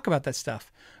to talk about that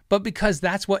stuff. But because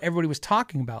that's what everybody was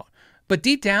talking about. But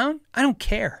deep down, I don't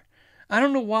care. I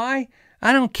don't know why.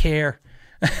 I don't care.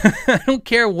 I don't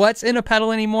care what's in a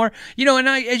pedal anymore. You know, and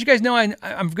as you guys know,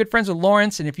 I'm good friends with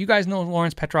Lawrence. And if you guys know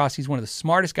Lawrence Petros, he's one of the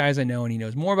smartest guys I know. And he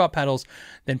knows more about pedals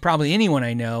than probably anyone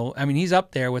I know. I mean, he's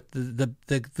up there with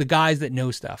the guys that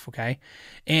know stuff, okay?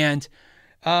 And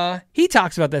he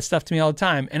talks about that stuff to me all the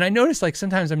time. And I notice, like,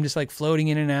 sometimes I'm just, like, floating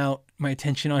in and out, my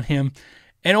attention on him.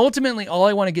 And ultimately, all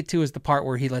I want to get to is the part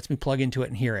where he lets me plug into it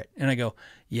and hear it. And I go,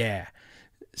 yeah.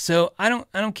 So I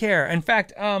don't care. In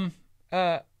fact,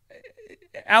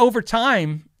 over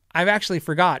time, I've actually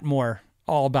forgot more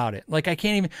all about it. Like, I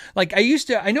can't even, like,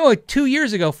 I know 2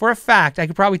 years ago for a fact, I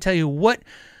could probably tell you what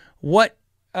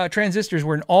transistors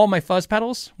were in all my fuzz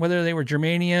pedals, whether they were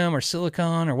germanium or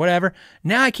silicon or whatever.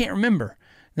 Now I can't remember.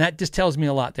 And that just tells me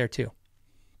a lot there too.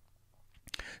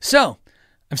 So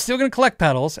I'm still going to collect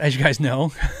pedals, as you guys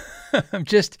know. I've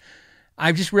just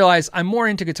realized I'm more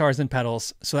into guitars than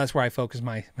pedals, so that's where I focus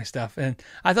my stuff. And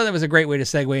I thought that was a great way to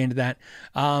segue into that.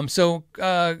 So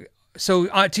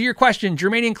to your question,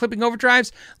 Germanium clipping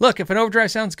overdrives. Look, if an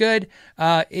overdrive sounds good,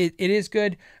 it is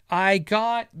good. I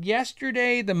got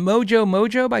yesterday the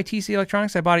Mojo by TC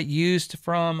Electronics. I bought it used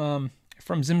from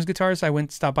Zim's Guitars. I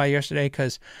stopped by yesterday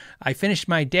because I finished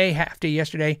my half day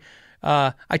yesterday.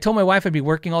 I told my wife I'd be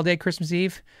working all day Christmas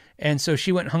Eve, and so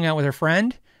she went and hung out with her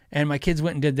friend, and my kids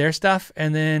went and did their stuff,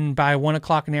 and then by 1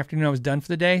 o'clock in the afternoon, I was done for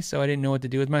the day, so I didn't know what to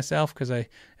do with myself because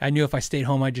I knew if I stayed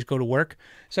home, I'd just go to work.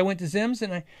 So I went to Zim's,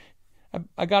 and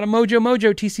I got a Mojo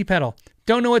TC pedal.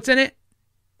 Don't know what's in it.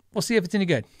 We'll see if it's any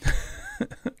good.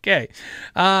 Okay.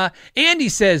 Andy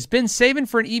says, been saving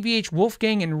for an EVH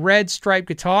Wolfgang in red striped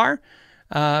guitar.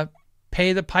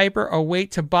 Pay the piper or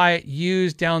wait to buy it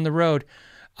used down the road.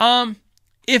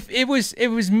 If it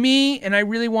was me and I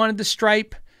really wanted the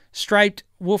striped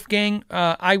Wolfgang,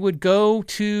 I would go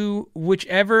to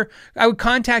I would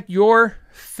contact your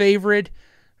favorite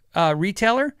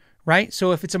retailer, right?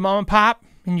 So if it's a mom and pop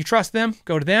and you trust them,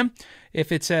 go to them.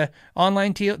 If it's a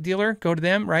online dealer, go to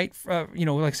them, right? Like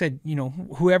I said,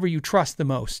 whoever you trust the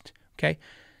most, okay?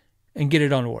 And get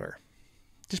it on order.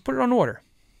 Just put it on order.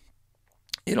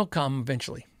 It'll come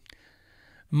eventually.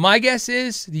 My guess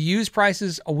is the used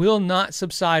prices will not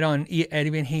subside on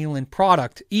Eddie Van Halen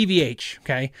product, EVH,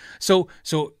 okay? So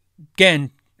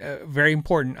again, very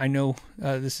important. I know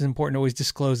this is important to always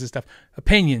disclose this stuff.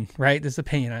 Opinion, right? This is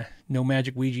opinion. No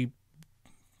magic Ouija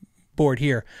board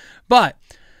here. But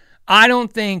I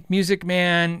don't think Music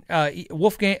Man,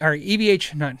 Wolfgang, or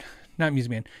EVH, not Music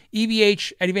Man,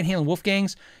 EVH, Eddie Van Halen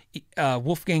Wolfgangs,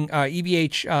 Wolfgang,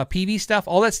 EVH, PV stuff,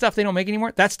 all that stuff they don't make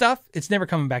anymore, that stuff, it's never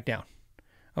coming back down.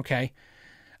 Okay.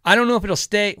 I don't know if it'll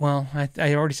stay. Well,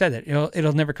 I already said that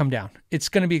it'll never come down. It's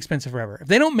going to be expensive forever. If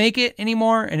they don't make it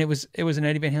anymore, and it was an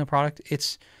Eddie Van Halen product,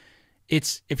 it's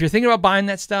if you're thinking about buying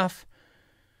that stuff,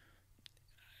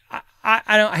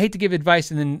 I hate to give advice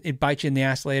and then it bites you in the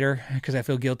ass later because I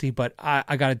feel guilty, but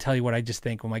I got to tell you what I just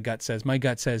think when my gut says. My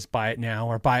gut says buy it now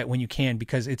or buy it when you can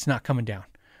because it's not coming down.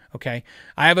 Okay.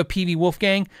 I have a PV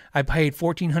Wolfgang. I paid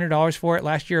 $1,400 for it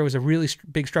last year. It was a really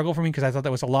big struggle for me because I thought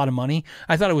that was a lot of money.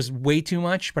 I thought it was way too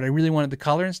much, but I really wanted the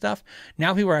color and stuff.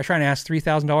 Now people are trying to ask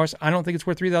 $3,000. I don't think it's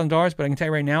worth $3,000, but I can tell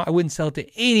you right now, I wouldn't sell it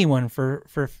to anyone for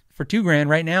 $2,000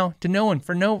 right now, to no one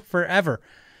forever.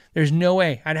 There's no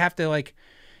way. I'd have to I'd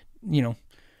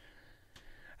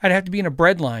have to be in a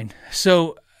bread line.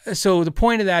 So the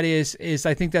point of that is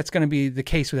I think that's going to be the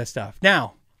case with that stuff.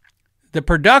 Now, the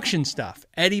production stuff,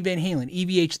 Eddie Van Halen,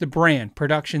 EVH, the brand,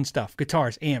 production stuff,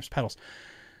 guitars, amps, pedals,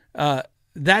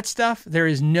 that stuff, there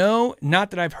is not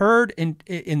that I've heard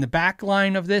in the back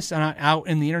line of this, out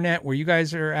in the internet where you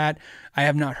guys are at, I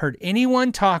have not heard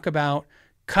anyone talk about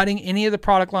cutting any of the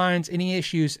product lines, any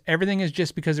issues. Everything is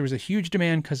just because there was a huge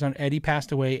demand because Eddie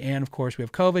passed away, and of course we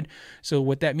have COVID. So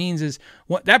what that means is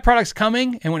that product's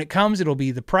coming, and when it comes, it'll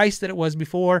be the price that it was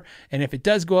before. And if it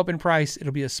does go up in price,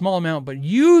 it'll be a small amount. But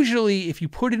usually, if you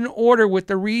put in an order with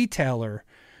the retailer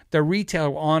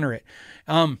will honor it.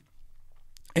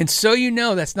 And so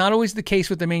that's not always the case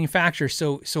with the manufacturer.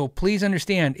 So please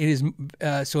understand, it is.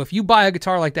 So if you buy a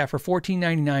guitar like that for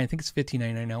 $14.99, I think it's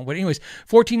 $15.99 now. But anyways,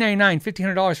 $14.99,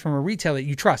 $1,500 from a retailer that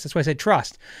you trust. That's why I said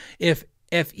trust. If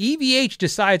EVH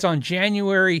decides on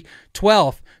January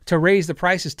 12th to raise the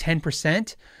prices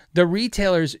 10%, the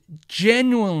retailers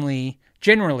generally.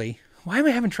 Why am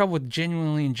I having trouble with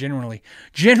genuinely and generally?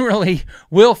 Generally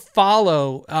will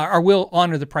follow or will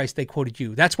honor the price they quoted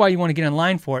you. That's why you want to get in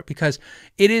line for it, because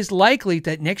it is likely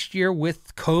that next year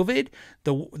with COVID,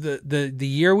 the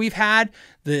year we've had,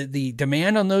 the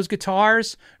demand on those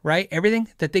guitars, right? Everything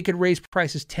that they could raise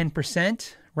prices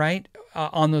 10%, right?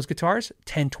 On those guitars,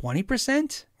 10,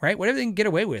 20%, right? Whatever they can get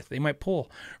away with, they might pull,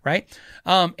 right?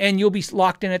 And you'll be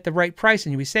locked in at the right price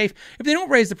and you'll be safe. If they don't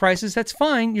raise the prices, that's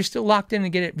fine. You're still locked in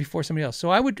and get it before somebody else. So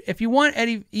I would, if you want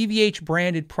any EVH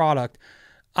branded product,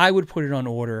 I would put it on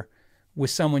order with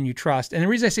someone you trust. And the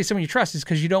reason I say someone you trust is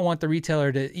because you don't want the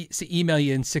retailer to email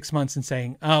you in 6 months and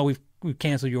saying, oh, we've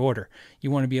canceled your order.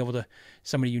 You want to be able to,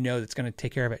 somebody that's going to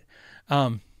take care of it.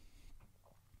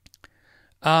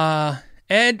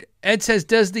 Ed says,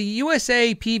 does the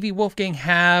USA PV Wolfgang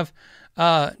have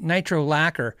nitro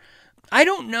lacquer? I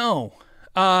don't know.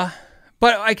 But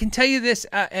I can tell you this,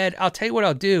 Ed, I'll tell you what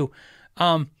I'll do.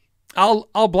 I'll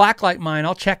blacklight mine.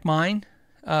 I'll check mine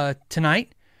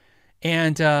tonight.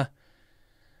 And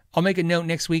I'll make a note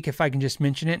next week if I can just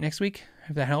mention it next week,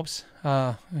 if that helps.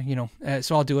 So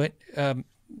I'll do it.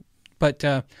 But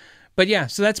yeah,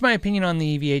 so that's my opinion on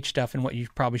the EVH stuff and what you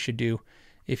probably should do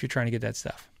if you're trying to get that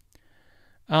stuff.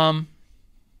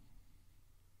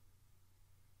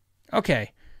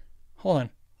 Okay, hold on.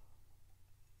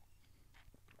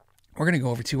 We're going to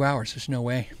go over 2 hours. There's no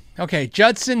way. Okay,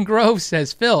 Judson Grove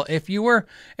says, Phil, if you were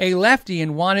a lefty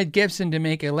and wanted Gibson to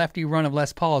make a lefty run of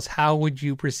Les Pauls, how would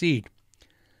you proceed?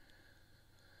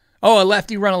 Oh, a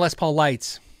lefty run of Les Paul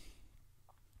lights.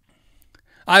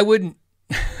 I wouldn't.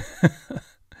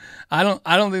 I don't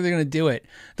think they're going to do it.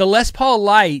 The Les Paul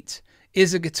Light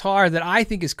is a guitar that I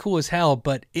think is cool as hell,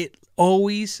 but it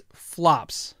always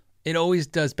flops. It always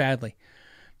does badly.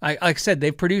 Like I said,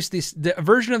 they've produced the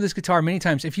version of this guitar many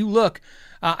times. If you look,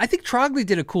 I think Trogley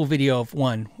did a cool video of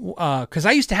one, because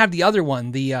I used to have the other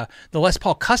one, the Les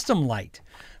Paul Custom Light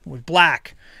with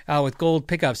black, with gold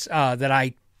pickups, that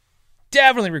I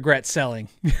definitely regret selling.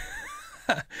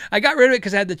 I got rid of it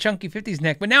because I had the chunky 50s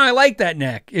neck, but now I like that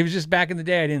neck. It was just back in the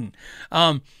day I didn't.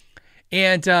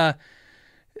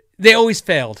 They always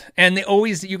failed, and you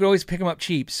could always pick them up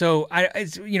cheap. So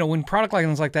when product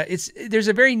lines like that, there's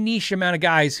a very niche amount of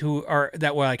guys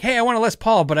that were like, hey, I want a Les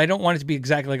Paul, but I don't want it to be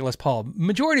exactly like a Les Paul.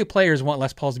 Majority of players want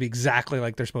Les Pauls to be exactly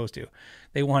like they're supposed to.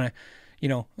 They want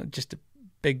just a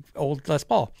big old Les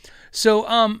Paul. So,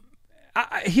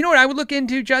 you know what I would look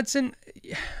into, Judson?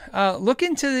 Look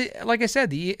into, like I said,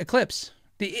 the Eclipse.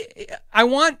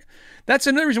 That's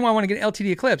another reason why I want to get an LTD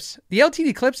Eclipse. The LTD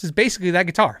Eclipse is basically that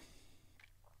guitar.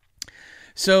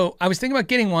 So I was thinking about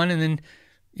getting one and then,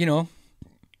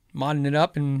 modding it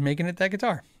up and making it that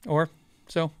guitar.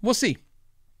 So we'll see.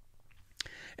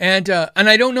 And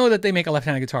I don't know that they make a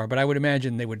left-handed guitar, but I would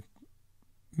imagine they would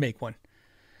make one.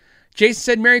 Jason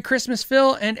said, Merry Christmas,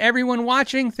 Phil, and everyone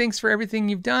watching. Thanks for everything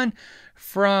you've done,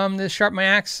 from the Sharp My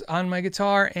Axe on my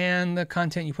guitar and the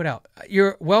content you put out.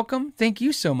 You're welcome. Thank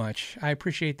you so much. I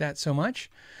appreciate that so much.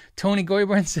 Tony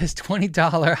Goyburn says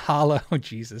 $20 holla. Oh,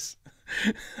 Jesus.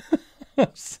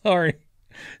 I'm sorry.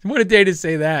 What a day to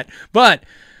say that. But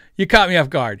you caught me off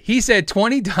guard. He said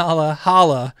 $20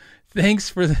 holla. Thanks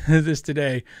for this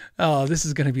today. Oh, this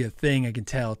is going to be a thing, I can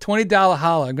tell. $20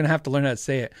 holla. I'm going to have to learn how to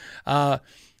say it.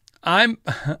 I'm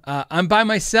by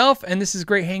myself, and this is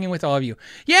great hanging with all of you.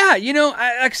 Yeah,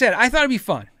 like I said, I thought it'd be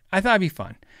fun.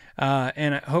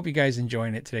 And I hope you guys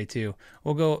enjoying it today too.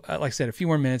 We'll go, like I said, a few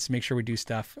more minutes to make sure we do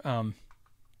stuff.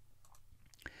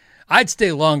 I'd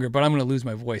stay longer, but I'm going to lose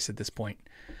my voice at this point.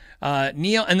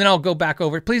 Neil, and then I'll go back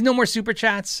over. Please, no more super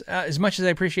chats. As much as I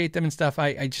appreciate them and stuff,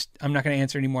 I'm not going to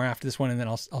answer anymore after this one, and then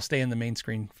I'll stay in the main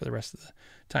screen for the rest of the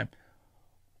time.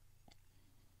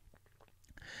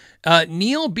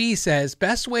 Neil B says,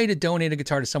 best way to donate a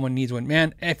guitar to someone who needs one.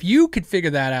 Man, if you could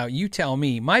figure that out, you tell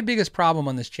me. My biggest problem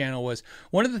on this channel was,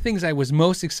 one of the things I was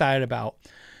most excited about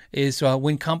is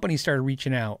when companies started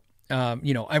reaching out,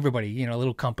 everybody,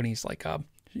 little companies like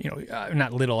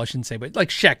not little, I shouldn't say, but like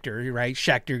Schecter, right?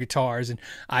 Schecter guitars and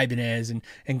Ibanez and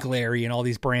Glary and all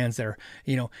these brands that are,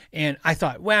 and I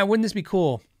thought, wow, wouldn't this be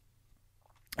cool?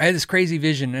 I had this crazy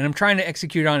vision and I'm trying to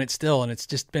execute on it still. And it's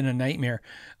just been a nightmare.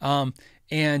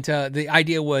 And the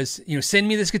idea was, send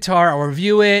me this guitar, I'll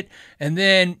review it, and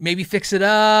then maybe fix it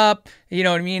up, you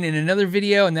know what I mean, in another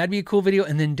video, and that'd be a cool video,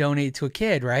 and then donate it to a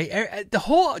kid, right? The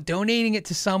whole donating it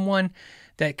to someone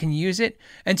that can use it.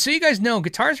 And so you guys know,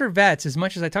 Guitars for Vets, as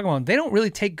much as I talk about them, they don't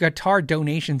really take guitar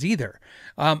donations either.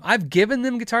 I've given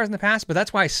them guitars in the past, but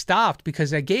that's why I stopped,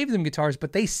 because I gave them guitars,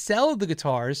 but they sell the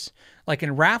guitars like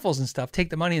in raffles and stuff, take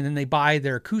the money, and then they buy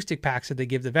their acoustic packs that they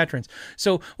give the veterans.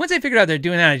 So once I figured out they're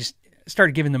doing that, I just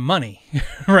started giving them money,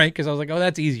 right? Because I was like, oh,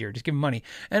 that's easier. Just give them money.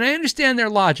 And I understand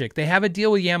their logic. They have a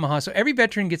deal with Yamaha. So every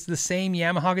veteran gets the same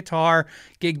Yamaha guitar,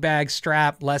 gig bag,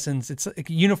 strap, lessons. It's a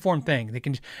uniform thing.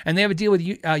 And they have a deal with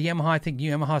Yamaha. I think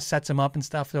Yamaha sets them up and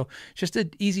stuff. So it's just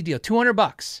an easy deal.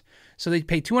 $200. So they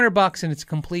pay $200 and it's a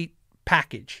complete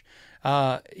package.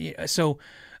 What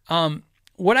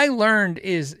I learned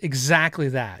is exactly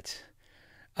that.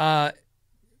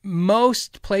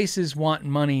 Most places want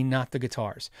money, not the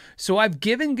guitars. So I've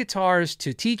given guitars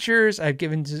to teachers. I've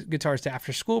given guitars to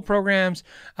after-school programs.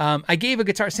 I gave a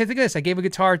guitar. Say, think of this. I gave a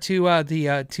guitar to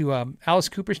Alice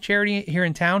Cooper's charity here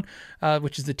in town,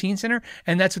 which is the Teen Center,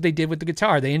 and that's what they did with the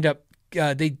guitar. They end up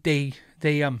I think they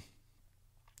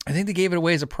gave it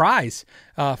away as a prize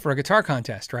for a guitar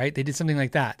contest, right? They did something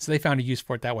like that. So they found a use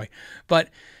for it that way. But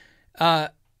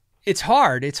it's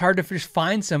hard. It's hard to just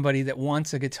find somebody that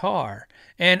wants a guitar.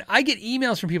 And I get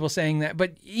emails from people saying that,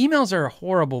 but emails are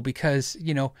horrible because,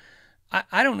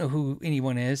 I don't know who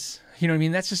anyone is. You know what I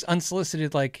mean? That's just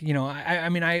unsolicited. Like, I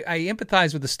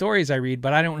empathize with the stories I read,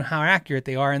 but I don't know how accurate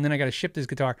they are. And then I got to ship this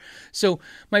guitar. So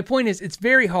my point is, it's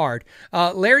very hard.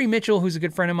 Larry Mitchell, who's a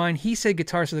good friend of mine, he said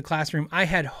Guitars for the Classroom. I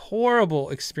had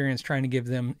horrible experience trying to give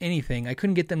them anything. I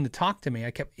couldn't get them to talk to me.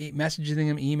 I kept messaging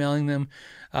them, emailing them,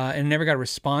 and never got a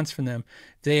response from them.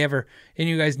 If they ever,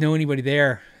 any of you guys know anybody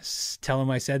there, tell them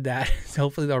I said that.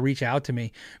 Hopefully they'll reach out to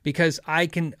me, because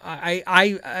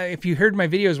if you heard my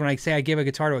videos when I say I give a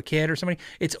guitar to a kid or somebody,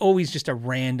 it's always just a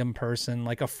random person.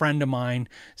 Like a friend of mine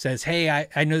says, hey,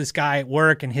 I know this guy at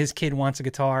work and his kid wants a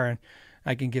guitar and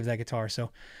I can give that guitar.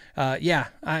 So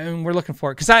we're looking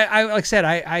for it. Cause I like I said,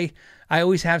 I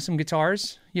always have some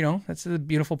guitars, that's the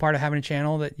beautiful part of having a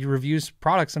channel that you reviews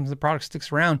products. Sometimes the product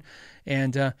sticks around,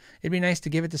 and it'd be nice to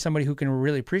give it to somebody who can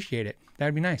really appreciate it.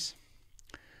 That'd be nice.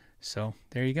 So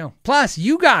there you go. Plus,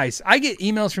 you guys, I get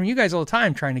emails from you guys all the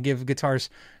time trying to give guitars.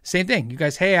 Same thing. You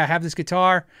guys, hey, I have this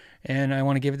guitar and I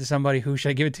want to give it to somebody. Who should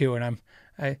I give it to? And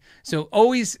so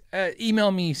always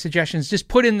email me suggestions. Just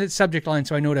put in the subject line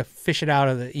so I know to fish it out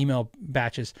of the email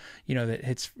batches. That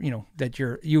it's that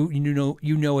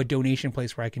you know a donation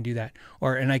place where I can do that,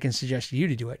 and I can suggest you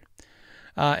to do it.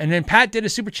 And then Pat did a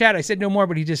super chat. I said no more,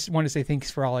 but he just wanted to say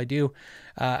thanks for all I do.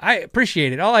 I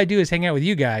appreciate it. All I do is hang out with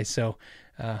you guys. So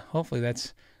hopefully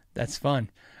that's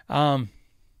fun.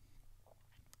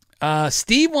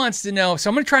 Steve wants to know, so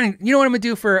I'm going to try and, what I'm going to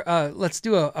do for, let's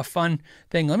do a fun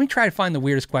thing. Let me try to find the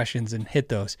weirdest questions and hit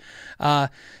those.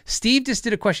 Steve just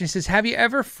did a question. He says, have you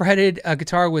ever fretted a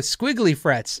guitar with squiggly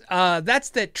frets? That's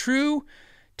that true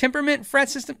temperament fret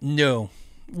system? No,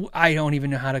 I don't even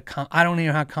know how to, I don't even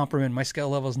know how to compliment. My skill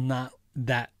level is not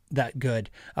that good,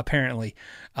 apparently.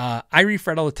 I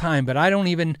refret all the time, but I don't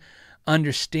even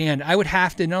understand. I would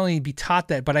have to not only be taught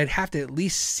that, but I'd have to at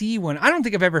least see one. I don't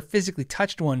think I've ever physically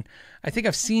touched one. I think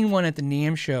I've seen one at the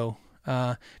NAMM show.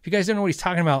 If you guys don't know what he's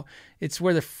talking about, it's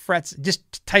where the frets,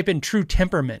 just type in true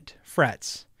temperament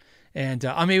frets. And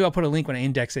maybe I'll put a link when I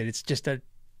index it. It's just a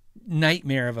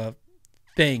nightmare of a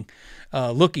thing,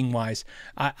 looking wise.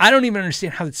 I don't even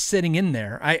understand how it's sitting in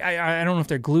there. I don't know if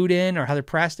they're glued in or how they're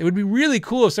pressed. It would be really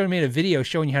cool if someone made a video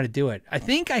showing you how to do it. I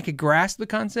think I could grasp the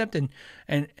concept, and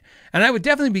I would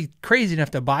definitely be crazy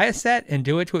enough to buy a set and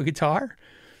do it to a guitar.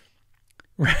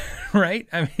 Right?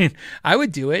 I mean, I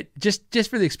would do it just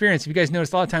for the experience. If you guys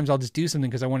notice, a lot of times I'll just do something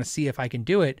because I want to see if I can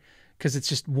do it, because it's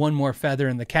just one more feather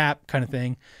in the cap kind of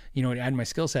thing, to add my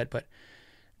skill set. But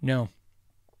no,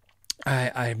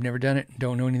 I've never done it.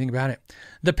 Don't know anything about it.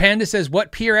 The Panda says,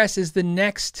 what PRS is the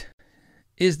next?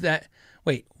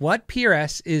 What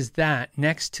PRS is that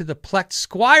next to the Plex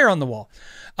Squire on the wall?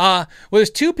 Well,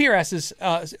 there's two PRSs,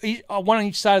 one on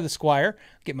each side of the Squire.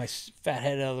 Get my fat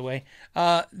head out of the way.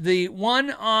 The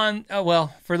one on,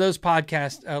 for those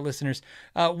podcast listeners,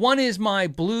 one is my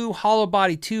blue Hollow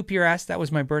Body 2 PRS. That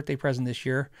was my birthday present this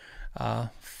year.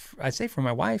 I'd say for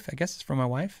my wife. I guess it's for my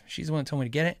wife. She's the one that told me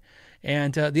to get it.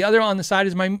 And the other on the side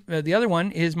is the other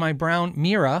one is my brown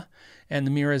Mira, and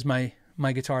the Mira is my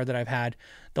my guitar that I've had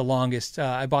the longest.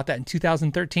 I bought that in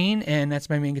 2013, and that's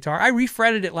my main guitar. I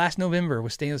refretted it last November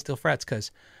with stainless steel frets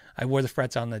because I wore the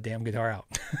frets on the damn guitar out.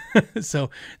 So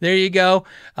there you go.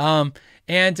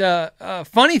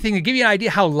 Funny thing to give you an idea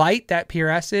how light that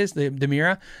PRS is, the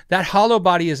Mira, that hollow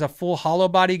body is a full hollow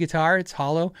body guitar. It's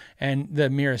hollow, and the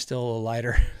Mira is still a little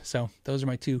lighter. So those are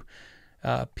my two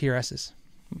PRSs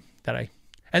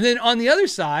and then on the other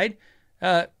side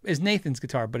is Nathan's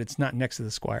guitar, but it's not next to the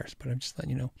Squiers, but I'm just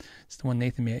letting you know it's the one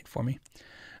Nathan made for me.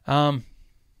 Okay.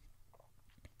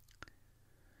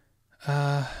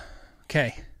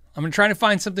 I'm going to try to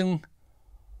find something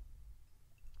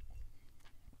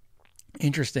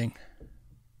interesting.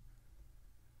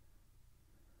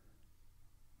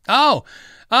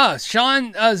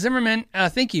 Sean Zimmerman,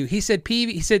 thank you. He said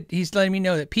he's letting me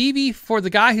know that Peavey, for the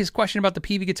guy who's questioning about the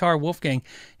Peavey guitar Wolfgang,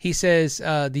 he says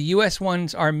the US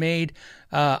ones are made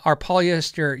are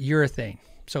polyester urethane.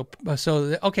 So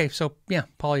yeah,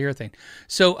 polyurethane.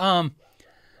 So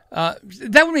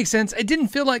that would make sense. It didn't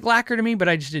feel like lacquer to me, but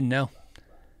I just didn't know.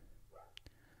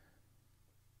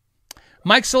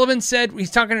 Mike Sullivan said,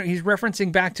 he's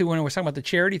referencing back to when I was talking about the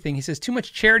charity thing. He says, too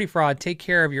much charity fraud, take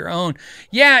care of your own.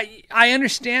 Yeah, I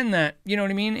understand that. You know what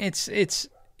I mean? It's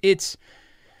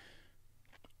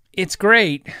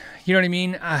great. You know what I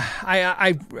mean?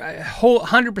 I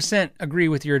 100% agree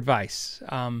with your advice.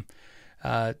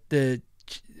 I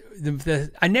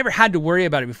never had to worry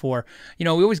about it before. We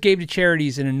always gave to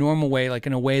charities in a normal way, like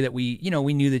in a way that we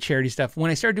knew the charity stuff. When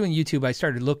I started doing YouTube, I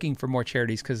started looking for more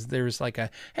charities because there was like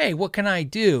hey, what can I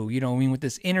do? With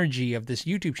this energy of this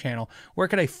YouTube channel, where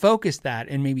could I focus that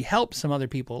and maybe help some other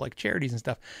people like charities and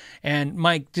stuff? And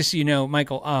Mike, just so you know,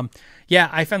 Michael, yeah,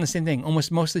 I found the same thing.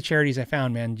 Almost most of the charities I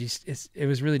found, man, it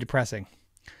was really depressing.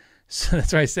 So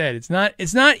that's why I said it's not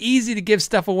easy to give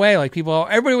stuff away. Like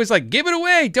everybody was like, give it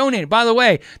away, donate it. By the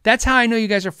way, that's how I know you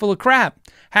guys are full of crap.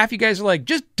 Half you guys are like,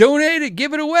 just donate it,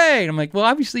 give it away. And I'm like, well,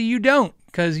 obviously you don't,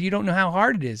 because you don't know how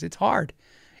hard it is. It's hard.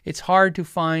 It's hard to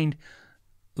find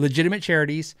legitimate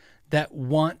charities that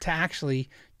want to actually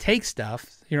take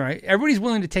stuff. Everybody's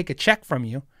willing to take a check from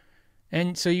you.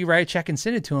 And so you write a check and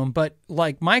send it to them. But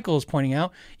like Michael's pointing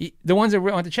out, the ones that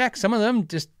want the check, some of them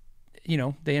just,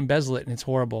 they embezzle it and it's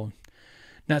horrible.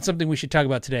 Not something we should talk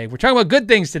about today. We're talking about good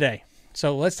things today.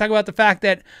 So let's talk about the fact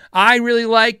that I really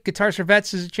like Guitars for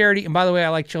Vets as a charity. And by the way, I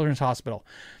like Children's Hospital.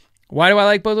 Why do I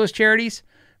like both those charities?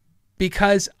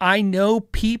 Because I know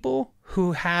people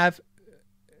who have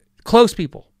close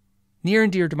people, near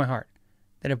and dear to my heart,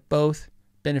 that have both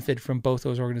benefited from both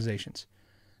those organizations.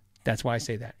 That's why I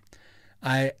say that.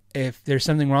 If there's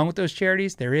something wrong with those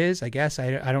charities, there is, I guess.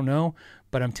 I don't know.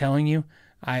 But I'm telling you,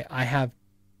 I have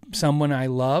someone I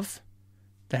love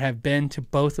that have been to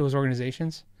both those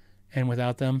organizations, and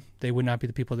without them, they would not be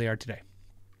the people they are today.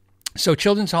 So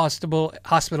Children's Hospital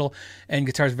and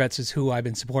Guitars for Vets is who I've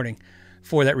been supporting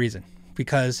for that reason.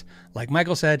 Because, like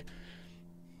Michael said,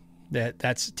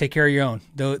 that's take care of your own.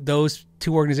 Those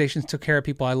two organizations took care of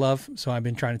people I love, so I've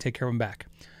been trying to take care of them back.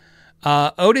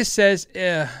 Otis says...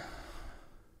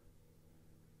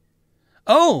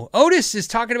 Otis is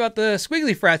talking about the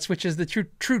squiggly frets, which is the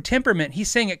true temperament.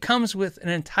 He's saying it comes with an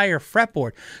entire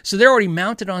fretboard. So they're already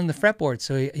mounted on the fretboard.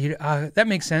 So that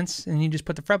makes sense. And you just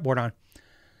put the fretboard on.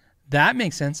 That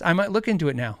makes sense. I might look into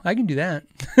it now. I can do that.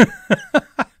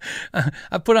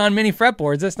 I put on many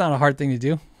fretboards. That's not a hard thing to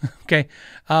do. Okay.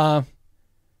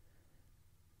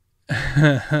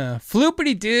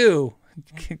 Floopity-doo.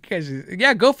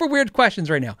 Yeah, go for weird questions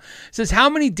right now. It says, how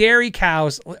many dairy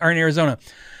cows are in Arizona?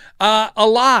 A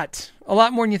lot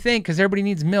more than you think, because everybody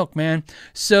needs milk, man.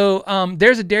 So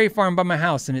there's a dairy farm by my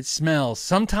house, and it smells.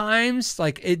 Sometimes,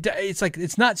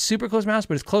 it's not super close to my house,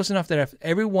 but it's close enough that if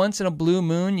every once in a blue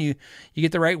moon you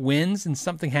get the right winds and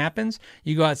something happens,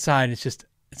 you go outside, it's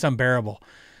unbearable.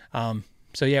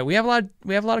 So yeah, we have a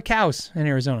lot of cows in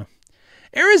Arizona.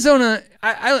 Arizona,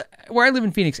 where I live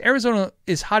in Phoenix, Arizona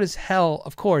is hot as hell,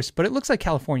 of course, but it looks like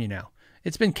California now.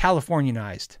 It's been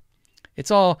Californianized. It's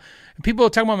all, people are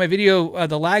talking about my video,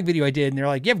 the lag video I did, and they're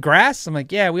like, you have grass? I'm like,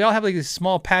 yeah, we all have like these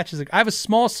small patches. Like, I have a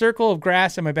small circle of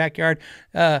grass in my backyard.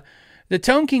 The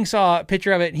Tone King saw a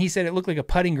picture of it, and he said it looked like a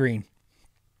putting green.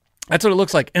 That's what it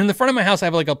looks like. And in the front of my house, I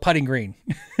have like a putting green.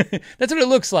 That's what it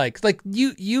looks like. Like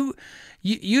you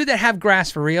that have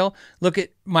grass for real, look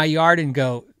at my yard and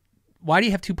go, why do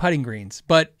you have two putting greens?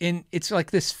 But it's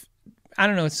like this, I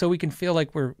don't know, it's so we can feel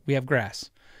like we have grass.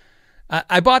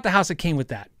 I bought the house that came with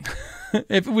that.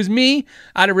 If it was me,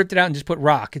 I'd have ripped it out and just put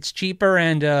rock. It's cheaper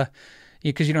and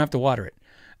because you don't have to water it.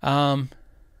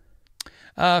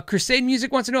 Crusade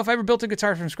Music wants to know if I ever built a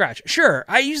guitar from scratch. Sure,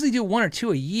 I usually do one or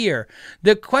two a year.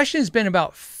 The question has been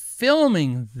about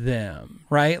filming them,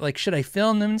 right? Like, should I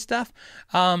film them and stuff?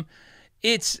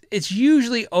 It's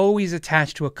usually always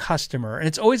attached to a customer, and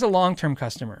it's always a long-term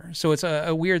customer. So it's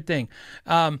a weird thing.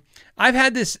 I've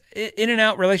had this in and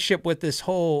out relationship with this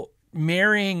whole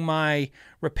marrying my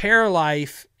repair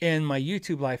life and my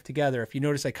YouTube life together. If you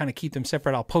notice, I kind of keep them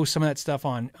separate. I'll post some of that stuff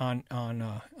on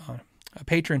a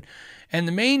Patreon, and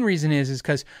the main reason is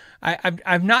because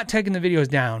I've not taken the videos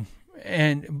down,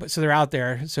 so they're out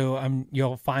there. So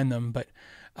you'll find them, but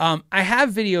I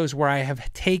have videos where I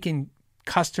have taken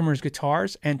customers'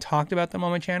 guitars and talked about them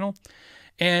on my channel.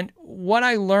 And what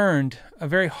I learned, a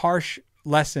very harsh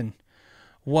lesson,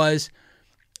 was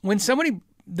when somebody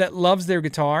that loves their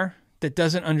guitar that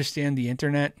doesn't understand the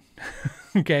internet,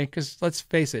 okay, because let's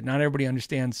face it, not everybody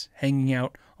understands hanging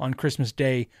out on Christmas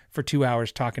Day for 2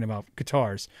 hours talking about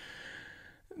guitars.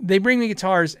 They bring me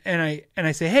guitars and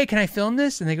I say, hey, can I film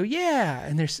this? And they go, yeah.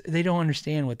 And they don't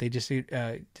understand what they just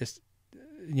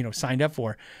signed up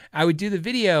for. I would do the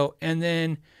video, and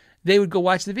then they would go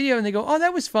watch the video and they go, oh,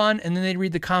 that was fun. And then they'd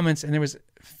read the comments, and there was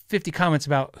 50 comments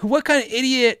about what kind of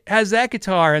idiot has that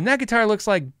guitar, and that guitar looks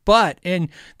like butt, and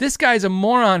this guy's a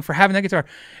moron for having that guitar.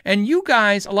 And you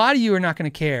guys, a lot of you are not going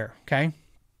to care, okay?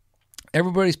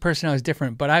 Everybody's personality is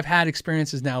different, but I've had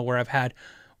experiences now where I've had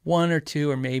 1 or 2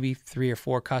 or maybe 3 or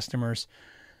 4 customers,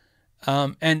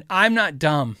 and I'm not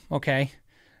dumb, okay?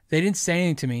 They didn't say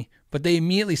anything to me, but they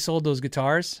immediately sold those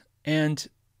guitars, and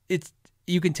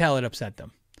you can tell it upset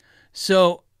them.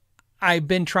 So I've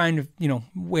been trying to,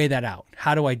 weigh that out.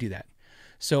 How do I do that?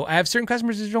 So I have certain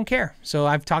customers that don't care. So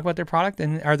I've talked about their product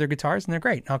and their guitars, and they're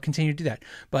great. I'll continue to do that.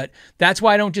 But that's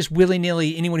why I don't just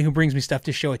willy-nilly anyone who brings me stuff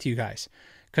to show it to you guys,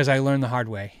 because I learned the hard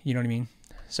way. You know what I mean?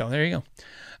 So there you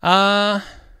go.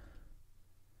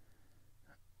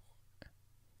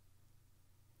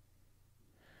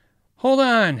 Hold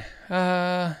on.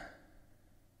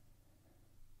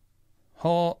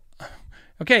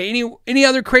 Okay, any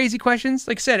other crazy questions?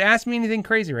 Like I said, ask me anything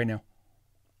crazy right now.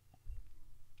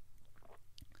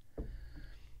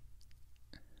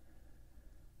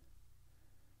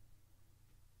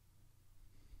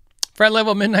 Fred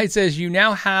Level Midnight says, you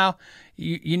know how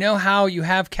you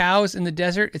have cows in the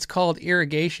desert? It's called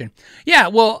irrigation. Yeah,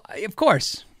 well, of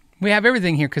course. We have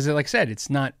everything here because, like I said,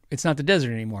 it's not the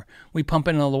desert anymore. We pump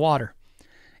in all the water.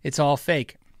 It's all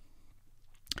fake.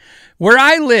 Where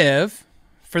I live,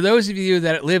 for those of you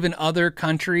that live in other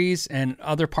countries and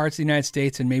other parts of the United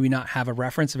States and maybe not have a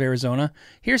reference of Arizona,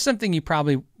 here's something you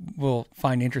probably will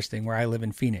find interesting where I live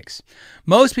in Phoenix.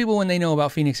 Most people, when they know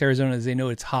about Phoenix, Arizona, they know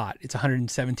it's hot. It's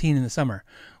 117 in the summer.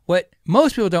 What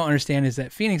most people don't understand is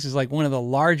that Phoenix is like one of the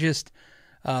largest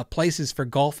places for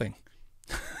golfing.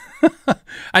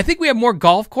 I think we have more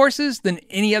golf courses than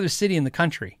any other city in the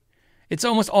country. It's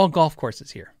almost all golf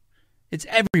courses here. It's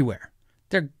everywhere.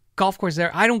 There are golf courses there.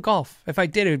 I don't golf. If I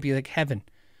did, it would be like heaven.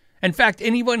 In fact,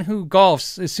 anyone who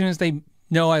golfs, as soon as they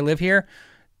know I live here,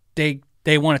 they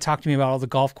want to talk to me about all the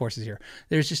golf courses here.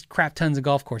 There's just crap tons of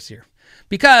golf courses here.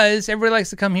 Because everybody likes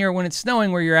to come here when it's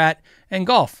snowing where you're at and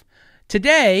golf.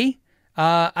 Today,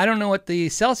 I don't know what the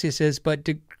Celsius is, but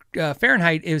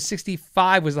Fahrenheit, it was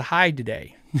 65 was the high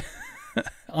today.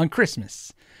 On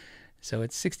Christmas. So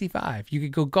it's 65. You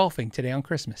could go golfing today on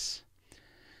Christmas.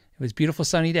 It was a beautiful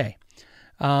sunny day.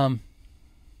 And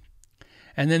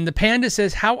then the Panda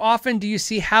says, how often do you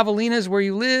see javelinas where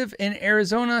you live? In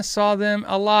Arizona, saw them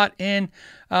a lot in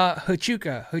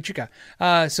Huachuca.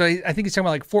 So I think he's talking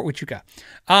about like Fort Huachuca.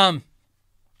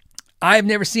 I've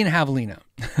never seen a javelina.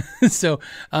 So,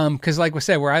 because like I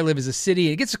said, where I live is a city,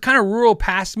 it gets kind of rural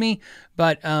past me,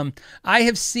 but I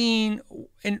have seen,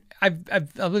 and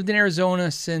I've lived in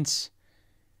Arizona since,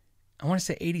 I want to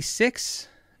say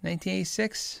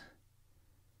 1986.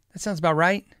 That sounds about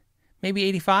right. Maybe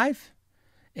 85.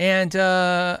 And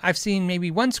I've seen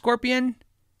maybe 1 scorpion,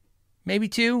 maybe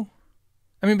 2.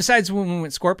 I mean, besides when we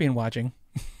went scorpion watching.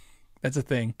 That's a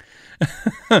thing.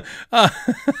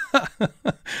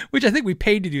 Which I think we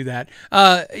paid to do that.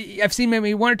 I've seen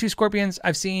maybe 1 or 2 scorpions.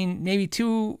 I've seen maybe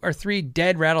 2 or 3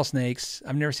 dead rattlesnakes.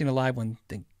 I've never seen a live one,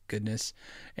 thank goodness.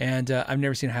 And I've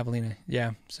never seen a javelina.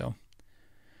 Yeah, so.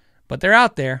 But they're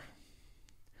out there.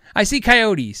 I see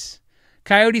coyotes.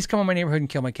 Coyotes come in my neighborhood and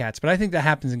kill my cats. But I think that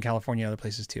happens in California and other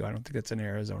places too. I don't think that's an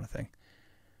Arizona thing.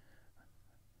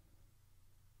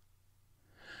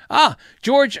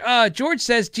 George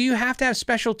says, do you have to have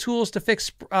special tools to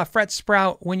fix fret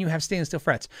sprout when you have stainless steel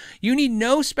frets? You need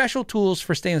no special tools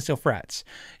for stainless steel frets.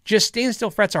 Just stainless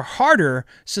steel frets are harder,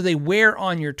 so they wear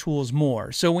on your tools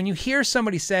more. So when you hear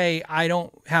somebody say, I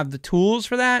don't have the tools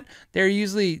for that, they're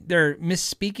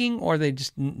misspeaking, or they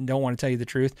just don't want to tell you the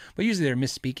truth, but usually they're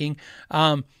misspeaking.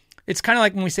 It's kind of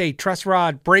like when we say truss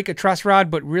rod, break a truss rod,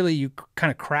 but really you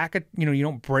kind of crack it. You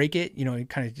don't break it. It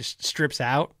kind of just strips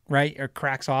out, right? Or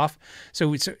cracks off.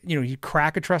 So it's, you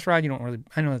crack a truss rod. You don't really,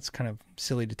 I know it's kind of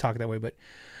silly to talk that way, but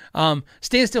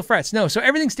stainless steel frets. No, so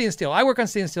everything's stainless steel. I work on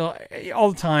stainless steel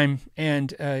all the time,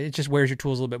 and it just wears your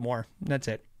tools a little bit more. That's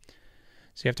it.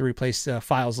 So you have to replace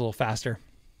files a little faster.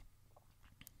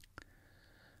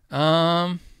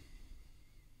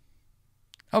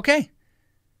 Okay.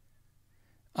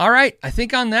 All right. I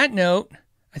think on that note,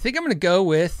 I think I'm going to go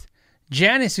with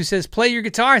Janice, who says, play your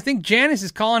guitar. I think Janice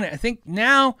is calling it. I think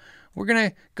now we're going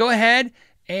to go ahead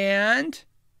and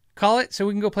call it so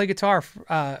we can go play guitar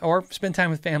or spend time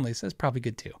with families. That's probably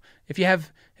good too.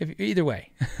 Either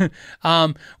way.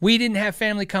 We didn't have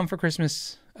family come for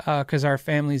Christmas because our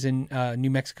family's in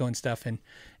New Mexico and stuff.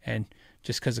 And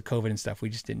just because of COVID and stuff, we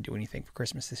just didn't do anything for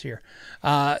Christmas this year.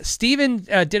 Steven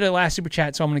did a last super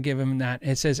chat, so I'm going to give him that.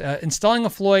 It says, installing a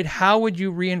Floyd, how would you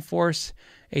reinforce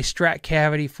a Strat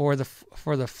cavity for the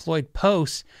Floyd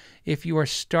posts if you are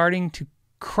starting to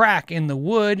crack in the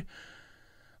wood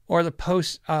or the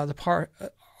posts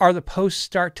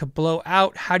start to blow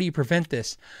out? How do you prevent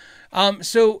this?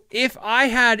 So if I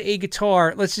had a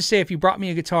guitar, let's just say if you brought me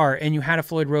a guitar and you had a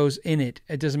Floyd Rose in it,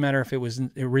 it doesn't matter if it was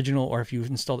original or if you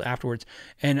installed it afterwards,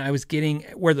 and I was getting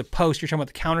where the post, you're talking about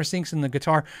the countersinks in the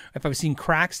guitar, if I was seeing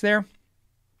cracks there,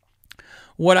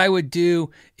 what I would do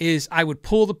is I would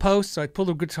pull the post. So I'd pull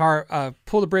the guitar,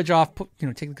 pull the bridge off,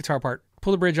 take the guitar apart,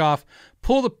 pull the bridge off,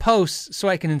 pull the posts so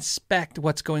I can inspect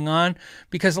what's going on.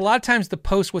 Because a lot of times the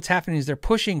posts, what's happening is they're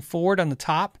pushing forward on the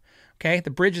top. Okay,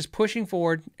 the bridge is pushing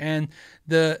forward, and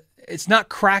it's not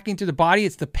cracking through the body;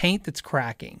 it's the paint that's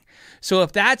cracking. So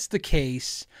if that's the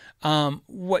case,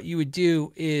 what you would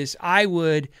do is I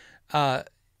would, well,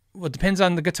 it depends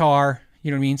on the guitar. You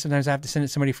know what I mean? Sometimes I have to send it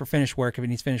to somebody for finish work if it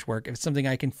needs finish work. If it's something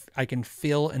I can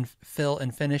fill and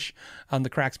finish on the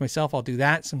cracks myself, I'll do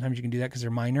that. Sometimes you can do that because they're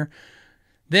minor.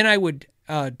 Then I would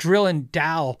drill and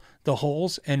dowel the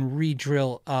holes and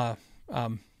re-drill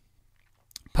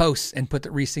posts and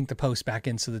resync the posts back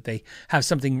in so that they have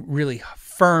something really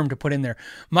firm to put in there.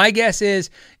 My guess is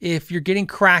if you're getting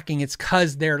cracking, it's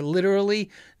because they're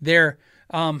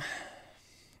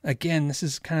again, this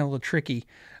is kind of a little tricky.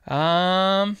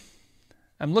 I'm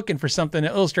looking for something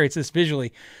that illustrates this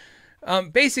visually.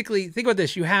 Basically, think about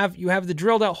this. You have the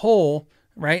drilled out hole,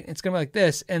 right? It's going to be like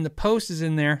this, and the post is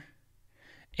in there.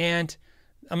 And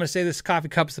I'm going to say this coffee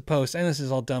cup's the post, and this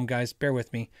is all dumb, guys. Bear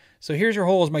with me. So here's your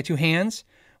hole, is my two hands.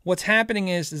 What's happening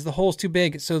is the hole's too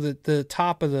big, so that the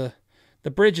top of the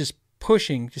bridge is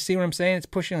pushing. Do you see what I'm saying? It's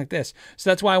pushing like this.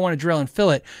 So that's why I want to drill and fill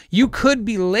it. You could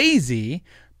be lazy,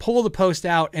 pull the post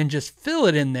out, and just fill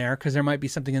it in there because there might be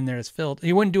something in there that's filled.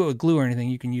 You wouldn't do it with glue or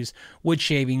anything. You can use wood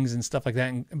shavings and stuff like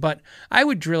that. But I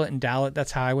would drill it and dowel it.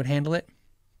 That's how I would handle it.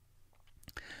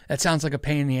 That sounds like a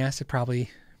pain in the ass. It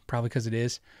probably because it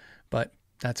is, but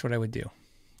that's what I would do.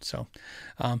 So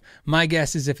my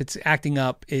guess is if it's acting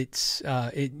up,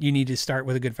 you need to start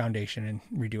with a good foundation and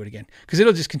redo it again because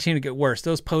it'll just continue to get worse.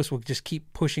 Those posts will just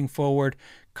keep pushing forward,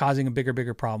 causing a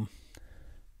bigger problem.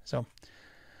 So,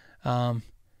 all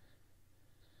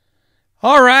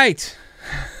right.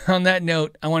 On that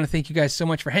note, I want to thank you guys so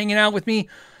much for hanging out with me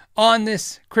on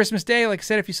this Christmas day. Like I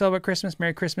said, if you celebrate Christmas,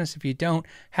 Merry Christmas. If you don't,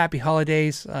 Happy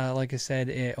Holidays. Like I said,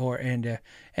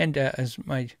 and as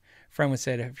my friend would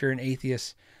say, if you're an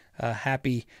atheist,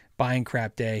 happy buying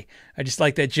crap day. I just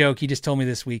like that joke. He just told me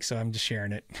this week, so I'm just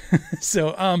sharing it.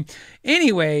 So,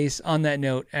 anyways, on that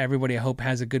note, everybody, I hope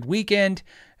has a good weekend,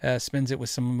 spends it with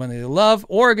someone they love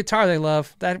or a guitar they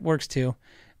love. That works too.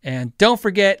 And don't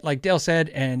forget, like Dale said,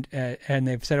 and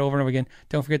they've said over and over again,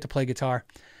 don't forget to play guitar.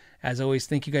 As always,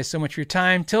 thank you guys so much for your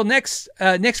time. Till next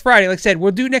Friday. Like I said,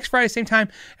 we'll do next Friday, same time,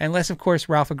 unless, of course,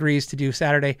 Ralph agrees to do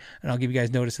Saturday, and I'll give you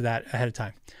guys notice of that ahead of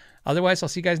time. Otherwise, I'll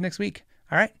see you guys next week.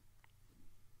 All right?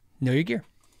 Know your gear.